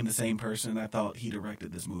just became the same person. I thought he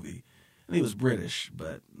directed this movie. And he was British,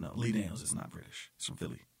 but no, Lee Daniels is not British. He's from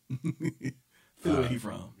Philly. Philly, where he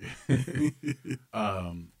from?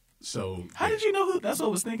 So How did you know who? That's what I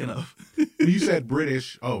was thinking of. you said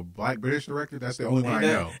British? Oh, black British director. That's the only one I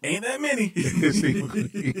know. Ain't that many? Steve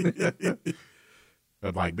McQueen.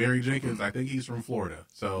 But like Barry Jenkins, I think he's from Florida,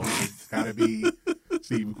 so it's got to be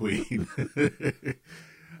Steve McQueen.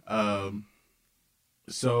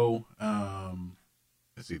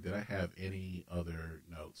 Let's see. Did I have any other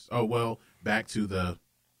notes? Oh well, back to the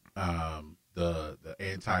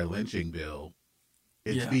anti-lynching bill.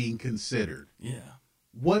 It's being considered. Yeah.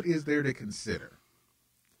 What is there to consider?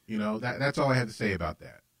 You know, that's all I had to say about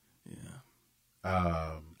that. Yeah.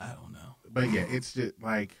 I don't know. But yeah, it's just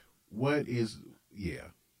like, what is, yeah.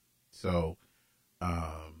 So,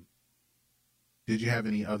 did you have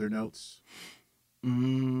any other notes?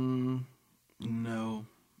 No.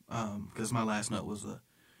 Because my last note was,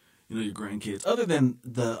 your grandkids. Other than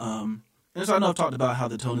the, and so I know I've talked about how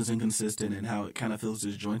the tone is inconsistent and how it kind of feels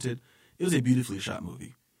disjointed. It was a beautifully shot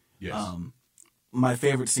movie. Yes. My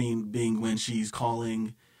favorite scene being when she's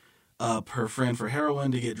calling up her friend for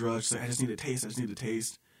heroin to get drugs. She's like, I just need a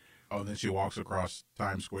taste. Oh, then she walks across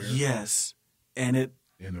Times Square. Yes. And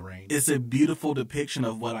in the rain. It's a beautiful depiction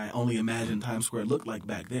of what I only imagined Times Square looked like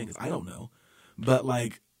back then, because I don't know. But,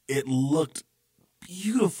 like, it looked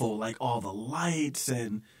beautiful, like all the lights,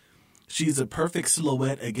 and she's a perfect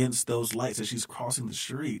silhouette against those lights as she's crossing the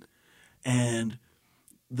street. And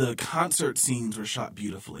the concert scenes were shot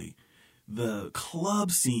beautifully. The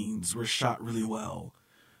club scenes were shot really well.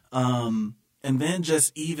 And then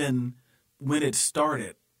just even when it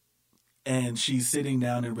started and she's sitting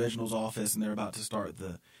down in Reginald's office and they're about to start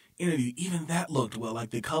the interview, even that looked well.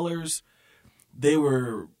 Like the colors, they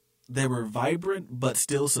were vibrant but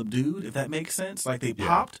still subdued, if that makes sense. Like they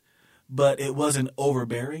popped, but it wasn't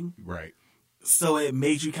overbearing. Right. So it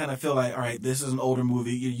made you kind of feel like, all right, this is an older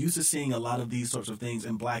movie. You're used to seeing a lot of these sorts of things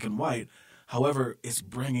in black and white. However, it's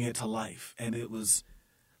bringing it to life. And it was,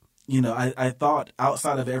 I thought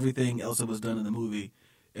outside of everything else that was done in the movie,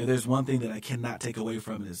 if there's one thing that I cannot take away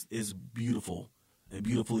from it is beautiful, a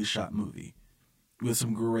beautifully shot movie with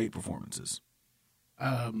some great performances.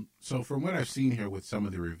 So from what I've seen here with some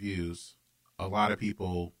of the reviews, a lot of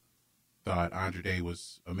people thought Andra Day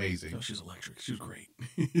was amazing. Oh, she's electric. She was great.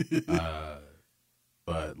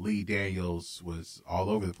 But Lee Daniels was all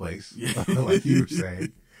over the place, like you were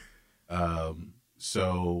saying.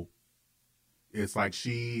 So it's like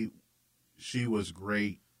she was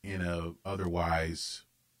great in a otherwise,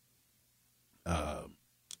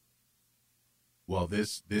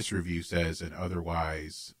 this review says an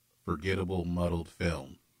otherwise forgettable, muddled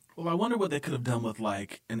film. Well, I wonder what they could have done with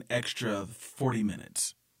like an extra 40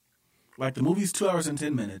 minutes. Like the movie's 2 hours and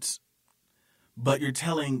 10 minutes, but you're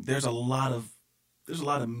telling there's a lot of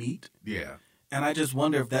meat. Yeah. And I just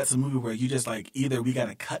wonder if that's a movie where you just like either we got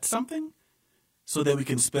to cut something so that we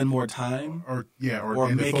can spend more time, or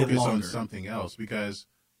make focus it longer on something else, because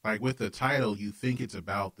like with the title, you think it's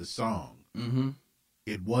about the song. Mm-hmm.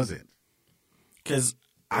 It wasn't. Because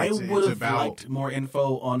I would have liked more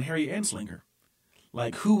info on Harry Anslinger.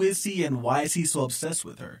 Like, who is he and why is he so obsessed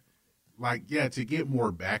with her? Like, yeah, to get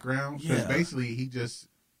more background, because basically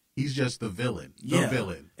he's just the villain. The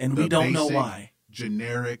villain. And we don't know why.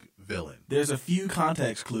 Generic villain. There's a few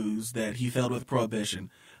context clues that he failed with Prohibition,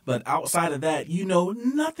 but outside of that, you know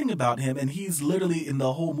nothing about him, and he's literally in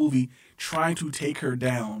the whole movie trying to take her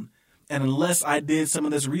down. And unless I did some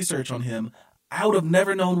of this research on him, I would have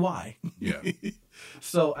never known why. Yeah.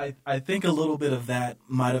 So I think a little bit of that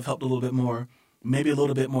might have helped a little bit more. Maybe a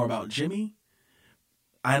little bit more about Jimmy.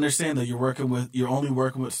 I understand that you're only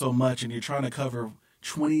working with so much, and you're trying to cover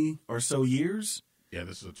 20 or so years. Yeah,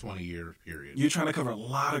 this is a 20-year period. You're trying to cover a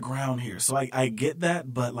lot of ground here. So I get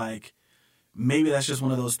that, but like maybe that's just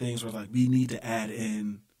one of those things where like we need to add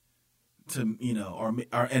in to,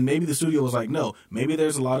 and maybe the studio was like, no, maybe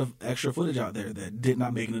there's a lot of extra footage out there that did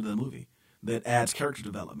not make it into the movie that adds character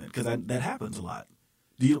development, because that happens a lot.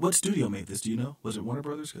 What studio made this? Do you know? Was it Warner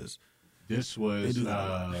Brothers? Because this was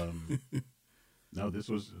no, this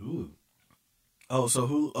was Hulu. Oh, so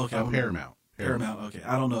Hulu? Okay, Paramount. Paramount. Okay,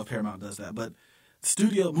 I don't know if Paramount does that, but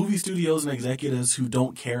movie studios and executives who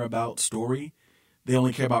don't care about story, they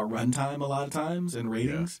only care about runtime a lot of times and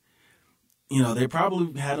ratings. Yeah. They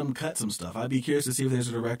probably had them cut some stuff. I'd be curious to see if there's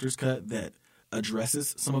a director's cut that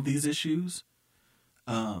addresses some of these issues,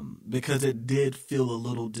 because it did feel a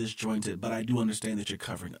little disjointed. But I do understand that you're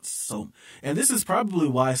covering it and this is probably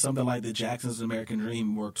why something like The Jacksons' American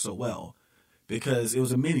Dream worked so well, because it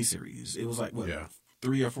was a miniseries. It was like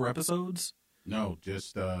 3 or 4 episodes. No,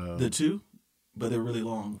 just the 2. But they're really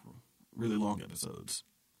long episodes.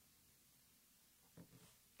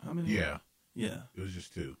 How many? Yeah. Yeah. It was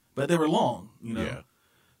just 2. But they were long, Yeah.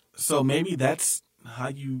 So maybe that's how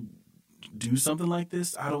you do something like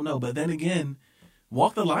this. I don't know. But then again,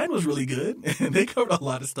 Walk the Line was really good, and they covered a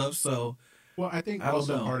lot of stuff. So, well, I think I don't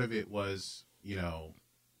also know. part of it was, you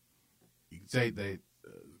could say that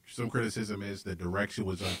some criticism is the direction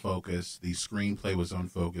was unfocused, the screenplay was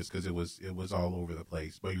unfocused because it was all over the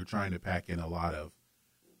place. But you're trying to pack in a lot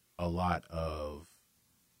of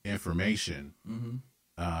information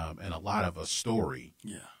and a lot of a story.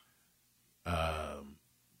 yeah.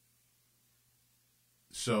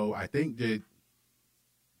 So I think that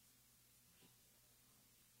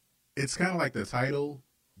it's kind of like the title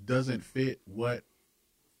doesn't fit what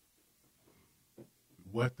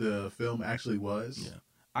the film actually was. Yeah.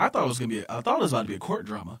 I thought it was about to be a court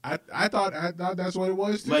drama. I thought that's what it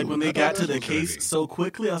was too. Like when I they thought got to that's the what it was case gonna so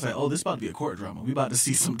quickly, I was like, "Oh, this is about to be a court drama. We about to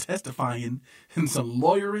see some testifying and some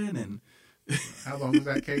lawyering and be. How long was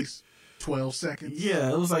that case? 12 seconds. yeah."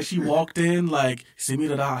 It was like she walked in like, "Send me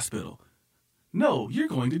to the hospital." No, you're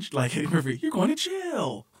going to like Eddie Murphy. You're going to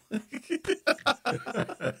jail. She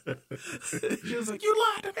was like, "You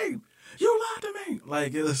lied to me. You lied to me."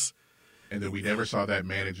 Like it was. And then we never saw that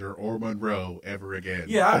manager or Monroe ever again.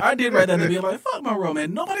 Yeah, I did write that and be like, "Fuck Monroe,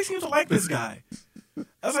 man. Nobody seems to like this guy."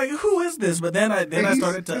 I was like, "Who is this?" But then I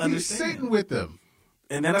started to He's understand. sitting with them.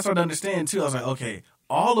 And then I started to understand too. I was like, okay,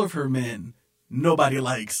 all of her men, nobody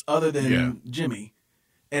likes other than Yeah. Jimmy,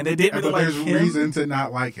 and they didn't really But like there's him. reason to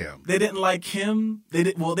not like him. They didn't like him. They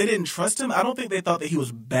didn't trust him. I don't think they thought that he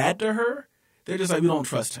was bad to her. They're just like, we don't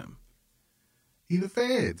trust him. He the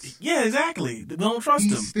feds. Yeah, exactly. We don't trust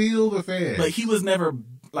He's him. still the feds. But he was never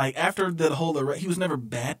like after the whole he was never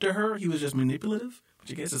bad to her. He was just manipulative,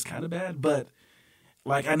 which I guess is kind of bad. But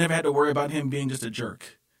like, I never had to worry about him being just a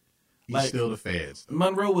jerk. He's like- still the feds.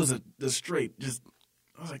 Monroe was the straight. Just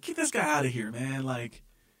I was like, get this guy out of here, man. Like,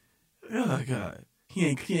 oh god, he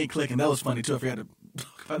ain't clicking. That was funny too. I forgot to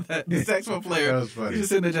talk about that. The saxophone player. That was funny. He's just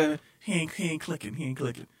sitting there, jamming. He ain't clicking. He ain't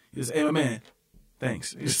clicking. He was, hey, my man.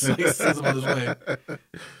 Thanks. He just like sends him on his way.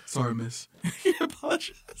 Sorry, miss. He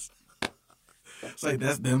apologized. It's like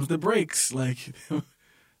them's the breaks. Like, and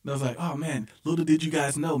I was like, oh man, little did you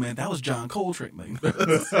guys know, man, that was John Coltrane. Like,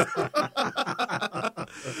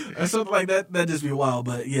 or something like that. That'd just be wild.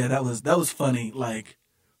 But yeah, that was funny. Like,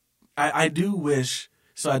 I do wish.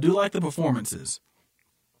 So I do like the performances,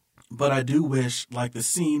 but I do wish like the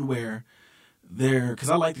scene where because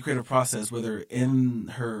I like the creative process where they're in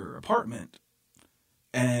her apartment.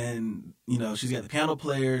 And, she's got the piano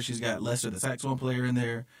player, she's got Lester, the saxophone player in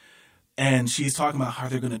there, and she's talking about how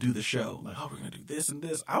they're going to do the show. Like, oh, we're going to do this and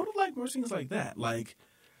this. I would have liked more scenes like that. Like,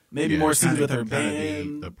 maybe more scenes with her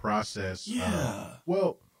band. The process. Yeah.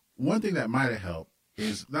 Well, one thing that might have helped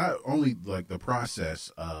is not only like the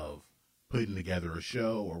process of putting together a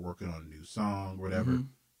show or working on a new song or whatever,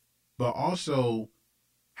 but also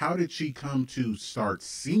how did she come to start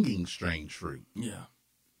singing Strange Fruit? Yeah.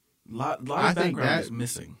 A lot I of think background that- is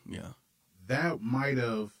missing. Yeah. That might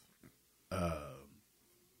have,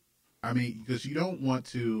 because you don't want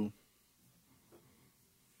to.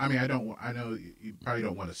 I know you probably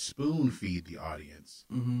don't want to spoon feed the audience,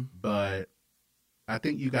 but I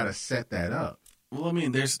think you got to set that up. Well, I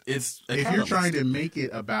mean, it's a If you're catalyst. trying to make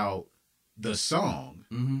it about the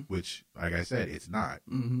song, which, like I said, it's not.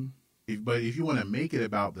 But if you want to make it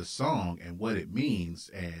about the song and what it means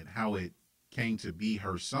and how it came to be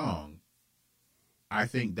her song, I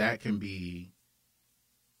think that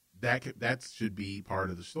should be part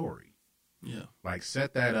of the story. Yeah. Like,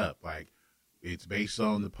 set that up. Like, it's based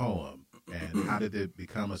on the poem, and how did it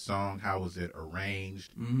become a song? How was it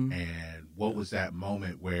arranged? And what was that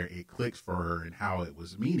moment where it clicked for her and how it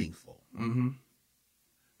was meaningful? None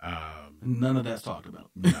of that's talked about.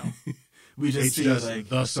 No, We just it's see just like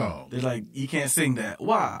the song. they're like, you can't sing that.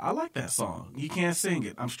 Why? I like that song. You can't sing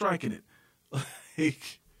it. I'm striking it.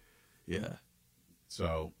 Like, yeah.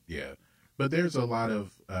 So, yeah. But there's a lot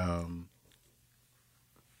of,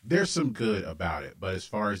 there's some good about it. But as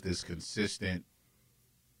far as this consistent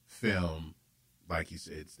film, like you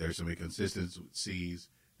said, there's some inconsistencies.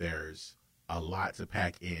 There's a lot to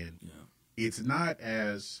pack in. Yeah. It's not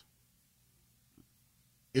as,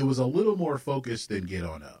 it was a little more focused than Get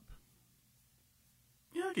On Up.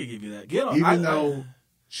 Yeah, I could give you that. Get on. Even though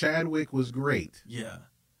Chadwick was great, yeah.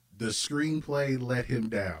 the screenplay let him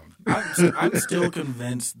down. I'm still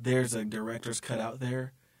convinced there's a director's cut out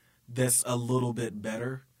there that's a little bit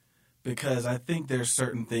better, because I think there's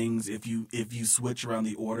certain things if you switch around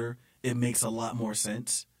the order, it makes a lot more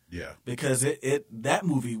sense. Yeah. Because that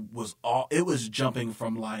movie was jumping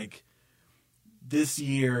from like this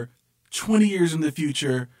year, 20 years in the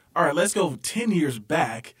future. All right, let's go 10 years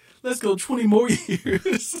back. Let's go 20 more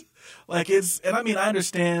years. Like and I mean, I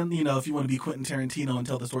understand, if you want to be Quentin Tarantino and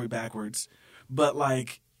tell the story backwards, but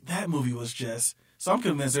like that movie was just. So I'm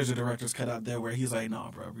convinced there's a director's cut out there where he's like,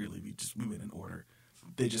 "No, bro, really, we went in order.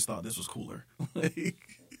 They just thought this was cooler."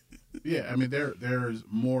 Yeah, I mean, there's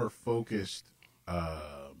more focused.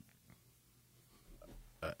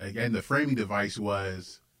 Again, the framing device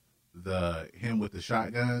was him with the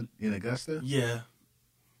shotgun in Augusta. Yeah,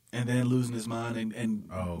 and then losing his mind and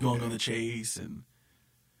going on the chase and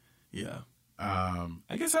yeah. I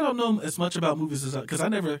guess I don't know as much about movies as because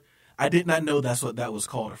I did not know that's what that was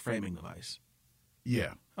called, a framing device.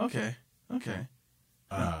 Yeah. Okay.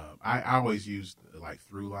 I always used like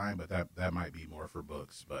through line, but that might be more for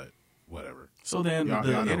books, but whatever. So then y'all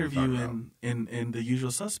know what we're interview talking in The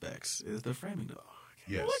Usual Suspects is the framing device.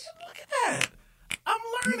 Yes. Look at that. I'm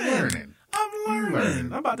You're learning. I'm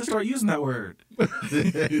learning. I'm about to start using that word.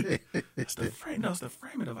 It's the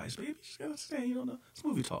framing device, baby. You just gotta say, it's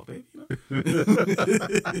movie talk, baby. It's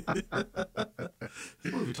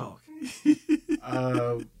movie talk.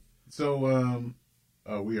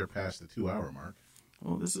 We are past the 2-hour mark.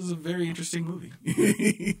 Well, this is a very interesting movie.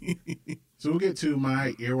 So we'll get to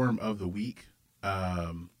my earworm of the week.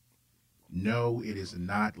 No, it is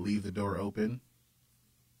not Leave the Door Open.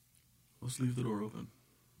 Let's Leave the Door Open.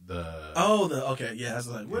 Okay, yeah. I was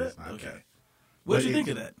like, what? Okay. That. What did you think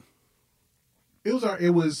of that? It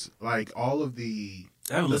was like all of the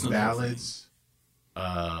ballads,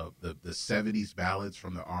 the 70s ballads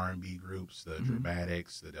from the R&B groups, the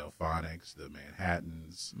Dramatics, the Delphonics, the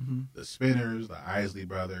Manhattans, the Spinners, the Isley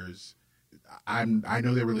Brothers. I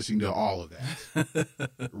know they were listening to all of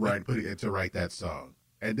that, right? To write that song,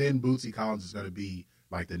 and then Bootsy Collins is going to be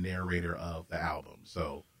like the narrator of the album.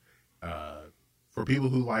 So, for people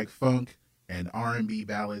who like funk and R&B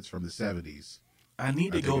ballads from the 70s, I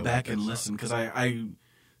need to go back and listen because I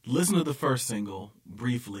listened to the first single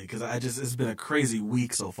briefly because it's been a crazy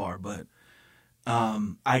week so far. But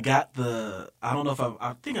I got I don't know if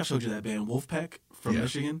I think I showed you that band Wolfpack from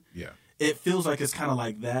Michigan. Yeah. It feels like it's kind of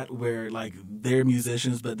like that where like they're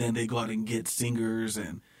musicians, but then they go out and get singers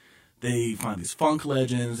and they find these funk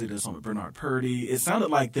legends. They did something with Bernard Purdy. It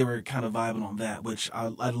sounded like they were kind of vibing on that, which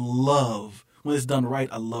I love. When it's done right,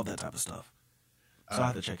 I love that type of stuff. So I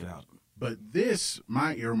have to check it out. But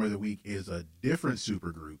my earworm of the week is a different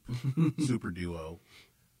super group, super duo.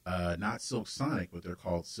 Not Silk Sonic, but they're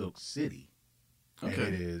called Silk City. Okay. And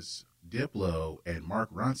it is Diplo and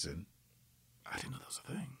Mark Ronson. I didn't know that was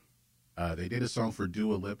a thing. They did a song for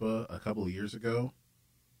Dua Lipa a couple of years ago.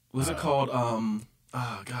 Was it called,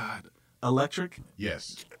 Electric?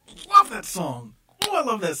 Yes. Love that song. Oh, I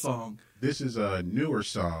love that song. This is a newer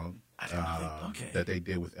song that they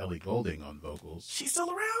did with Ellie Goulding on vocals. She's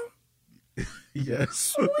still around?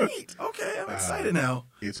 Yes. Sweet. Okay, I'm excited now.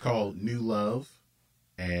 It's called New Love,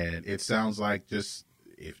 and it sounds like just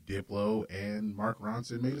if Diplo and Mark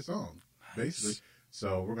Ronson made a song, basically.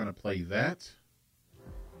 So we're going to play that,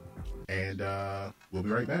 and we'll be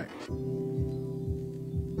right back.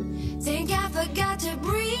 Think I forgot to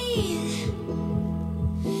breathe.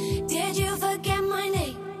 Did you forget my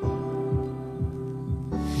name?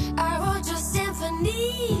 I wrote your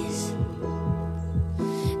symphonies.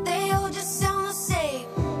 They all just sound the same.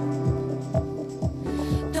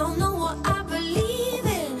 Don't know what I believe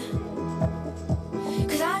in,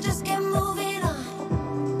 'cause I just kept moving on.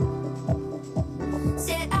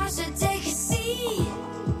 Said I should take a seat.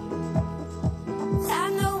 I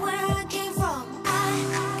know where I came from. I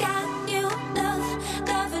got you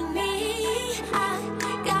loving me. I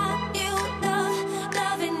got you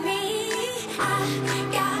loving me. I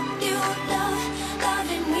got you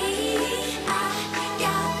loving me.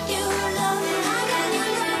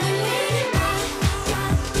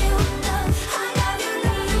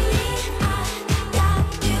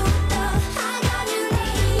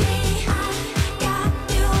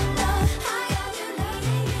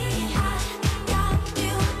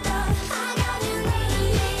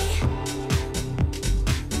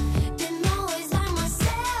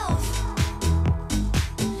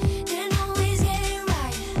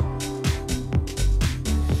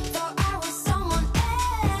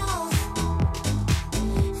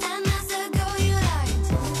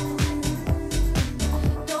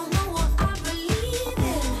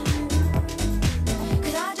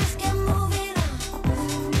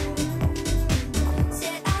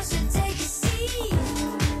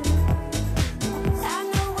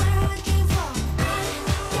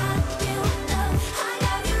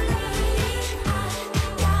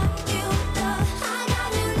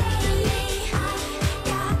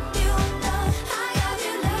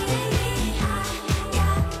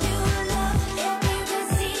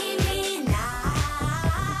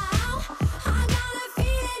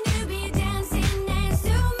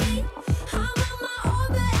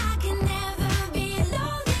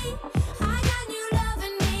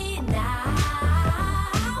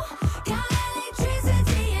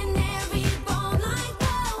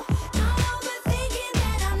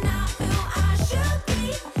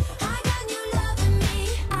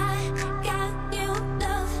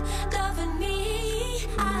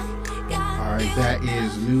 All right, that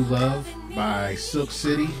is New Love by Silk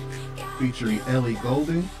City featuring Ellie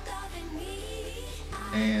Goulding.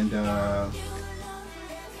 And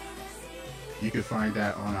you can find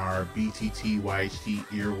that on our BTT YHT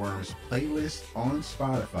Earworms playlist on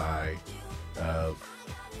Spotify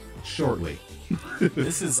shortly.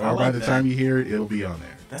 This is, or by the time you hear it, it'll be on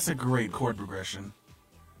there. That's a great chord progression.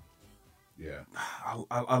 Yeah.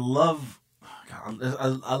 I love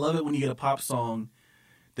I love it when you get a pop song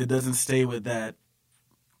that doesn't stay with that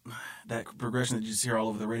progression that you just hear all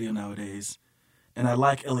over the radio nowadays. And I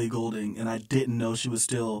like Ellie Goulding, and I didn't know she was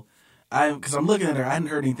still. Because I'm looking at her, I hadn't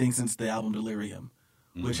heard anything since the album Delirium,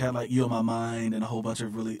 which had like You on My Mind and a whole bunch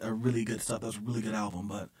of really good stuff. That was a really good album,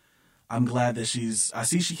 but I'm glad that I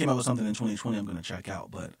see she came out with something in 2020 I'm going to check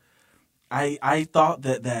out. But I thought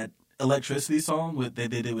that Electricity song that they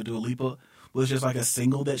did with Dua Lipa was just like a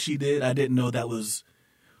single that she did. I didn't know that was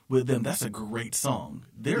with them. That's a great song.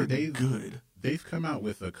 They're good. They've come out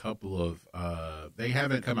with a couple of they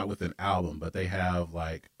haven't come out with an album, but they have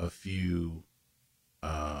like a few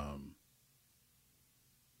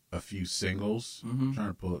singles. I'm trying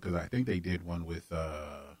to pull it because I think they did one with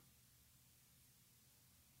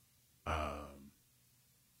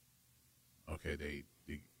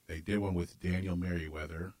they did one with Daniel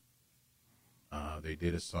Merriweather. They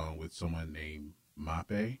did a song with someone named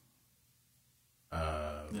Mape.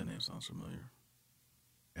 That name sounds familiar.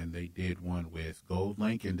 And they did one with Gold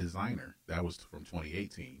Link and Designer. That was from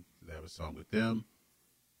 2018. That was a song with them.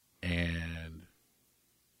 And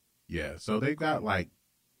yeah, so they've got like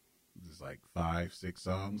 5-6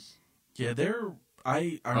 songs. Yeah, they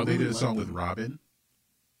really did a song with Robin.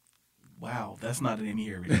 Wow, that's not in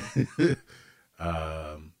here every day.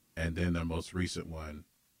 And then their most recent one.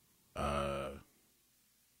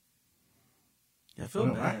 Yeah, I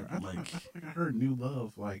feel bad. I think I heard New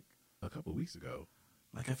Love like a couple weeks ago.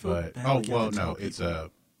 Like I feel bad.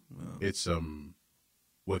 It's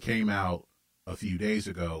what came out a few days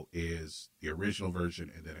ago is the original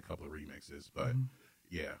version and then a couple of remixes. But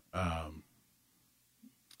yeah,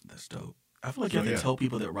 that's dope. I feel like you have to tell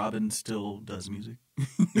people that Robin still does music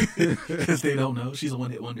because they don't know. She's a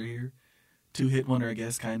one-hit wonder here, 2-hit wonder, I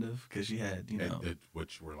guess, kind of, because she had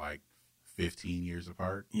which were like 15 years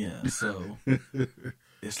apart. Yeah, so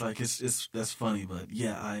it's like it's that's funny, but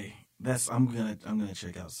yeah, I'm gonna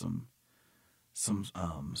check out some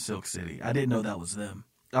Silk City. I didn't know that was them,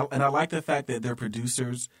 and I like the fact that they're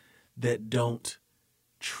producers that don't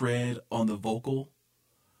tread on the vocal.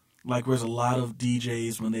 Like, there's a lot of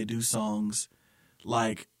DJs when they do songs,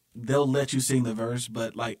 like they'll let you sing the verse,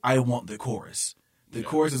 but like I want the chorus. The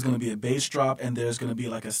chorus is going to be a bass drop, and there's going to be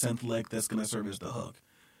like a synth lick that's going to serve as the hook.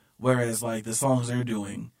 Whereas like the songs they're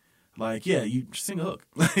doing, like you sing a hook.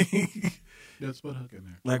 That's what hook in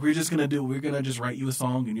there. Like we're going to just write you a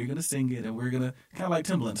song and you're going to sing it, and we're going to kind of like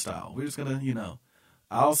Timbaland style. We're just going to,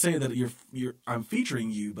 I'll say that I'm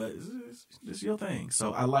featuring you, but it's your thing.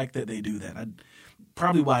 So I like that they do that.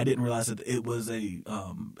 Probably why I didn't realize that it was a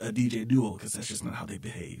DJ duo, because that's just not how they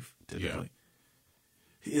behave typically.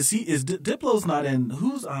 Yeah. Is Diplo's not in?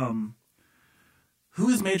 Who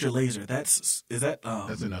is Major Lazer? That's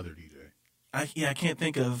another DJ. I can't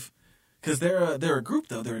think of, because they're a group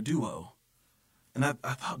though. They're a duo, and I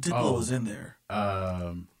thought Diplo was in there.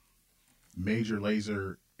 Major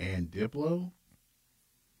Lazer and Diplo.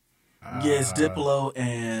 Yes, Diplo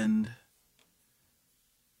and.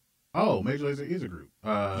 Oh, Major Lazer is a group.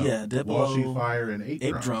 Diplo, Walshy Fire, and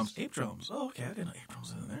Ape Drums. Ape Drums. Oh, okay. I didn't know Ape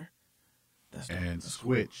Drums was in there. That's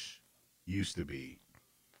Switch used to be.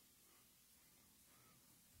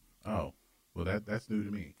 Oh, well, that's new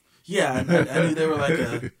to me. Yeah, I knew they were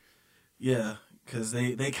like because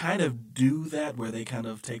they kind of do that where they kind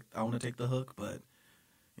of I want to take the hook, but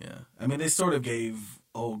yeah. I mean, they sort of gave,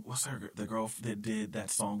 what's the girl that did that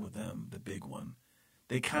song with them, the big one.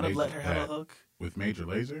 They kind of let her have a hook. With Major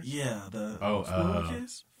Lazer? Yeah,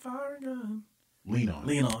 Kiss, Fire Gun. Lean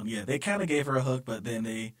On. Yeah, they kind of gave her a hook, but then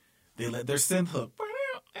they let their synth hook.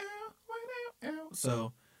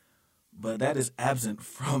 So, but that is absent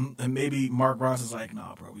from, and maybe Mark Ross is like,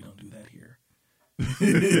 nah, bro, we don't do that here.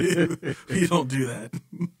 We don't do that.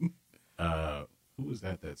 Who was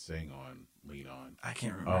that sang on Lean On? I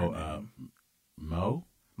can't remember her name. Mo?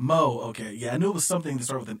 Mo, okay. Yeah, I knew it was something to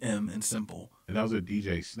start with an M and simple. And that was a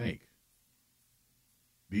DJ Snake.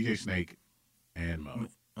 DJ Snake and Mo.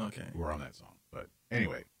 Okay. Were on that song. But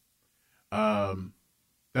anyway,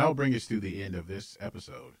 that'll bring us to the end of this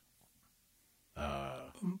episode.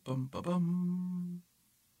 Y'all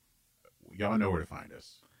know where to find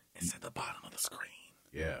us. It's at the bottom of the screen.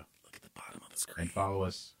 Yeah. Look at the bottom of the screen. And follow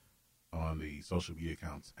us on the social media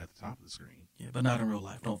accounts at the top of the screen. Yeah, but not in real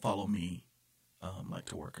life. Don't follow me. like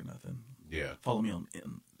to work or nothing. Yeah. Follow me on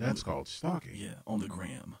That's called stalking. yeah, on the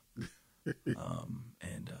gram,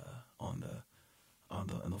 and on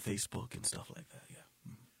the Facebook and stuff like that. Yeah.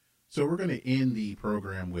 So we're going to end the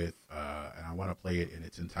program with, and I want to play it in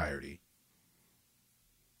its entirety,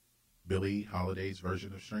 Billie Holiday's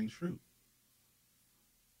version of Strange Fruit.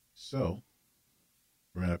 So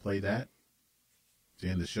we're going to play that to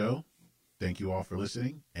end the show. Thank you all for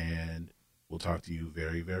listening, and we'll talk to you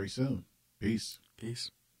very, very soon. Peace. Peace.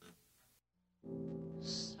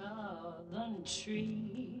 Southern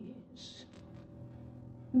trees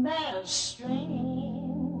bear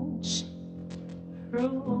strange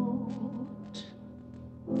fruit,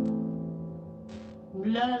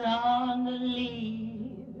 blood on the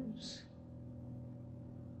leaves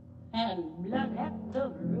and blood at the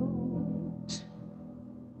root,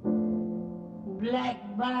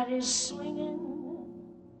 black bodies swinging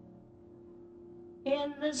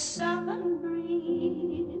in the southern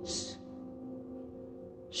breeze,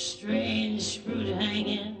 strange fruit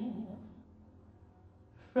hanging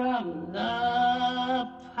from the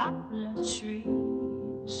poplar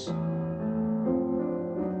trees.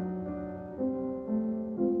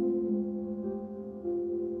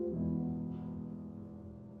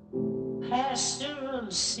 Pastoral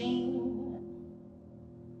scene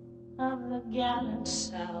of the gallant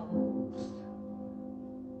South,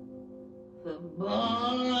 the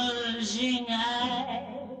bulging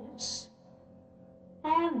eyes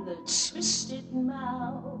and the twisted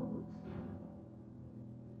mouth,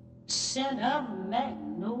 scent of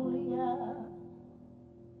magnolia,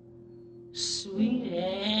 sweet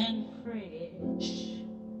and fresh.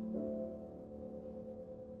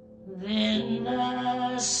 Then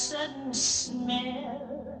the sudden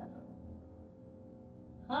smell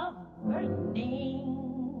of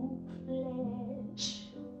burning flesh.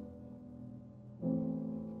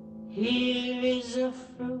 Here is a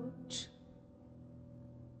fruit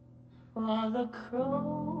for the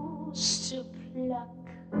crows to pluck,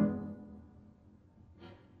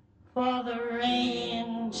 for the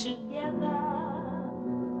rain to gather,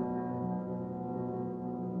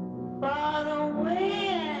 for the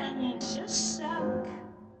wind to suck,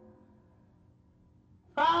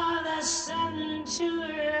 for the sun to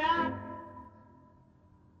rock,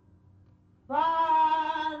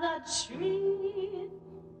 for the tree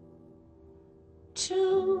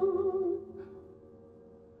to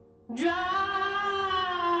drop.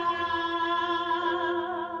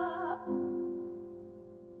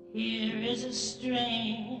 Here is a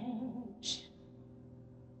strange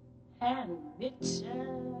and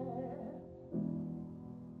bitter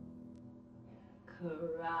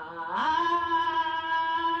cry.